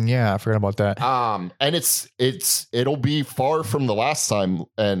interesting. Yeah, I forgot about that. And it'll be far from the last time,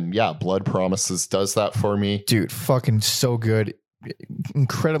 and yeah, Blood Promises does that for me, dude. Fucking so good,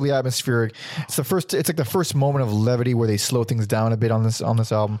 incredibly atmospheric. It's like the first moment of levity where they slow things down a bit on this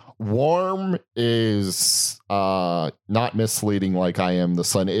album. Warm is not misleading like I Am the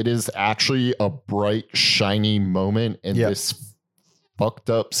Sun. It is actually a bright, shiny moment in this fucked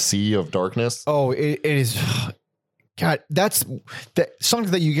up sea of darkness. Oh, it is. God, that's that songs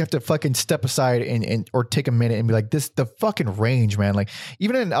that you have to fucking step aside and or take a minute and be like, the fucking range, man. Like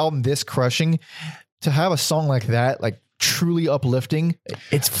even in an album this crushing, to have a song like that, like truly uplifting,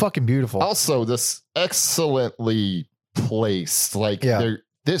 it's fucking beautiful. Also, this excellently placed, like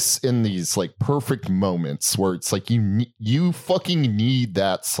this in these like perfect moments where it's like you fucking need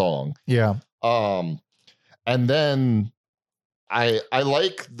that song. Yeah. And then I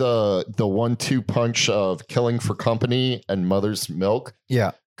like the 1-2 punch of Killing for Company and Mother's Milk.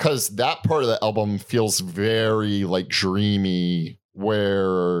 Yeah. Because that part of the album feels very like dreamy,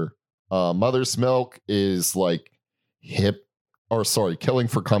 where Mother's Milk is like Killing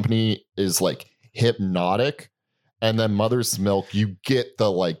for Company is like hypnotic. And then Mother's Milk, you get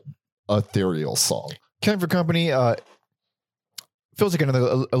the like ethereal song. Killing for Company feels like a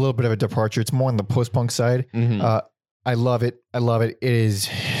little bit of a departure. It's more on the post-punk side. I love it. It is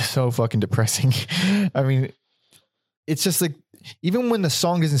so fucking depressing. I mean, it's just like, even when the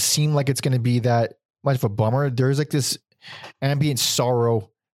song doesn't seem like it's going to be that much of a bummer, there's like this ambient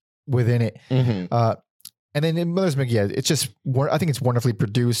sorrow within it. And then in Mother's Milk, it's just, I think it's wonderfully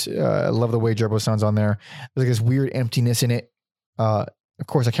produced. I love the way Jarbo sounds on there. There's like this weird emptiness in it. Of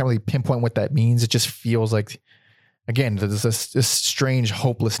course, I can't really pinpoint what that means. It just feels like, again, there's this strange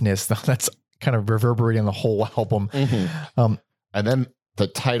hopelessness that's kind of reverberating the whole album. And then the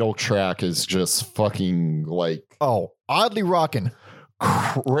title track is just fucking like, oddly rocking,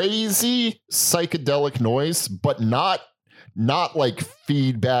 crazy psychedelic noise, but not like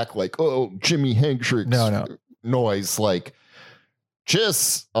feedback, like Jimi Hendrix noise, like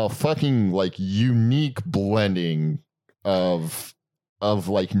just a fucking like unique blending of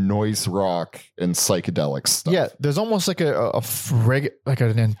like noise rock and psychedelic stuff. Yeah, there's almost like an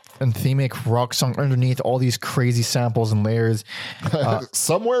anthemic rock song underneath all these crazy samples and layers.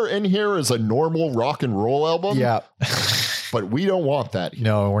 Somewhere in here is a normal rock and roll album. Yeah. But we don't want that.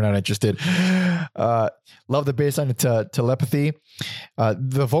 No, we're not interested. Love the bass line to Telepathy.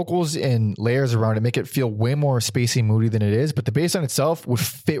 The vocals and layers around it make it feel way more spacey, moody than it is, but the bass line itself would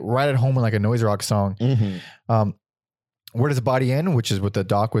fit right at home in like a noise rock song. Where Does the Body End, which is what the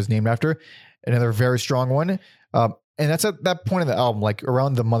doc was named after, another very strong one. And that's at that point of the album, like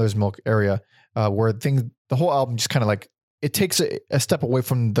around the Mother's Milk area, where the whole album just kind of like, it takes a step away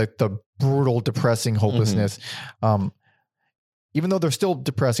from the brutal, depressing hopelessness. Even though they're still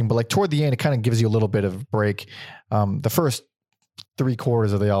depressing, but like toward the end, it kind of gives you a little bit of a break. The first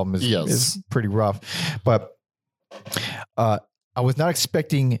 3/4 of the album is pretty rough, but I was not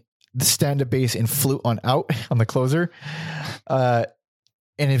expecting the stand-up bass and flute on Out on the closer. And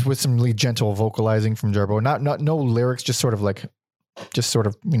it was some really gentle vocalizing from Jarbo. No lyrics, just sort of,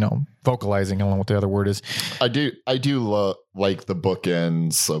 vocalizing. I don't know what the other word is. I do like the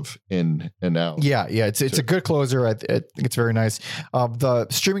bookends of In and Out. Yeah. It's a good closer. I think it's very nice. The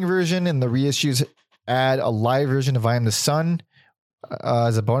streaming version and the reissues add a live version of I Am the Sun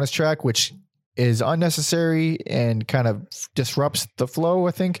as a bonus track, which is unnecessary and kind of disrupts the flow,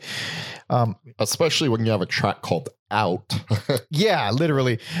 I think. Especially when you have a track called Out. Yeah,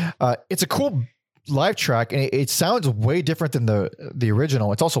 literally. It's a cool live track, and it sounds way different than the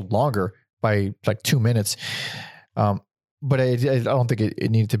original. It's also longer by like 2 minutes. But I don't think it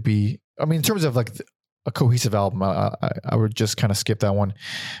needed to be. I mean, in terms of like a cohesive album. I would just kind of skip that one.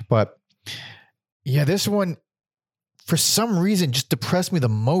 But yeah, this one, for some reason, just depressed me the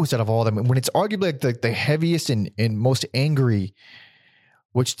most out of all of them. When it's arguably like the heaviest and most angry,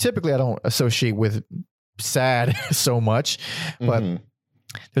 which typically I don't associate with sad so much, but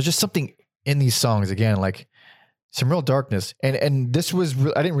there's just something in these songs, again, like some real darkness. And this was,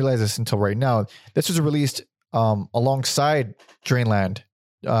 I didn't realize this until right now. This was released alongside Drainland,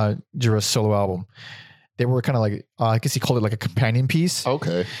 Jira's solo album. They were kind of like, I guess he called it like a companion piece.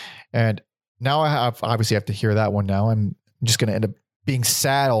 Okay. And now I obviously have to hear that one now. I'm just going to end up being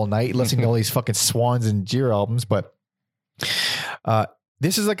sad all night listening to all these fucking Swans and Jira albums. But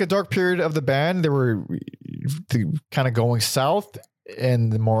this is like a dark period of the band. They were kind of going south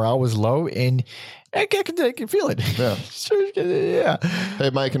and the morale was low, and I can feel it. Yeah. Yeah.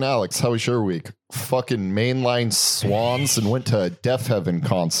 Hey, Mike and Alex, how was your week? Fucking mainline Swans and went to a Deaf Heaven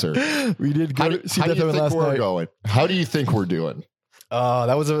concert. We did How go do, see how do Death you Heaven think last we're night. going? How do you think we're doing?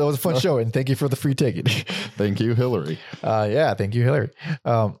 That was a fun show, and thank you for the free ticket. Thank you, Hillary. Yeah, thank you, Hillary.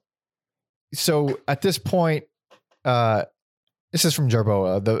 So at this point, this is from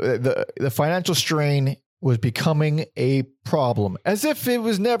Jarboa. The financial strain was becoming a problem, as if it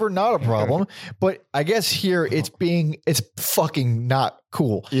was never not a problem. But I guess here it's fucking not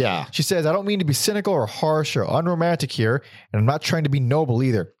cool. Yeah. She says, I don't mean to be cynical or harsh or unromantic here, and I'm not trying to be noble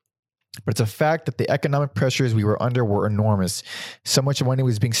either. But it's a fact that the economic pressures we were under were enormous. So much money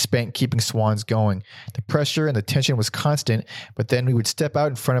was being spent keeping Swans going. The pressure and the tension was constant, but then we would step out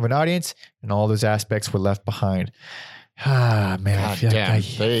in front of an audience and all those aspects were left behind. Ah, man, I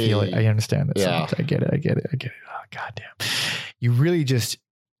feel it. I understand that. Yeah. So much. I get it. Oh, goddamn. You really just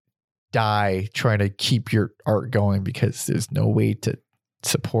die trying to keep your art going because there's no way to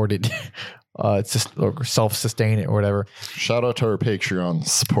support it. It's just or self-sustain it or whatever. Shout out to our Patreon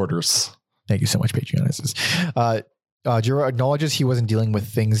supporters. Thank you so much, Patreon. Jiro acknowledges he wasn't dealing with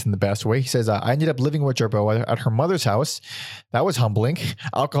things in the best way. He says, I ended up living with Jarboa at her mother's house. That was humbling.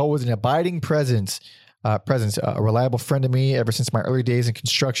 Alcohol was an abiding presence, a reliable friend to me ever since my early days in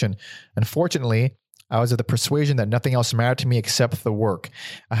construction. Unfortunately, I was of the persuasion that nothing else mattered to me except the work.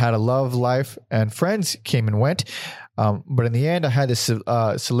 I had a love life and friends came and went. But in the end, I had this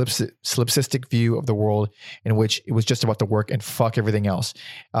solipsistic view of the world in which it was just about the work and fuck everything else.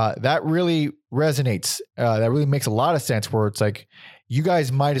 That really resonates. That really makes a lot of sense where it's like, you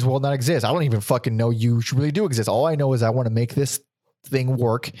guys might as well not exist. I don't even fucking know you really do exist. All I know is I want to make this thing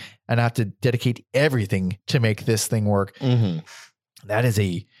work and I have to dedicate everything to make this thing work. Mm-hmm. That is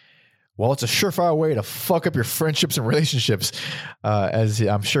it's a surefire way to fuck up your friendships and relationships, as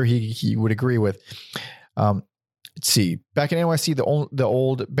I'm sure he would agree with. Let's see. Back in NYC, the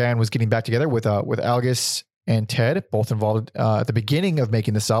old band was getting back together with Algus and Ted, both involved at the beginning of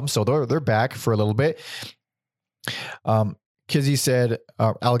making this album. So they're back for a little bit. Kizzy said,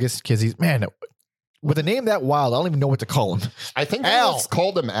 Kizzy's, man, with a name that wild, I don't even know what to call him. I think Al. Alex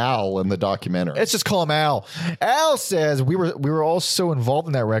called him Al in the documentary. Let's just call him Al. Al says we were all so involved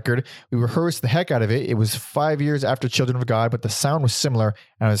in that record. We rehearsed the heck out of it. It was 5 years after Children of God, but the sound was similar,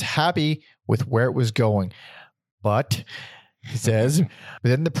 and I was happy with where it was going. But he says, but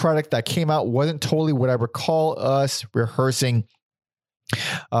then the product that came out wasn't totally what I recall us rehearsing.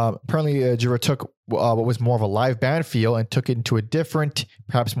 Apparently, Jiro took what was more of a live band feel and took it into a different,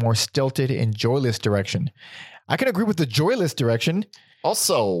 perhaps more stilted and joyless direction. I can agree with the joyless direction.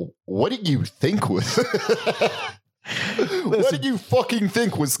 Also, what did you think was? What did you fucking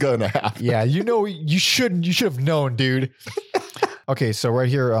think was gonna happen? Yeah, you should have known, dude. Okay, so right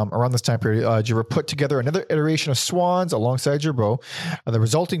here, around this time period, Jiro put together another iteration of Swans alongside Jarboa. The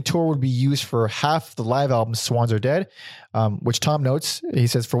resulting tour would be used for half the live album, Swans Are Dead, which Tom notes. He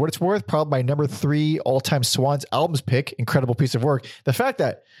says, for what it's worth, probably my number 3 all-time Swans albums pick. Incredible piece of work. The fact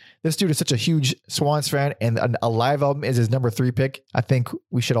that this dude is such a huge Swans fan and a live album is his number 3 pick, I think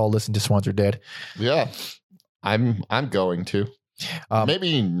we should all listen to Swans Are Dead. Yeah, I'm going to.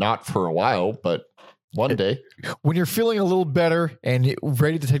 Maybe not for a while, but one day. When you're feeling a little better and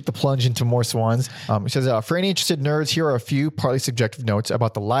ready to take the plunge into more Swans, it says, for any interested nerds, here are a few partly subjective notes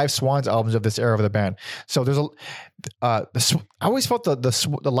about the live Swans albums of this era of the band. So there's I always felt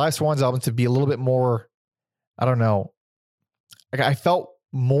the live Swans albums to be a little bit more, I don't know. I felt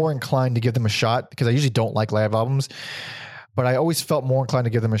more inclined to give them a shot because I usually don't like live albums, but I always felt more inclined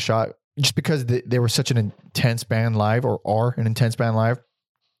to give them a shot just because they were such an intense band live, or are an intense band live.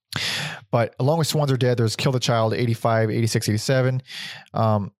 But along with Swans Are Dead, there's Kill the Child, 85, 86, 87.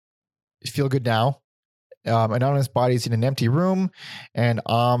 Feel Good Now. Anonymous Bodies in an Empty Room, and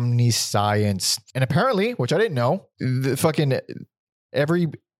Omniscience. And apparently, which I didn't know, the fucking every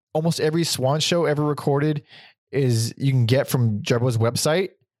almost every Swan show ever recorded is you can get from Jarbo's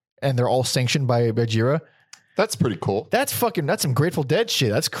website, and they're all sanctioned by Jira. That's pretty cool. That's some Grateful Dead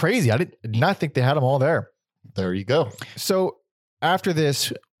shit. That's crazy. I did not think they had them all there. There you go. So after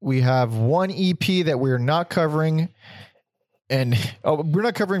this, we have one EP that we're not covering, and we're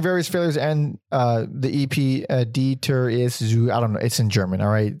not covering Various Failures and the EP Die Tür ist zu. I don't know. It's in German. All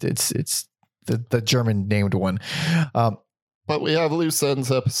right. It's the German named one. But we have loose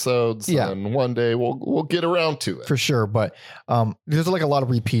ends episodes, and one day we'll get around to it for sure. But there's like a lot of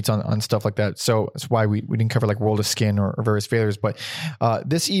repeats on stuff like that, so that's why we didn't cover like World of Skin or Various Failures. But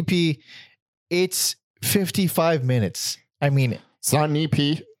this EP, it's 55 minutes. I mean, it's not an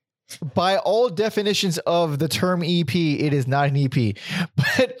EP. By all definitions of the term EP, it is not an EP.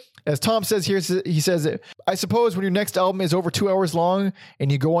 But as Tom says here, he says, I suppose when your next album is over 2 hours long and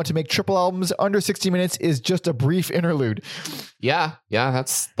you go on to make triple albums, under 60 minutes is just a brief interlude. Yeah,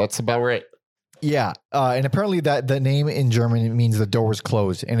 that's about right. Yeah. And apparently that the name in German means the door was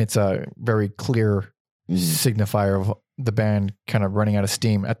closed, and it's a very clear signifier of the band kind of running out of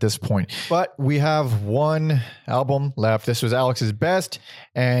steam at this point. But we have one album left. This was Alex's best,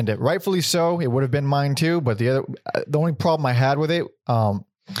 and rightfully so. It would have been mine too, but the only problem I had with it,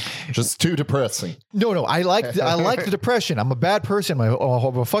 just too depressing. No, I like the depression. I'm a bad person.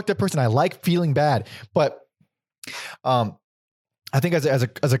 I'm a fucked up person. I like feeling bad, but I think as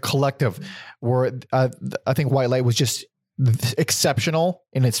a collective, I think White Light was just exceptional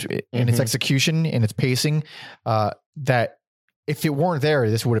in its execution, in its pacing. That if it weren't there,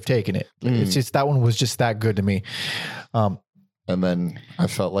 this would have taken it. It's just that one was just that good to me. And then I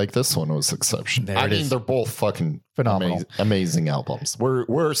felt like this one was exceptional. I mean, they're both fucking phenomenal, amazing albums.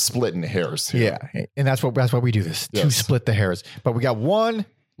 We're splitting hairs here. Yeah, and that's why we do this, to split the hairs. But we got one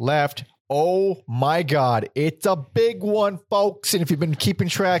left. Oh my God, it's a big one, folks. And if you've been keeping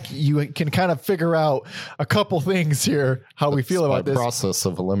track, you can kind of figure out a couple things here, how we feel about this process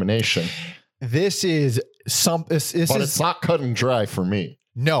of elimination. This is but it's not cut and dry for me.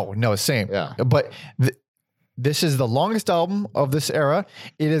 No, same. Yeah. But this is the longest album of this era.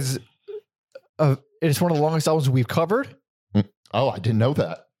 It is one of the longest albums we've covered. Oh, I didn't know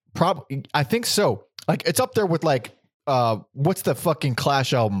that. Probably, I think so. Like, it's up there with like, what's the fucking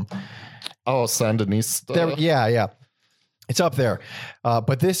Clash album? Oh, Sandinista. Yeah. It's up there.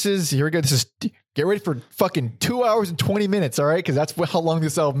 But this is, here we go. This is, get ready for fucking 2 hours and 20 minutes. All right. Because that's how long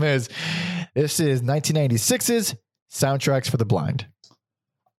this album is. This is 1996's Soundtracks for the Blind.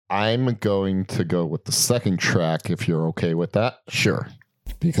 I'm going to go with the second track if you're okay with that. Sure.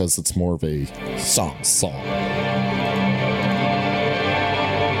 Because it's more of a song.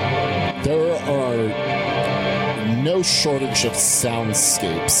 There are no shortage of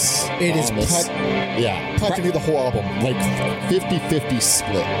soundscapes. It is practically the whole album. Like 50-50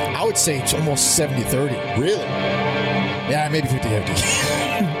 split. I would say it's almost 70-30. Really? Yeah, maybe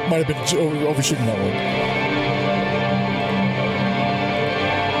 50-50. Might have been overshooting that one.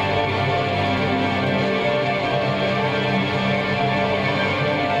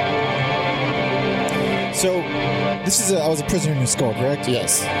 So, this is I Was a Prisoner in Your Skull, correct?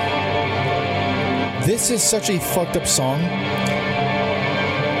 Yes. This is such a fucked up song.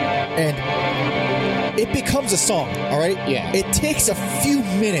 And it becomes a song, all right? Yeah. It takes a few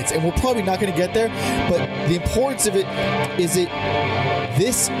minutes, and we're probably not going to get there, but the importance of it is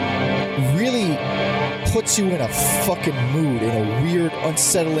this really puts you in a fucking mood, in a weird,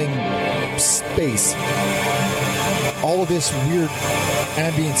 unsettling space. All of this weird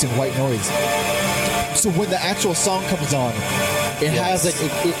ambience and white noise. So when the actual song comes on, it has like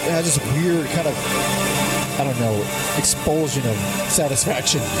it has this weird kind of, I don't know, expulsion of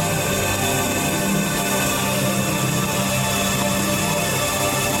satisfaction.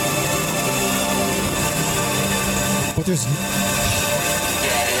 But there's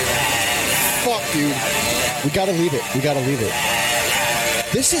fuck, dude. We gotta leave it.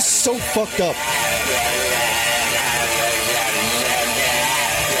 This is so fucked up.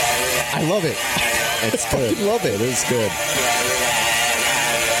 I love it. It's good. I love it. It is good.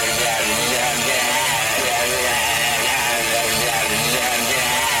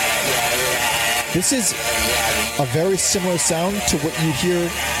 This is a very similar sound to what you hear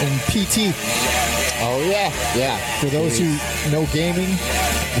in PT. Oh, yeah. Yeah. For those who know gaming,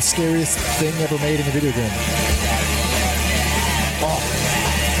 the scariest thing ever made in a video game. Oh.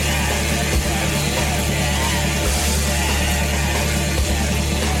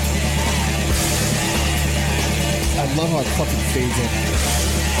 I love how it fucking fades in.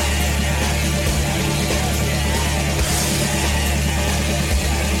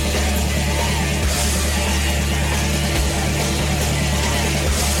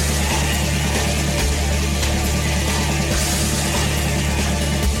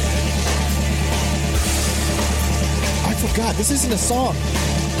 this isn't a song.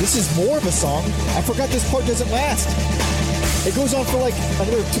 This is more of a song. I forgot this part doesn't last. It goes on for like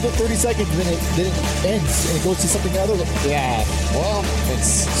another 30 seconds, then it ends, and it goes to something other. Yeah. Well, it's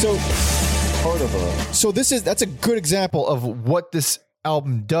So, part of a. so That's a good example of what this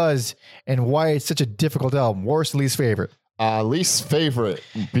album does and why it's such a difficult album. Worst, least favorite. Least favorite,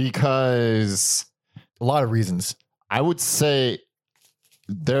 because A lot of reasons. I would say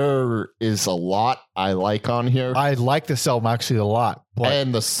there is a lot I like on here. I like this album actually a lot. But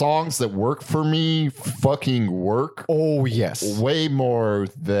And the songs that work for me fucking work oh yes. way more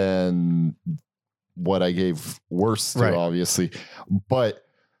than what I gave worst to, Right. obviously. But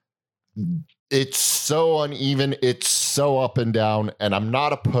it's so uneven, it's so up and down, and I'm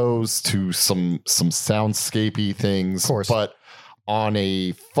not opposed to some soundscapey things. Of course. But on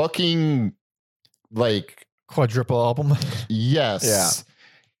a fucking like Quadruple album. yes,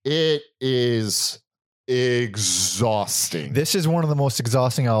 it is exhausting. This is one of the most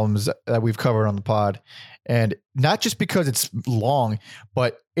exhausting albums that we've covered on the pod. And not just because it's long,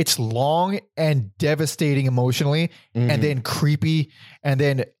 but it's long and devastating emotionally, Mhm. and then creepy, and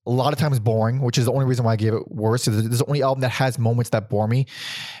then a lot of times boring, which is the only reason why I gave it worse. This is the only album that has moments that bore me,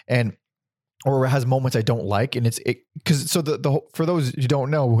 and or has moments I don't like. And because for those who don't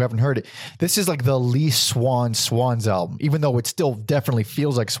know, who haven't heard it, this is like the least Swans album, even though it still definitely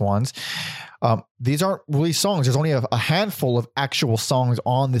feels like Swans. These aren't really songs. There's only a handful of actual songs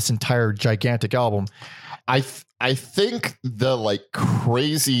on this entire gigantic album. I think the like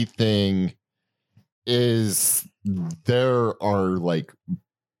crazy thing is there are like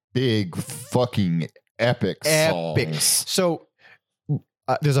big fucking epic songs. So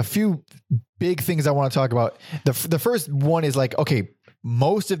there's a few big things I want to talk about. The first one is like, okay,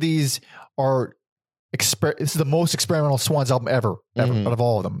 most of these are this is the most experimental Swans album ever Mhm. out of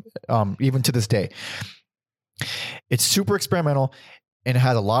all of them, even to this day. It's super experimental and it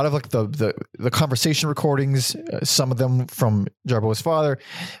has a lot of like the conversation recordings, some of them from Jarbo's father.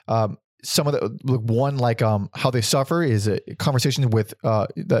 Some of the one like How They Suffer is a conversation with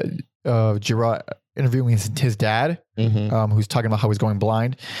Gerard interviewing his dad, Mhm. who's talking about how he's going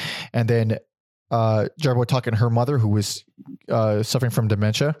blind, and then Jarbo talking to her mother who was suffering from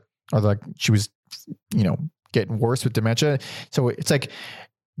dementia, or like she was, getting worse with dementia. So it's like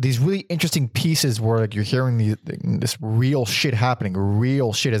these really interesting pieces where like you're hearing this real shit happening,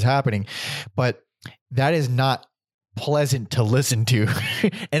 real shit is happening, but that is not pleasant to listen to.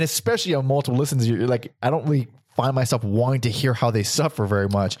 And especially on multiple listens, you're like, I don't really find myself wanting to hear how they suffer very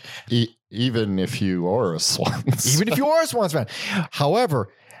much. Even if you are a Swans. Even if you are a Swans fan. However,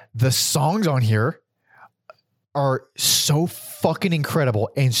 the songs on here are so fucking incredible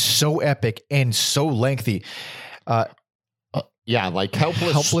and so epic and so lengthy. Yeah, like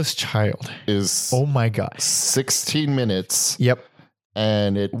Helpless Child is Oh my God. 16 minutes. Yep.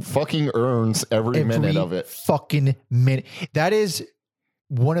 And it fucking earns every minute of it. Fucking minute. That is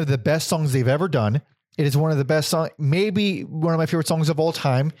one of the best songs they've ever done. It is one of the best songs, maybe one of my favorite songs of all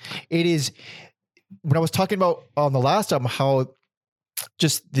time. It is, when I was talking about on the last album, how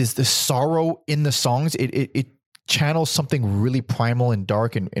just the sorrow in the songs, it channels something really primal and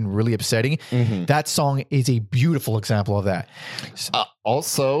dark and really upsetting. Mhm. That song is a beautiful example of that.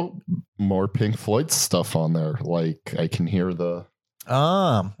 Also, more Pink Floyd stuff on there. Like I can hear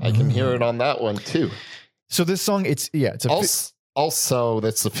I can hear it on that one too. So this song, it's Also,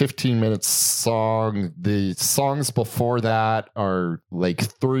 that's a 15-minute song. The songs before that are like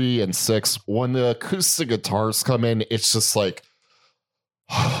 3 and 6. When the acoustic guitars come in, it's just like,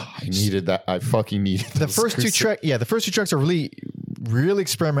 I needed that. I fucking needed the first two tracks. Yeah, the first two tracks are really, really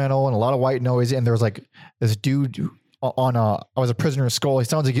experimental and a lot of white noise. And there was like this dude on I Was a Prisoner of Skull.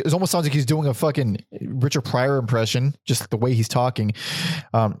 It almost sounds like he's doing a fucking Richard Pryor impression, just the way he's talking.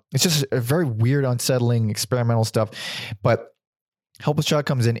 It's just a very weird, unsettling, experimental stuff. But Helpless Child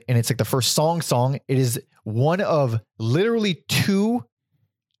comes in and it's like the first song. It is one of literally two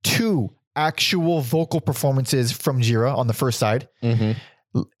actual vocal performances from Jira on the first side. Mhm.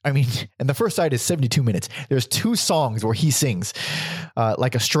 I mean, and the first side is 72 minutes. There's 2 songs where he sings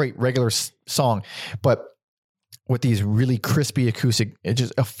like a straight regular song, but with these really crispy acoustic, it's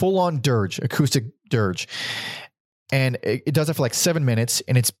just a full-on acoustic dirge. And it does it for like 7 minutes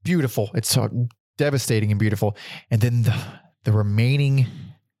and it's beautiful. It's so devastating and beautiful. And then the remaining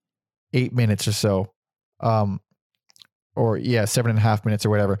 8 minutes or so, 7.5 minutes or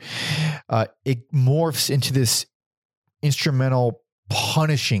whatever, it morphs into this instrumental,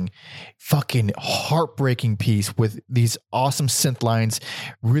 punishing, fucking heartbreaking piece with these awesome synth lines,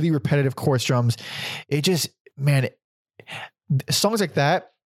 really repetitive chorus drums. It just, man, songs like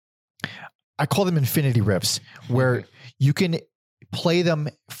that I call them infinity riffs, where you can play them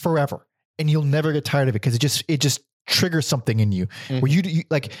forever and you'll never get tired of it because it just triggers something in you where you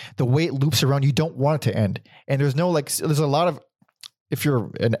like the way it loops around. You don't want it to end, and there's no like. There's a lot of, if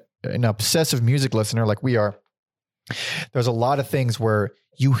you're an obsessive music listener like we are, there's a lot of things where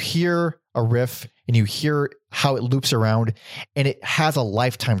you hear a riff and you hear how it loops around, and it has a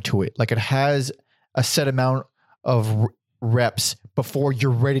lifetime to it. Like it has a set amount of reps before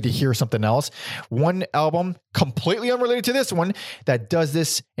you're ready to hear something else. One album completely unrelated to this one that does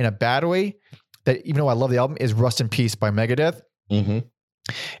this in a bad way, that even though I love the album, is Rust in Peace by Megadeth.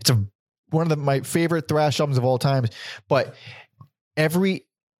 It's one of my favorite thrash albums of all time, but every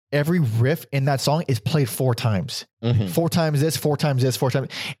riff in that song is played 4 times. 4 times this, 4 times this, 4 times,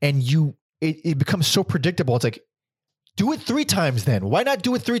 and it becomes so predictable. It's like, do it 3 times then. Why not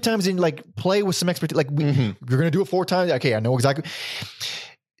do it 3 times and like play with some expertise? Like you're going to do it 4 times. Okay. I know exactly.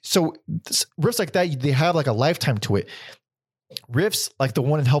 So riffs like that, they have like a lifetime to it. Riffs like the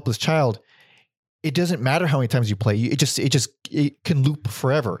one in Helpless Child, it doesn't matter how many times you play. It can loop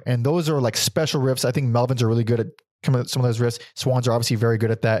forever. And those are like special riffs. I think Melvins are really good at some of those riffs. Swans are obviously very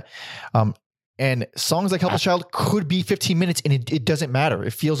good at that. And songs like Helpless Child could be 15 minutes and it doesn't matter.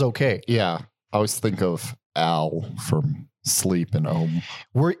 It feels okay. Yeah. I always think of Al from Sleep and Ohm.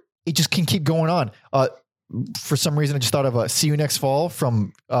 Where it just can keep going on. For some reason, I just thought of See You Next Fall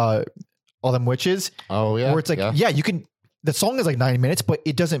from All Them Witches. Oh, yeah. Where it's like, yeah, you can, the song is like 9 minutes, but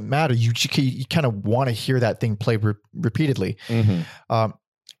it doesn't matter. You kind of want to hear that thing played repeatedly. And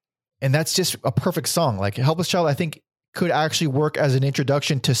that's just a perfect song. Like Helpless Child, I think could actually work as an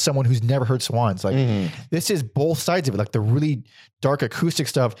introduction to someone who's never heard Swans. Like this is both sides of it, like the really dark acoustic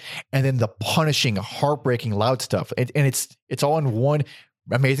stuff and then the punishing, heartbreaking, loud stuff. And it's all in one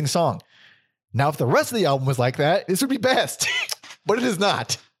amazing song. Now, if the rest of the album was like that, this would be best, but it is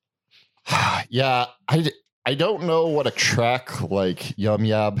not. Yeah. I don't know what a track like Yum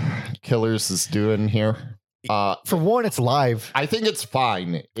Yab Killers is doing here. For one, it's live. I think it's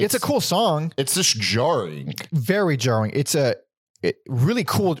fine. It's a cool song. It's just jarring. Very jarring. It's really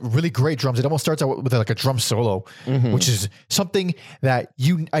cool, really great drums. It almost starts out with like a drum solo, which is something that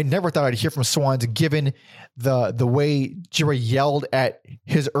I never thought I'd hear from Swans, given the way Jerry yelled at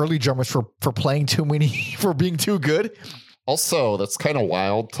his early drummers for playing too many, for being too good. Also, that's kind of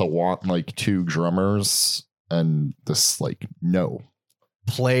wild to want like 2 drummers and this like, no.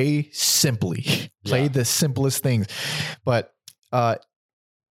 Play simply. Play the simplest things. But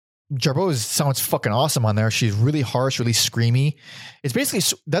Jarboe sounds fucking awesome on there. She's really harsh, really screamy. It's basically,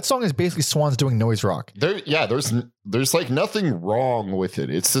 that song is basically Swans doing noise rock. There's like nothing wrong with it.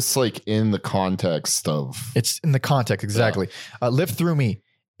 It's just like in the context of. It's in the context, exactly. Yeah. Live Through Me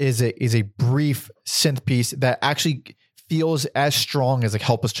is a brief synth piece that actually feels as strong as like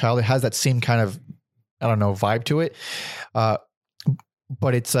Helpless Child. It has that same kind of, I don't know, vibe to it.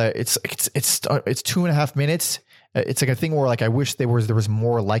 But it's 2.5 minutes. It's like a thing where like I wish there was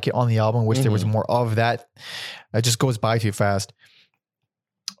more like it on the album. Wish there was more of that. It just goes by too fast.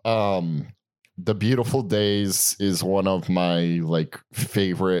 The Beautiful Days is one of my like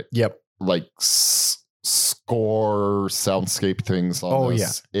favorite. Yep. Like score soundscape things on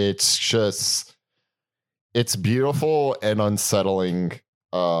this. Yeah. It's just, it's beautiful and unsettling.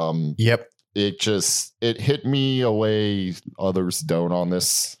 Yep. It hit me a way others don't on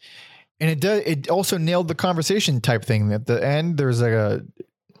this. And it also nailed the conversation type thing. At the end, there's like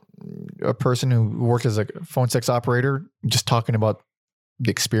a person who worked as a phone sex operator just talking about the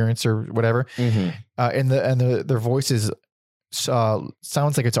experience or whatever. And their voices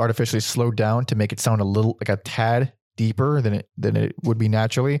sounds like it's artificially slowed down to make it sound a little like a tad deeper than it would be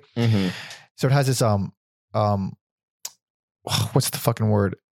naturally. So it has this what's the fucking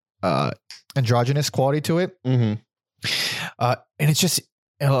word? Androgynous quality to it. And it's just,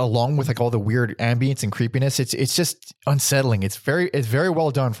 along with like all the weird ambience and creepiness, it's just unsettling. It's very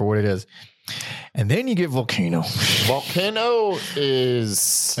well done for what it is. And then you get Volcano. Volcano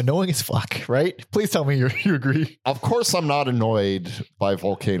is annoying as fuck, right? Please tell me you agree. Of course I'm not annoyed by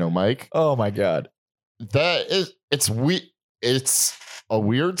Volcano, Mike. Oh my God. It's a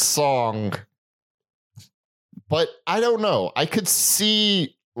weird song, but I don't know. I could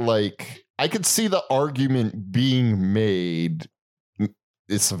see the argument being made.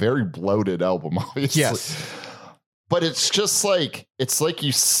 It's a very bloated album, obviously. Yes. But it's just like, it's like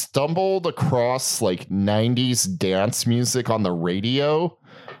you stumbled across like 90s dance music on the radio,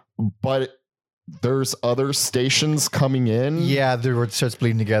 but there's other stations coming in. Yeah, it starts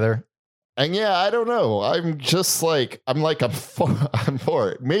bleeding together. And yeah, I don't know. I'm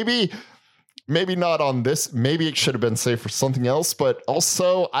for it. Maybe maybe not on this. Maybe it should have been saved for something else. But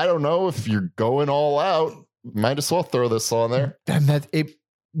also, I don't know, if you're going all out, might as well throw this on there. And that it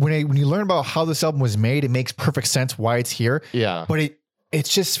when you learn about how this album was made, it makes perfect sense why it's here. Yeah. But it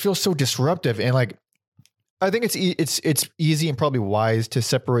just feels so disruptive, and like I think it's easy and probably wise to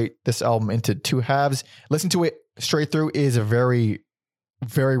separate this album into two halves. Listen to it straight through is a very,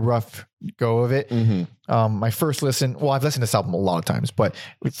 very rough go of it. My first listen, well, I've listened to this album a lot of times, but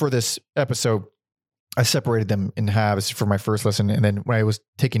for this episode, I separated them in halves for my first listen. And then when I was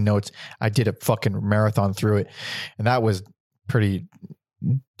taking notes, I did a fucking marathon through it. And that was pretty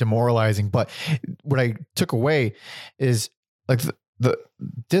demoralizing. But what I took away is like the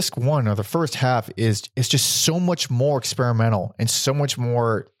disc one, or the first half, is just so much more experimental and so much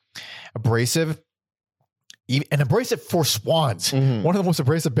more abrasive. And abrasive for Swans, one of the most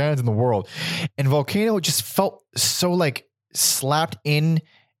abrasive bands in the world. And Volcano just felt so like slapped in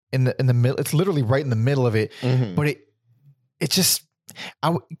the middle. It's literally right in the middle of it. But it just,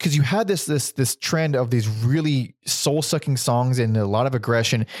 because you had this trend of these really soul sucking songs and a lot of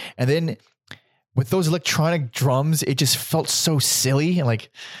aggression, and then with those electronic drums, it just felt so silly and like,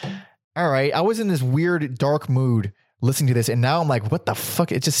 all right, I was in this weird dark mood listening to this, and now I'm like, what the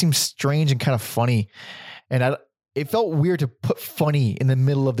fuck? It just seems strange and kind of funny. And it felt weird to put funny in the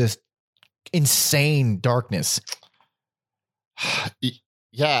middle of this insane darkness.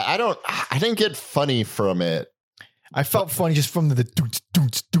 Yeah, I didn't get funny from it. I felt funny just from the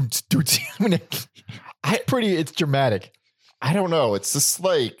doots. I mean, it's dramatic. I don't know. It's just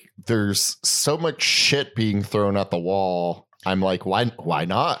like there's so much shit being thrown at the wall. I'm like, why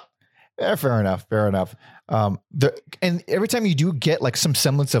not? Yeah, fair enough. And every time you do get like some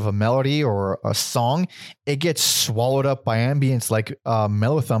semblance of a melody or a song, it gets swallowed up by ambience, like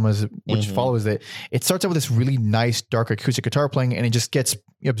Mellowthumb, which follows it. It starts out with this really nice dark acoustic guitar playing, and it just gets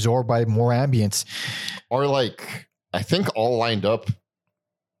absorbed by more ambience. Or like, I think All Lined Up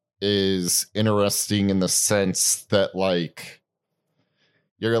is interesting in the sense that like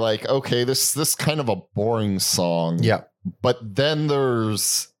you're like, okay, this kind of a boring song. Yeah. But then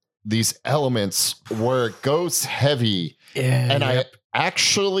there's these elements where it goes heavy, and I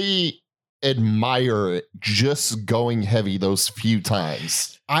actually admire it just going heavy those few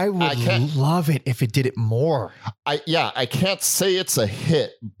times. I would love it if it did it more. I can't say it's a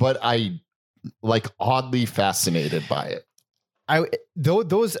hit, but I like oddly fascinated by it.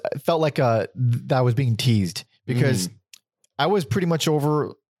 Those felt like that was being teased, because I was pretty much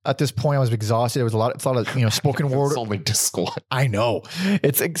over. At this point, I was exhausted. It was a lot of spoken word. It's only disc one. I know,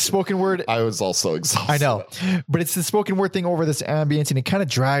 it's a spoken word. I was also exhausted. I know, but it's the spoken word thing over this ambience, and it kind of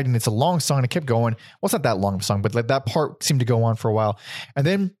dragged. And it's a long song, and it kept going. Well, it's not that long of a song, but like that part seemed to go on for a while. And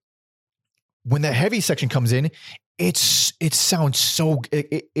then when the heavy section comes in, it sounds so.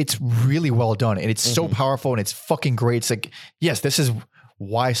 It's really well done, and it's so powerful, and it's fucking great. It's like, yes, this is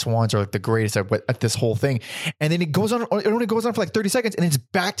why Swans are like the greatest at this whole thing. And then it goes on, it only goes on for like 30 seconds, and it's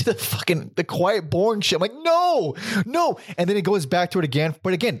back to the quiet, boring shit. I'm like, no. And then it goes back to it again.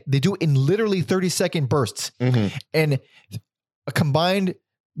 But again, they do it in literally 30-second bursts. And a combined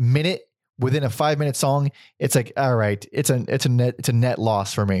minute within a 5-minute song, it's like, all right, it's a net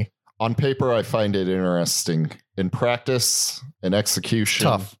loss for me. On paper, I find it interesting. In practice and execution,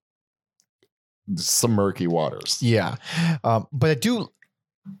 tough. Some murky waters. Yeah. But I do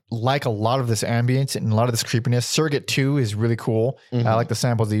like a lot of this ambience and a lot of this creepiness. Surrogate 2 is really cool. I like the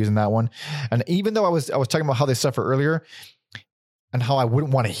samples they use in that one. And even though I was talking about how they suffer earlier and how I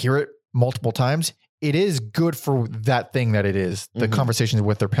wouldn't want to hear it multiple times, it is good for that thing that it is, the conversations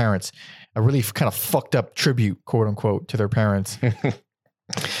with their parents. A really kind of fucked up tribute, quote unquote, to their parents.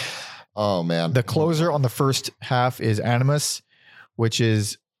 Oh man. The closer on the first half is Animus, which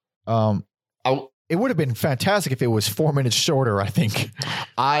is it would have been fantastic if it was 4 minutes shorter, I think.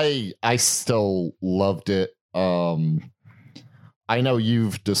 I still loved it. I know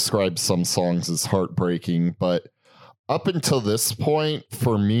you've described some songs as heartbreaking, but up until this point,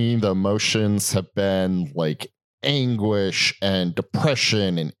 for me, the emotions have been like anguish and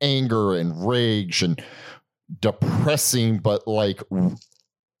depression and anger and rage and depressing, but like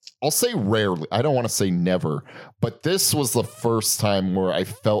I'll say rarely. I don't want to say never, but this was the first time where I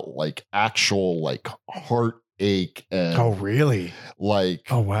felt like actual like heartache and really? Like,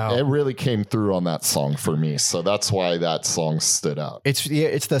 oh wow, it really came through on that song for me. So that's why that song stood out. It's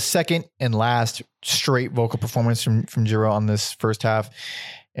the second and last straight vocal performance from Jiro on this first half,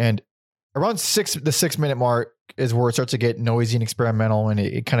 and around the 6 minute mark is where it starts to get noisy and experimental, and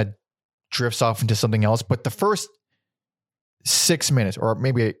it kind of drifts off into something else. But the first 6 minutes, or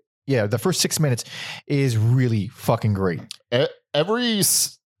maybe the first 6 minutes is really fucking great. Every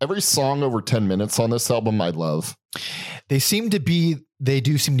every song over 10 minutes on this album I love. They do seem to be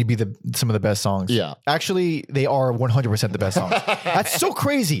some of the best songs. Yeah. Actually, they are 100% the best songs. That's so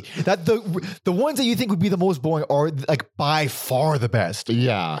crazy that the ones that you think would be the most boring are like by far the best.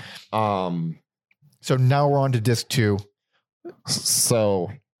 Yeah. So now we're on to disc 2.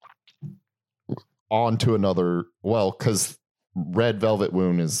 So on to another, well, because Red Velvet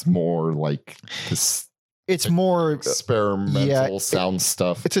Wound is more like this It's more experimental sound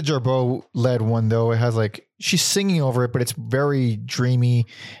stuff. It's a Jarboe led one though. It has like she's singing over it, but it's very dreamy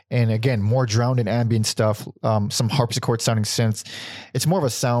and again more drowned in ambient stuff. Some harpsichord sounding synths. It's more of a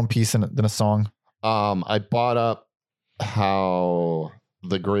sound piece than a song. I brought up how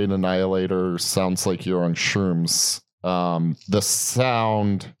The Great Annihilator sounds like you're on shrooms. The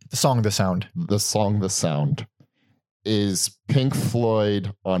song The Sound is Pink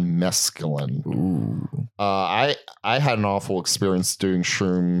Floyd on mescaline. Ooh. I had an awful experience doing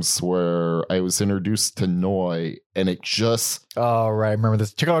shrooms where I was introduced to Noi, and it just... Oh, right. I remember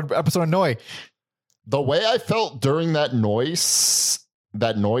this. Check out our episode on Noi. The way I felt during that noise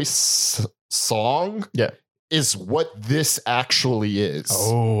song is what this actually is.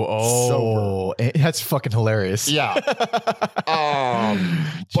 Oh. That's fucking hilarious. Yeah.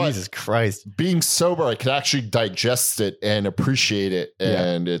 Jesus Christ. Being sober, I could actually digest it and appreciate it.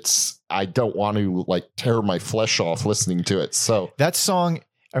 And I don't want to like tear my flesh off listening to it. So that song,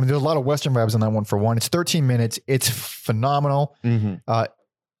 I mean, there's a lot of Western vibes on that one for one. It's 13 minutes. It's phenomenal.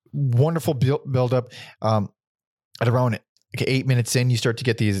 Wonderful build up. At around 8 minutes in, you start to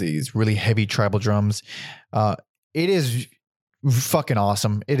get these really heavy tribal drums. It is fucking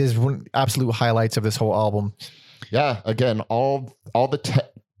awesome. It is one absolute highlights of this whole album. Yeah, again, all the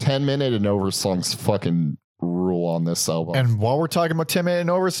 10-minute and over songs fucking rule on this album. And while we're talking about 10-minute and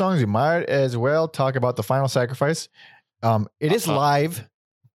over songs, we might as well talk about The Final Sacrifice. It is live,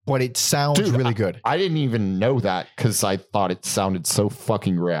 but it sounds really good. I didn't even know that because I thought it sounded so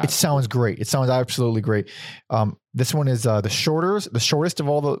fucking rad. It sounds great. It sounds absolutely great. This one is the shortest of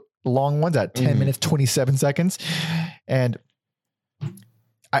all the long ones at 10 minutes, 27 seconds. And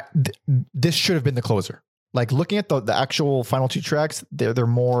this should have been the closer. Like looking at the actual final 2 tracks, they're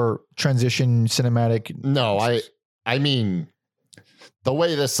more transition cinematic. No, I mean, the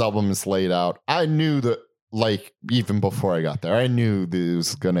way this album is laid out, I knew that, like, even before I got there, I knew that it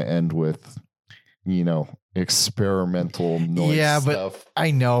was going to end with, experimental noise stuff.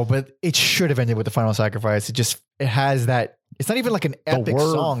 I know, but it should have ended with The Final Sacrifice. It has that. It's not even like an epic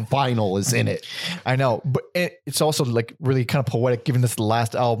song. Final is in it. I know, but it's also like really kind of poetic given this the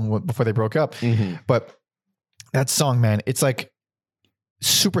last album before they broke up. But that song, man, it's like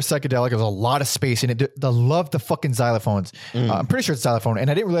super psychedelic. There's a lot of space in it. I love the fucking xylophones. I'm pretty sure it's xylophone. And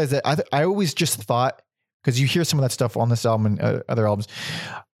I didn't realize that. I always just thought, because you hear some of that stuff on this album and other albums,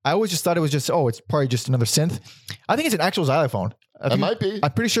 I always just thought it was just, it's probably just another synth. I think it's an actual xylophone. It might be.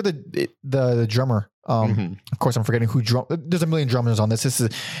 I'm pretty sure that the drummer, of course, I'm forgetting who there's a million drummers on this. This is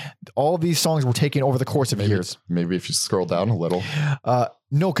all of these songs were taken over the course of years. Maybe if you scroll down a little.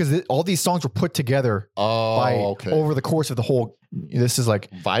 No, because all these songs were put together over the course of the whole. This is like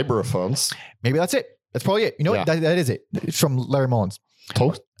vibraphones. Maybe that's it. That's probably it. You know what? That is it. It's from Larry Mullins.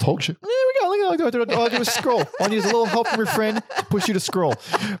 Told you. There we go. Look at all I do is scroll. All I need is a little help from your friend to push you to scroll.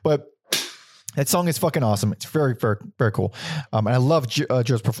 But that song is fucking awesome. It's very, very, very cool. And I love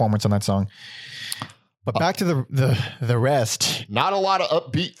Joe's performance on that song. But back to the rest. Not a lot of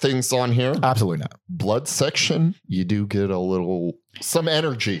upbeat things on here. Absolutely not. Blood Section, you do get some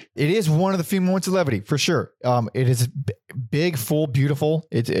energy. It is one of the few moments of levity, for sure. It is big, full, beautiful.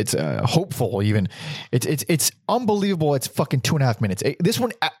 It's hopeful even. It's unbelievable. It's fucking 2.5 minutes. This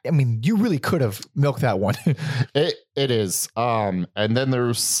one, I mean, you really could have milked that one. It is. And then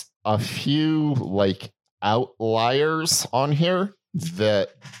there's a few like outliers on here that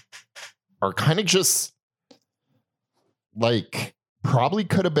are kind of just like probably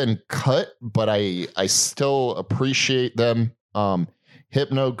could have been cut, but I still appreciate them.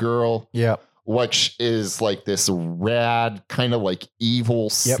 Hypno Girl, which is like this rad kind of like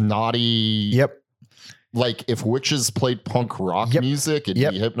evil, snotty. Like if witches played punk rock music,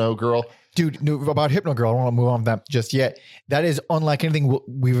 it'd be Hypno Girl. Dude, about Hypno Girl, I don't want to move on from that just yet. That is unlike anything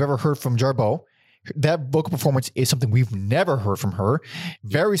we've ever heard from Jarboe. That vocal performance is something we've never heard from her.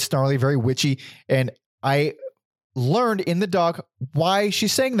 Very snarly, very witchy. And I learned in the doc why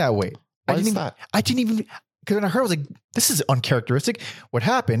she's saying that way. Why is that? I didn't even, because when I heard, I was like, this is uncharacteristic. What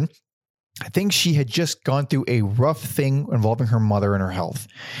happened, I think she had just gone through a rough thing involving her mother and her health.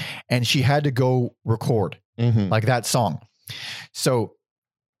 And she had to go record like that song. So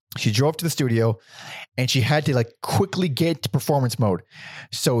She drove to the studio and she had to like quickly get to performance mode.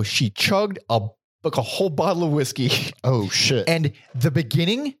 So she chugged a whole bottle of whiskey. Oh shit. And the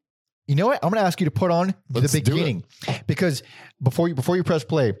beginning, you know what? I'm going to ask you to put on Let's the do it. beginning because before you press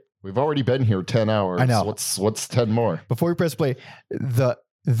play, We've already been here 10 hours. I know. What's 10 more? before you press play, the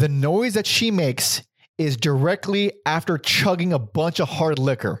noise that she makes is directly after chugging a bunch of hard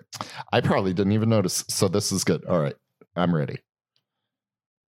liquor. I probably didn't even notice. So this is good. All right. I'm ready.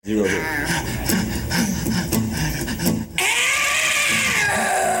 You over.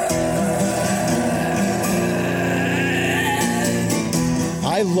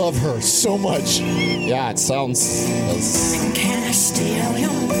 I love her so much. Yeah, it sounds. Can I steal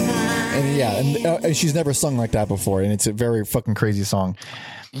your mind? And she's never sung like that before, and it's a very fucking crazy song.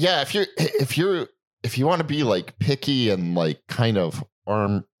 Yeah, if you want to be like picky and like kind of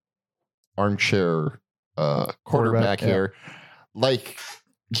armchair quarterback yeah. here, like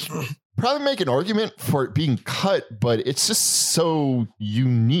probably make an argument for it being cut, but it's just so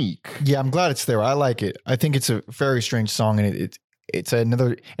unique. Yeah, I'm glad it's there. I like it. I think it's a very strange song, and it's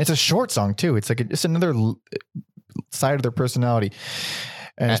a short song too. It's like it's another side of their personality,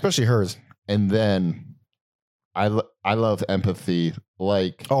 and especially hers. And then I love Empathy.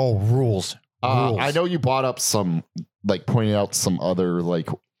 Like, Oh, rules. Rules. I know you brought up some, like pointing out some other like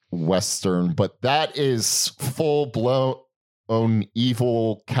Western, but that is full blown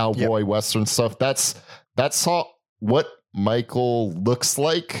evil cowboy Western stuff. That's all what Michael looks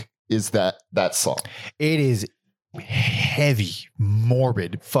like is that song. It is heavy,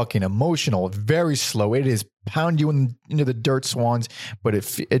 morbid, fucking emotional, very slow. It is pound you into the dirt, Swans, but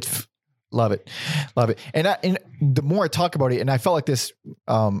it's love it. And the more I talk about it, and I felt like this,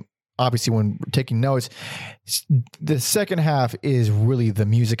 obviously when taking notes, the second half is really the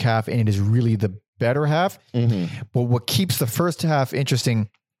music half, and it is really the better half. Mm-hmm. But what keeps the first half interesting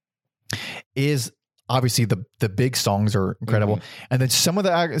is obviously the big songs are incredible, and then some of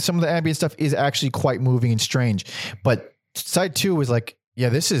the ambient stuff is actually quite moving and strange. But side two is like, yeah,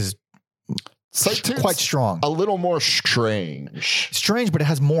 this is Side two's quite strong. a little more strange. Strange, but it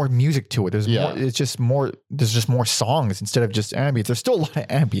has more music to it. There's Yeah. more. It's just more. There's just more songs instead of just ambience. There's still a lot of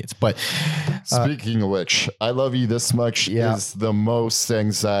ambience, but Speaking of which, I Love You This Much Yeah. is the most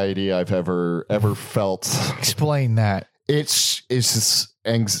anxiety I've ever felt. explain that. It's just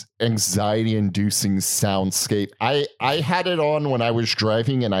anxiety inducing soundscape. I had it on when I was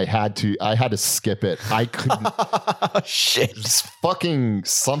driving and I had to skip it. I couldn't. Shit. Just fucking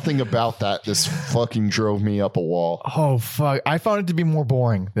something about that just fucking drove me up a wall. Oh fuck! I found it to be more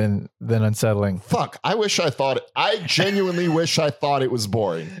boring than unsettling. Fuck, I genuinely wish I thought it was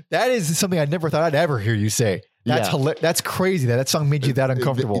boring. That is something I never thought I'd ever hear you say. That's Yeah. That's crazy that song made you that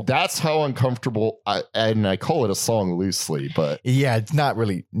uncomfortable. That's how uncomfortable and I call it a song loosely, but Yeah, it's not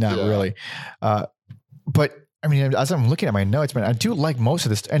really. But I mean, as I'm looking at my notes, man, I do like most of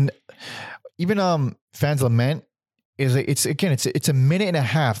this, and even Fans Lament is it's a minute and a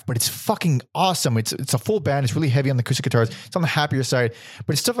half, but it's fucking awesome. It's a full band. It's really heavy on the acoustic guitars. It's on the happier side,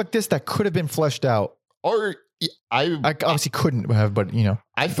 but it's stuff like this that could have been fleshed out. or I obviously couldn't have, but you know,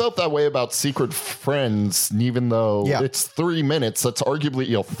 I felt that way about Secret Friends, and even though Yeah. it's 3 minutes, that's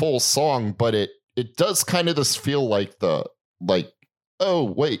arguably a full song, but it does kind of just feel like oh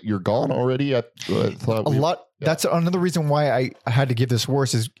wait, you're gone already. I thought a lot. yeah. That's another reason why I had to give this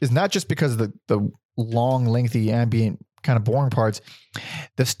worse is not just because of the long, lengthy, ambient, kind of boring parts.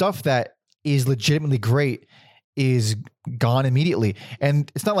 The stuff that is legitimately great is gone immediately,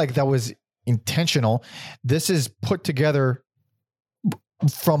 and it's not like that was intentional. This is put together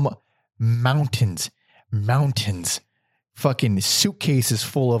from mountains, fucking suitcases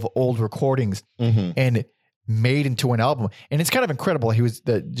full of old recordings, Mhm. and made into an album. And it's kind of incredible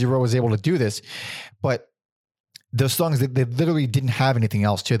that Giro was able to do this, but those songs, they literally didn't have anything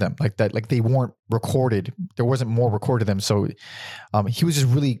else to them like that. Like they weren't recorded. There wasn't more recorded to them. So he was just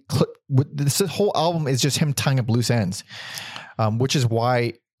really, this whole album is just him tying up loose ends, which is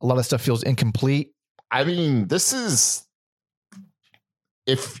why a lot of stuff feels incomplete. I mean, this is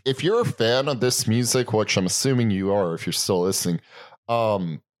if you're a fan of this music, which I'm assuming you are if you're still listening,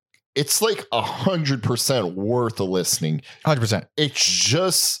 it's like 100% worth a listening. 100%. It's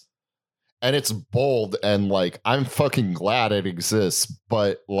just, and it's bold, and like I'm fucking glad it exists,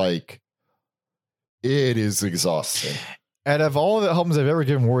 but like it is exhausting. Out of all of the albums I've ever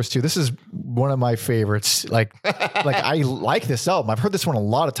given words to, this is one of my favorites. Like I like this album. I've heard this one a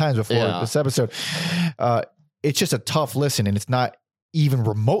lot of times before this episode. It's just a tough listen, and it's not even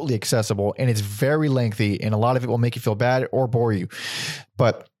remotely accessible, and it's very lengthy, and a lot of it will make you feel bad or bore you.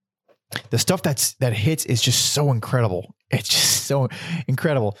 But the stuff that hits is just so incredible. It's just so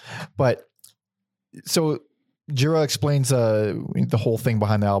incredible. But so Jiro explains the whole thing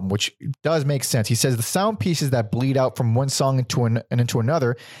behind the album, which does make sense. He says the sound pieces that bleed out from one song into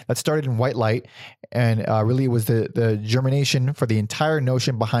another that started in White Light, and really it was the germination for the entire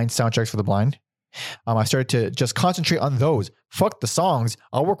notion behind Soundtracks for the Blind. I started to just concentrate on those. Fuck the songs.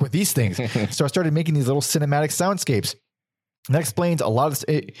 I'll work with these things. So I started making these little cinematic soundscapes. And that explains a lot of this.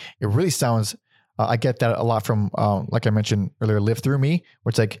 It really sounds, I get that a lot from, like I mentioned earlier, Live Through Me,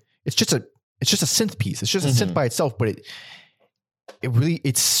 where it's like, it's just a synth piece. It's just a synth by itself, but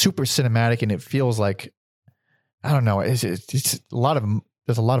it's super cinematic, and it feels like, I don't know. It's there's a lot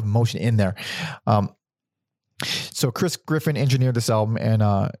of motion in there. So Chris Griffin engineered this album,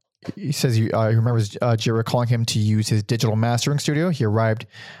 and, he says he remembers Jiro calling him to use his digital mastering studio. He arrived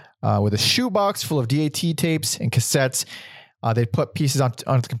with a shoebox full of DAT tapes and cassettes. They'd put pieces onto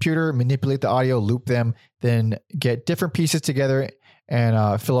the computer, manipulate the audio, loop them, then get different pieces together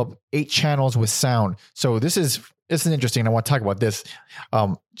and fill up 8 channels with sound. So this is interesting. I want to talk about this.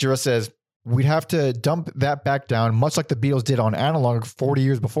 Jiro says, we'd have to dump that back down, much like the Beatles did on analog 40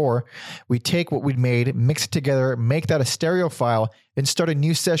 years before. We take what we'd made, mix it together, make that a stereo file, then start a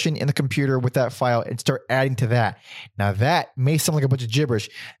new session in the computer with that file and start adding to that. Now that may sound like a bunch of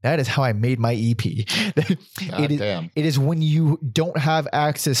gibberish. That is how I made my EP. It is when you don't have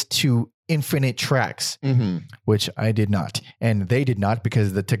access to infinite tracks, which I did not, and they did not because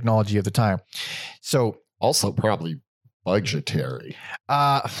of the technology of the time. So also probably budgetary.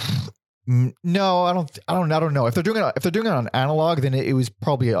 No, I don't know. If they're doing it on analog, then it was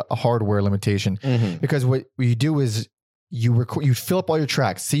probably a hardware limitation, because what you do is you fill up all your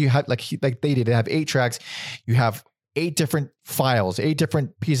tracks. So you have like they did. They have 8 tracks. You have 8 different files, 8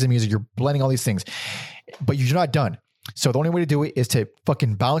 different pieces of music. You're blending all these things, but you're not done. So the only way to do it is to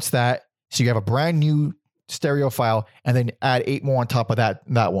fucking bounce that. So you have a brand new stereo file, and then add 8 more on top of that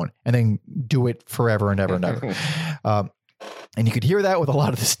one, and then do it forever and ever and ever. And you could hear that with a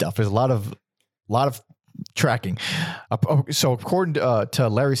lot of this stuff. There's a lot of tracking. So according to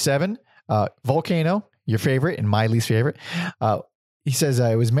Larry Seven, Volcano, your favorite and my least favorite, he says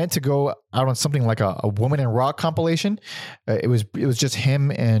it was meant to go out on something like a Woman in Rock compilation. It was just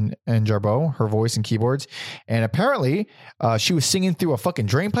him and Jarboe, her voice and keyboards, and apparently she was singing through a fucking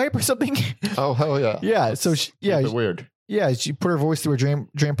drain pipe or something. Oh hell yeah! Yeah, so weird. Yeah, she put her voice through a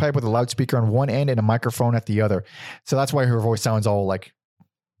drain pipe with a loudspeaker on one end and a microphone at the other. So that's why her voice sounds all like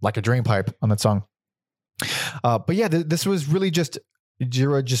a drain pipe on that song. But yeah, this was really just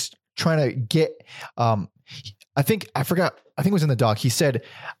Jiro just trying to get. I think it was in the doc. He said,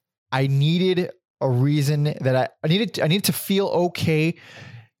 I needed a reason that I needed to feel okay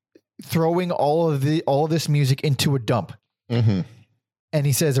throwing all of this music into a dump. And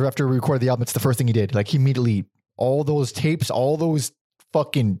he says after we recorded the album, it's the first thing he did. Like he immediately. All those tapes, all those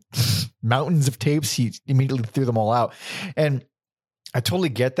fucking mountains of tapes, he immediately threw them all out. And I totally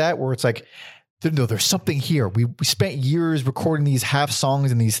get that, where it's like, no, there's something here. We spent years recording these half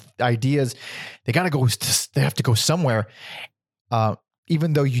songs and these ideas. They have to go somewhere.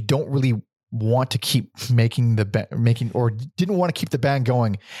 Even though you don't really want to keep or didn't want to keep the band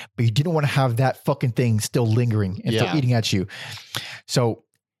going, but you didn't want to have that fucking thing still lingering and still eating at you. So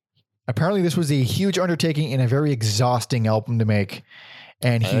apparently this was a huge undertaking and a very exhausting album to make.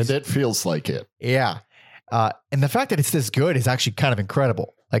 And it feels like it. Yeah. And the fact that it's this good is actually kind of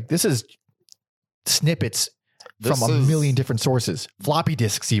incredible. Like this is snippets from a million different sources, floppy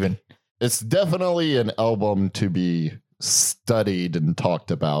disks even. It's definitely an album to be studied and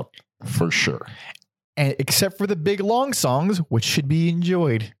talked about for sure. And except for the big long songs, which should be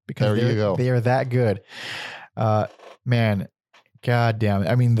enjoyed because they are that good. Man, god damn it.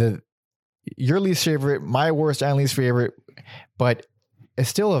 I mean, your least favorite, my worst and least favorite, but it's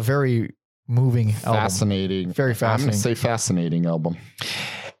still a very moving fascinating album. Very fascinating. I'm going to say fascinating album.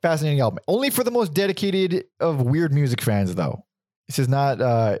 Fascinating album. Only for the most dedicated of weird music fans, though. This is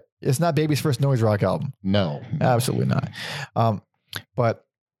not it's not Baby's first noise rock album. No. Absolutely not. But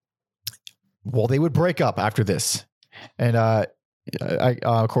they would break up after this. And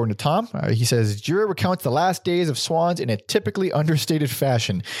according to Tom, he says, Jiro recounts the last days of Swans in a typically understated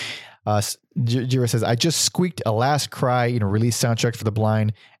fashion. Jiro says, I just squeaked a last cry, release Soundtracks for the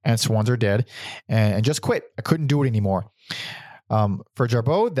Blind and Swans Are Dead and just quit. I couldn't do it anymore. For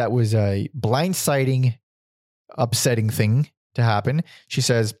Jarboe, that was a blindsiding, upsetting thing to happen. She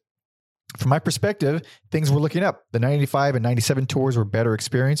says, from my perspective, things were looking up. The 95 and 97 tours were better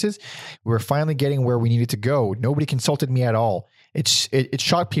experiences. We were finally getting where we needed to go. Nobody consulted me at all. It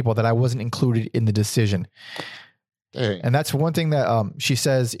shocked people that I wasn't included in the decision. Dang. And that's one thing that she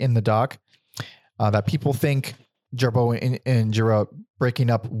says in the doc, that people think Jarboe and Jira breaking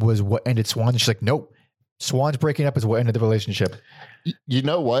up was what ended Swan. She's like, nope. Swan's breaking up is what ended the relationship. You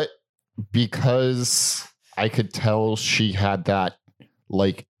know what? Because I could tell she had that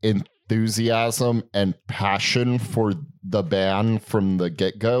like enthusiasm and passion for the band from the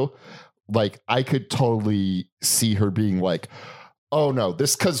get-go. Like I could totally see her being like, oh no,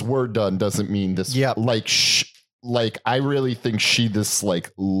 this because we're done doesn't mean this. Yeah. Like I really think she just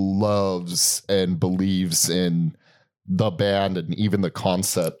like loves and believes in the band and even the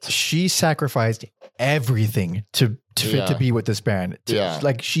concept. She sacrificed everything to be with this band. Yeah.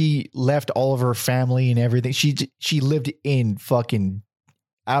 Like she left all of her family and everything. She lived in fucking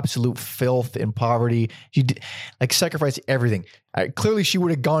absolute filth and poverty. She did, like sacrificed everything. Clearly she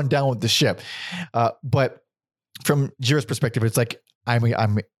would have gone down with the ship. But from Jira's perspective, it's like,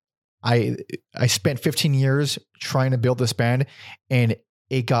 I spent 15 years trying to build this band and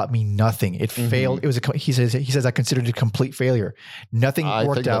it got me nothing. It failed. It was he says I considered it a complete failure. Nothing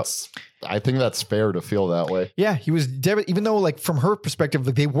worked out. I think that's fair to feel that way. Yeah, he was even though like from her perspective,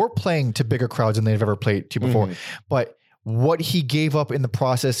 like they were playing to bigger crowds than they've ever played to before. But what he gave up in the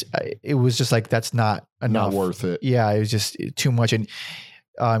process, it was just like that's not enough. Not worth it. Yeah, it was just too much. And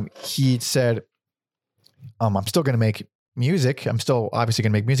he said, I'm still going to make music. I'm still obviously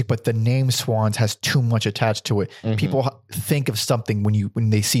going to make music, but the name Swans has too much attached to it. People think of something when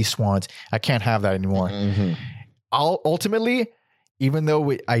they see Swans. I can't have that anymore. Ultimately, even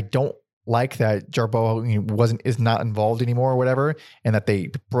though I don't like that Jarboe is not involved anymore or whatever, and that they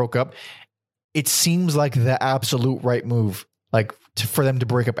broke up, it seems like the absolute right move, like for them to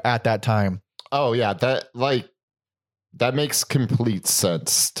break up at that time. Oh yeah, that makes complete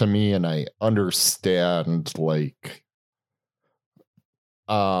sense to me, and I understand like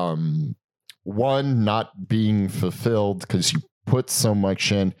one, not being fulfilled because you put so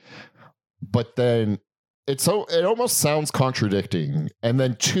much in, but then it almost sounds contradicting. And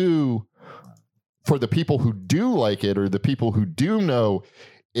then two, for the people who do like it or the people who do know,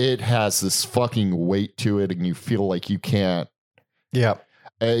 it has this fucking weight to it and you feel like you can't. Yeah.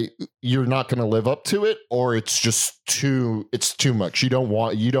 You're not going to live up to it, or it's too much. You don't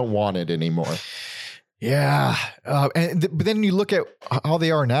want it anymore. Yeah. But then you look at how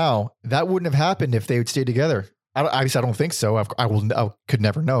they are now, that wouldn't have happened if they would stay together. I don't think so. I could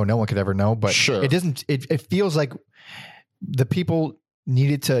never know. No one could ever know, but sure. It doesn't, it feels like the people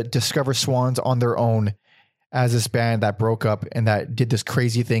needed to discover Swans on their own as this band that broke up and that did this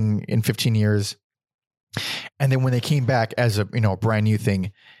crazy thing in 15 years. And then when they came back as a brand new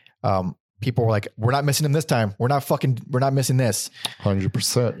thing, people were like, we're not missing them this time. We're not missing this.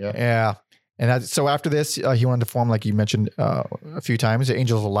 100%. Yeah. Yeah. And so after this, he wanted to form, like you mentioned a few times, the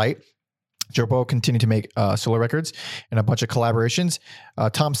Angels of Light. Jarboe continued to make solo records and a bunch of collaborations.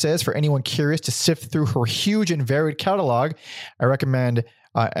 Tom says, for anyone curious to sift through her huge and varied catalog, I recommend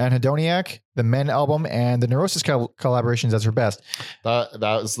Anhedoniac, the Men album, and the Neurosis collaborations as her best. That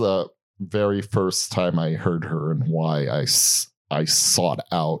was the very first time I heard her and why I sought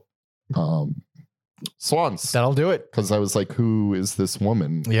out Swans. That'll do it. Because I was like, who is this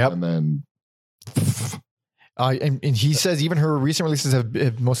woman? Yep. And then... and he says even her recent releases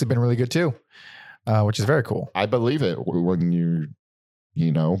have mostly been really good too, which is very cool. I believe it when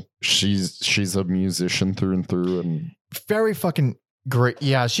she's a musician through and through, and very fucking great.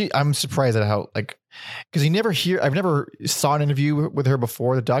 Yeah, I'm surprised at how because I've never saw an interview with her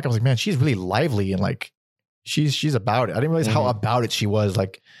before the doc. I was like, man, she's really lively and like she's about it. I didn't realize how about it she was.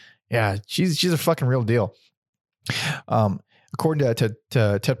 Like, yeah, she's a fucking real deal. According to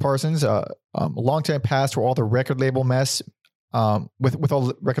Ted Parsons, a longtime past where all the record label mess, with all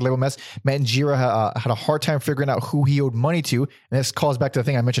the record label mess, Matt and Jira had a hard time figuring out who he owed money to. And this calls back to the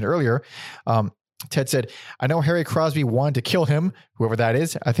thing I mentioned earlier. Ted said, I know Harry Crosby wanted to kill him, whoever that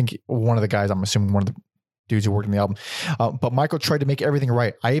is. I think one of the guys, I'm assuming one of the dudes who worked on the album. But Michael tried to make everything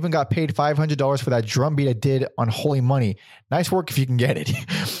right. I even got paid $500 for that drum beat I did on Holy Money. Nice work if you can get it.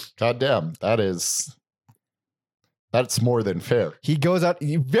 God damn, that's more than fair. He goes out,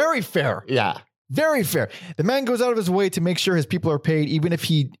 very fair. Yeah. Very fair. The man goes out of his way to make sure his people are paid, even if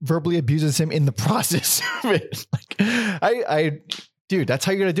he verbally abuses him in the process of it. Dude, that's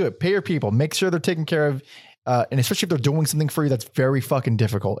how you got to do it. Pay your people. Make sure they're taken care of. And especially if they're doing something for you that's very fucking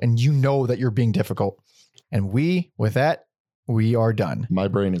difficult and you know that you're being difficult. And with that, we are done. My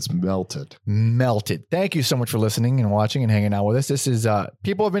brain is melted. Thank you so much for listening and watching and hanging out with us. This is,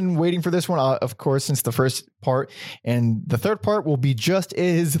 people have been waiting for this one, of course, since the first part. And the third part will be just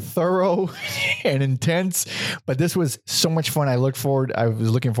as thorough and intense. But this was so much fun. I was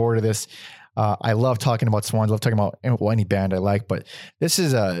looking forward to this. I love talking about Swans. I love talking about any band I like, but this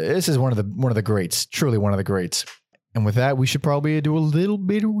is one of the greats, truly one of the greats. And with that, we should probably do a little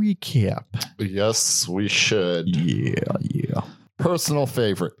bit of recap. Yes, we should. Yeah. Personal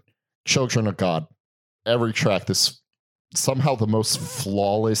favorite, Children of God. Every track, this somehow the most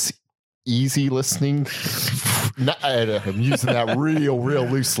flawless, easy listening. I'm using that real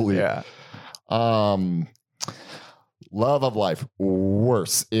loosely. Yeah. Love of Life,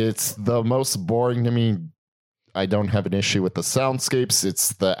 worse. It's the most boring to me. I don't have an issue with the soundscapes.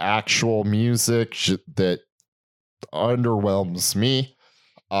 It's the actual music that underwhelms me.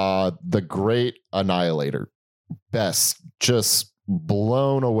 The Great Annihilator, best, just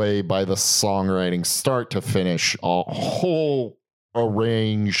blown away by the songwriting, start to finish, a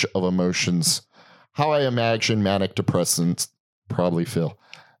range of emotions. How I imagine manic depressants probably feel.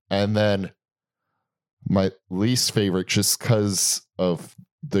 And then my least favorite, just because of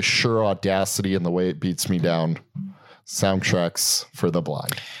the sheer audacity and the way it beats me down, Soundtracks for the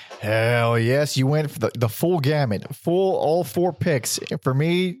Blind. Hell yes, you went for the full gamut, all 4 picks. For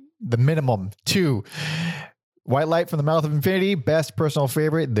me, the minimum 2. White Light from the Mouth of Infinity, best personal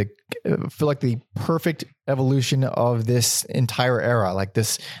favorite. I feel like the perfect evolution of this entire era. Like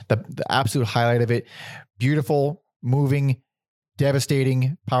the absolute highlight of it. Beautiful, moving,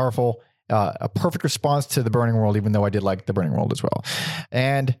 devastating, powerful. A perfect response to The Burning World, even though I did like The Burning World as well.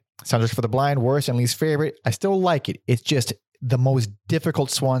 And Soundtracks for the Blind, worst and least favorite. I still like it. It's just the most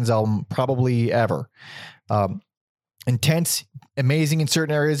difficult Swans album probably ever. Intense, amazing in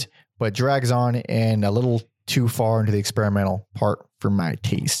certain areas, but drags on and a little too far into the experimental part for my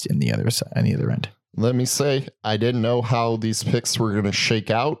taste in the other end. Let me say, I didn't know how these picks were going to shake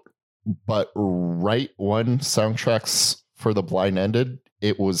out, but right when Soundtracks for the Blind ended,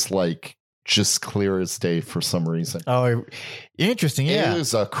 it was like just clear as day for some reason. Oh, interesting. Yeah. It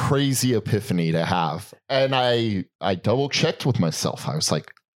was a crazy epiphany to have. And I double checked with myself. I was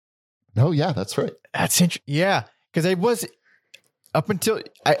like, no, yeah, that's right. That's interesting. Yeah. Cause I was up until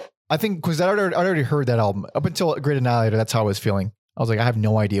I think because I already heard that album up until Great Annihilator. That's how I was feeling. I was like, I have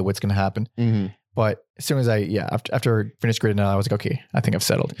no idea what's going to happen. Mm-hmm. But as soon as after I finished Great Annihilator, I was like, okay, I think I've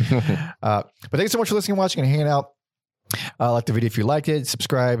settled. But thanks so much for listening, watching, and hanging out. Like the video if you liked it,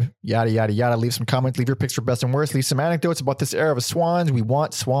 subscribe, yada, yada, yada. Leave some comments, leave your picks for best and worst, leave some anecdotes about this era of Swans. We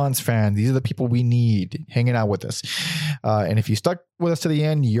want Swans fans. These are the people we need hanging out with us. And if you stuck with us to the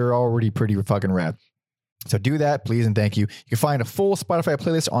end, you're already pretty fucking rad. So do that, please, and thank you. You can find a full Spotify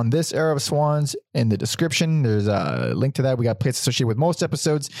playlist on this era of Swans in the description. There's a link to that. We got playlists associated with most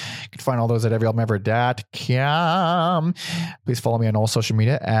episodes. You can find all those at everyalbumever.com. Please follow me on all social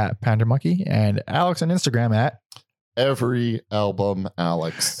media at PandaMonkey and Alex on Instagram at Every Album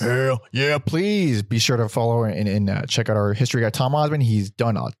Alex. Hell yeah, please be sure to follow and check out our history guy, Tom Osmond. He's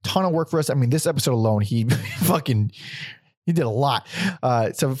done a ton of work for us. I mean, this episode alone, he did a lot.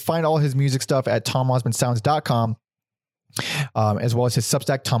 So find all his music stuff at tomosmondsounds.com, as well as his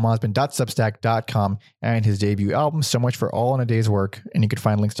Substack, tomosmond.substack.com, and his debut album, So Much for All in a Day's Work. And you can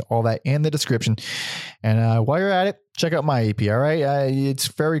find links to all that in the description. And while you're at it, check out my EP, all right? It's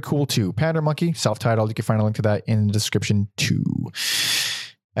very cool too. Panda Monkey, self-titled. You can find a link to that in the description too.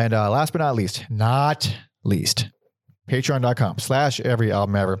 And last but not least,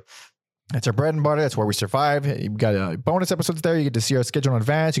 patreon.com/everyalbumever. That's our bread and butter. That's where we survive. You've got bonus episodes there. You get to see our schedule in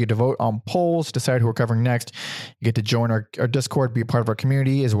advance. You get to vote on polls, decide who we're covering next. You get to join our Discord, be a part of our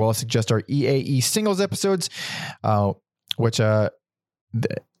community, as well as suggest our EAE singles episodes, which, beginning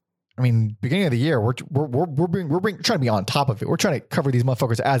of the year, we're trying to be on top of it. We're trying to cover these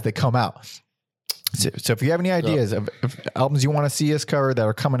motherfuckers as they come out. So if you have any ideas of albums you want to see us cover that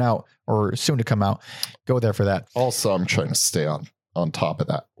are coming out or soon to come out, go there for that. Also, I'm trying to stay on top of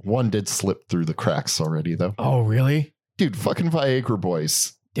that. One did slip through the cracks already, though. Oh, really? Dude, fucking Viagra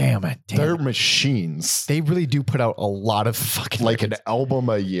Boys. Damn it. They're machines. They really do put out a lot of fucking like records. An album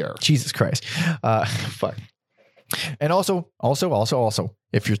a year. Jesus Christ. Fuck. And also,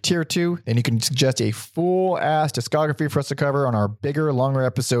 if you're tier 2, then you can suggest a full ass discography for us to cover on our bigger, longer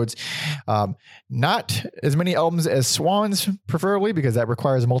episodes. Not as many albums as Swans, preferably, because that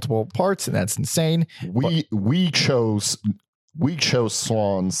requires multiple parts, and that's insane. We chose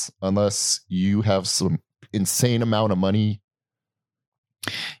Swans unless you have some insane amount of money.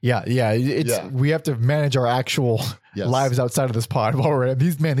 Yeah. We have to manage our actual lives outside of this pod while we're at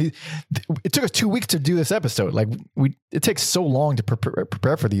these. It took us 2 weeks to do this episode. Like it takes so long to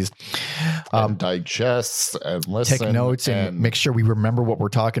prepare for these. And digest and listen. Take notes and make sure we remember what we're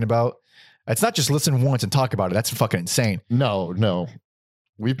talking about. It's not just listen once and talk about it. That's fucking insane. No.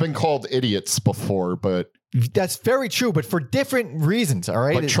 We've been called idiots before, but That's very true, but for different reasons. All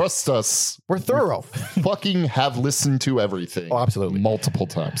right. But trust us, We're thorough. fucking have listened to everything. Oh, absolutely. Multiple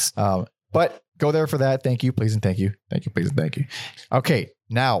times. But go there for that. Thank you, please, and thank you. Thank you, please, and thank you. Okay.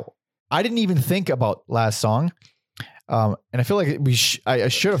 Now, I didn't even think about last song. And I feel like I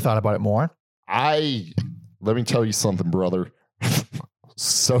should have thought about it more. Let me tell you something, brother.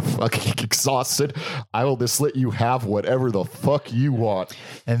 So fucking exhausted. I will just let you have whatever the fuck you want.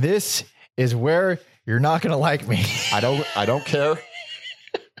 And this is where you're not going to like me. I don't care.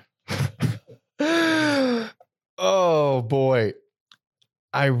 Oh boy.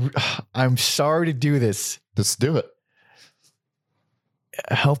 I'm sorry to do this. Just do it.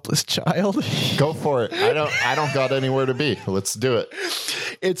 A helpless child. Go for it. I don't got anywhere to be. Let's do it.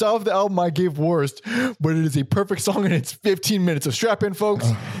 It's off the album I Gave Worst, but it is a perfect song and it's 15 minutes. So strap in, folks.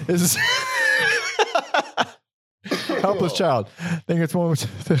 This is Helpless Child. Thank you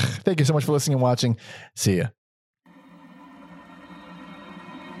so much for listening and watching. See ya.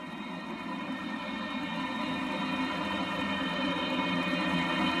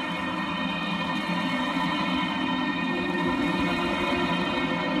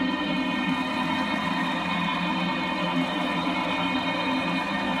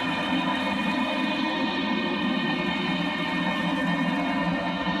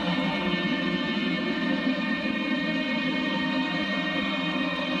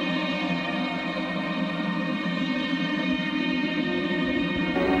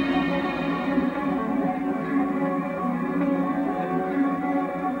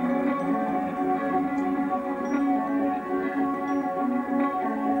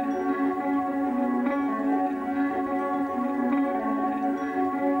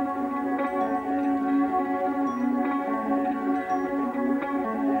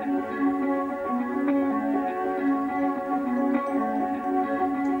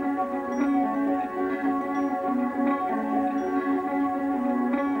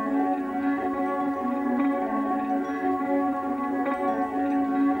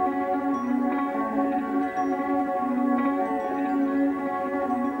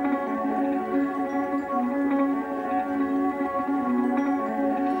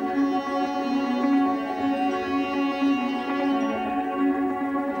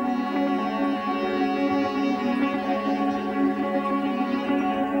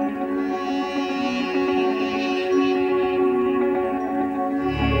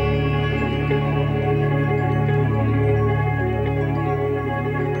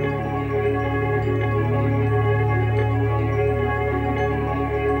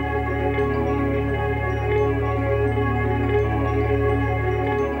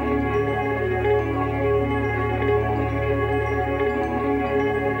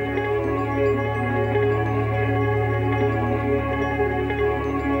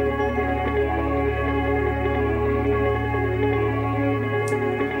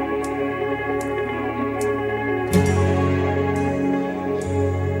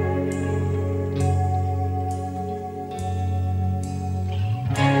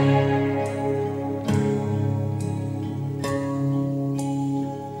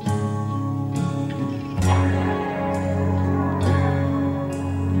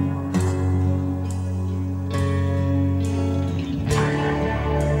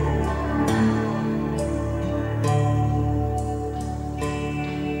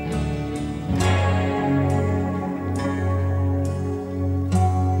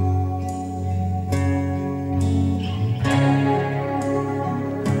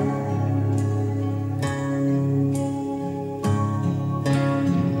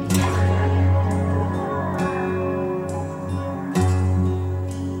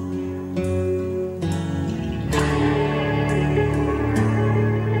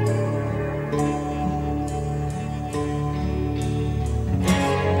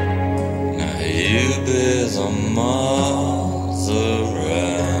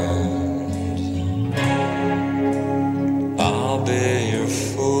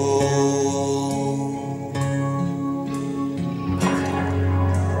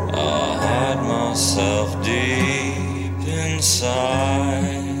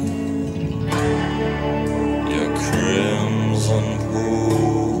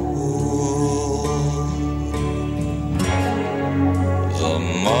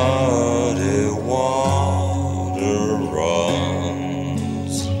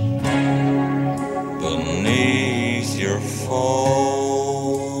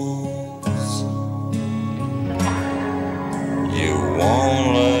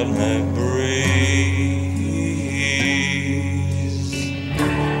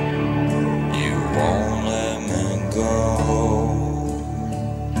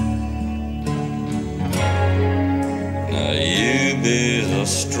 a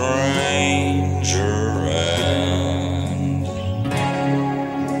stranger, and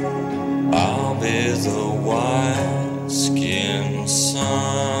I'll be the white-skinned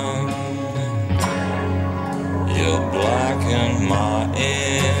sun. You blacken my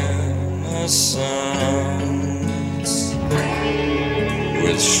innocence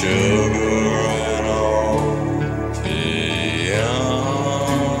with sugar and opium.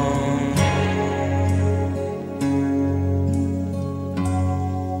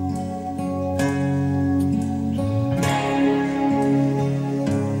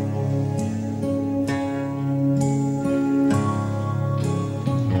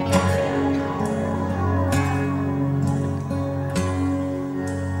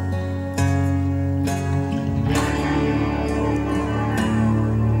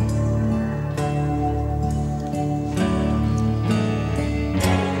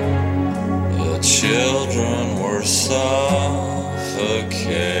 Children were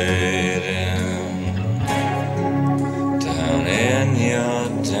suffocating down in your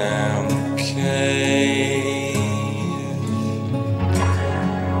damn cave,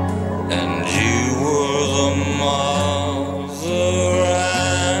 and you were the mother,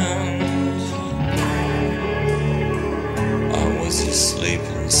 and I was your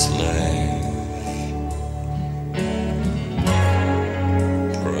sleeping slave.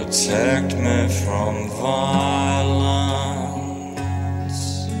 Protect me from violence.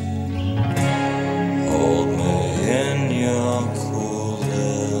 Hold me in your cool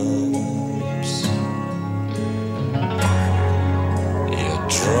lips. You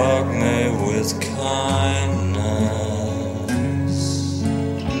drug me with kindness,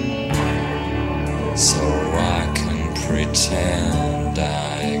 so I can pretend I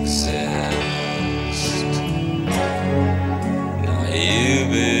exist. Now you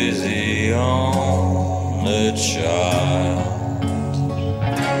be the only child.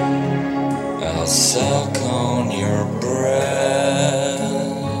 I'll suck on your breast.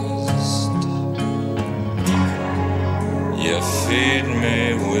 You feed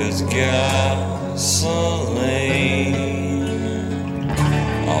me with gasoline.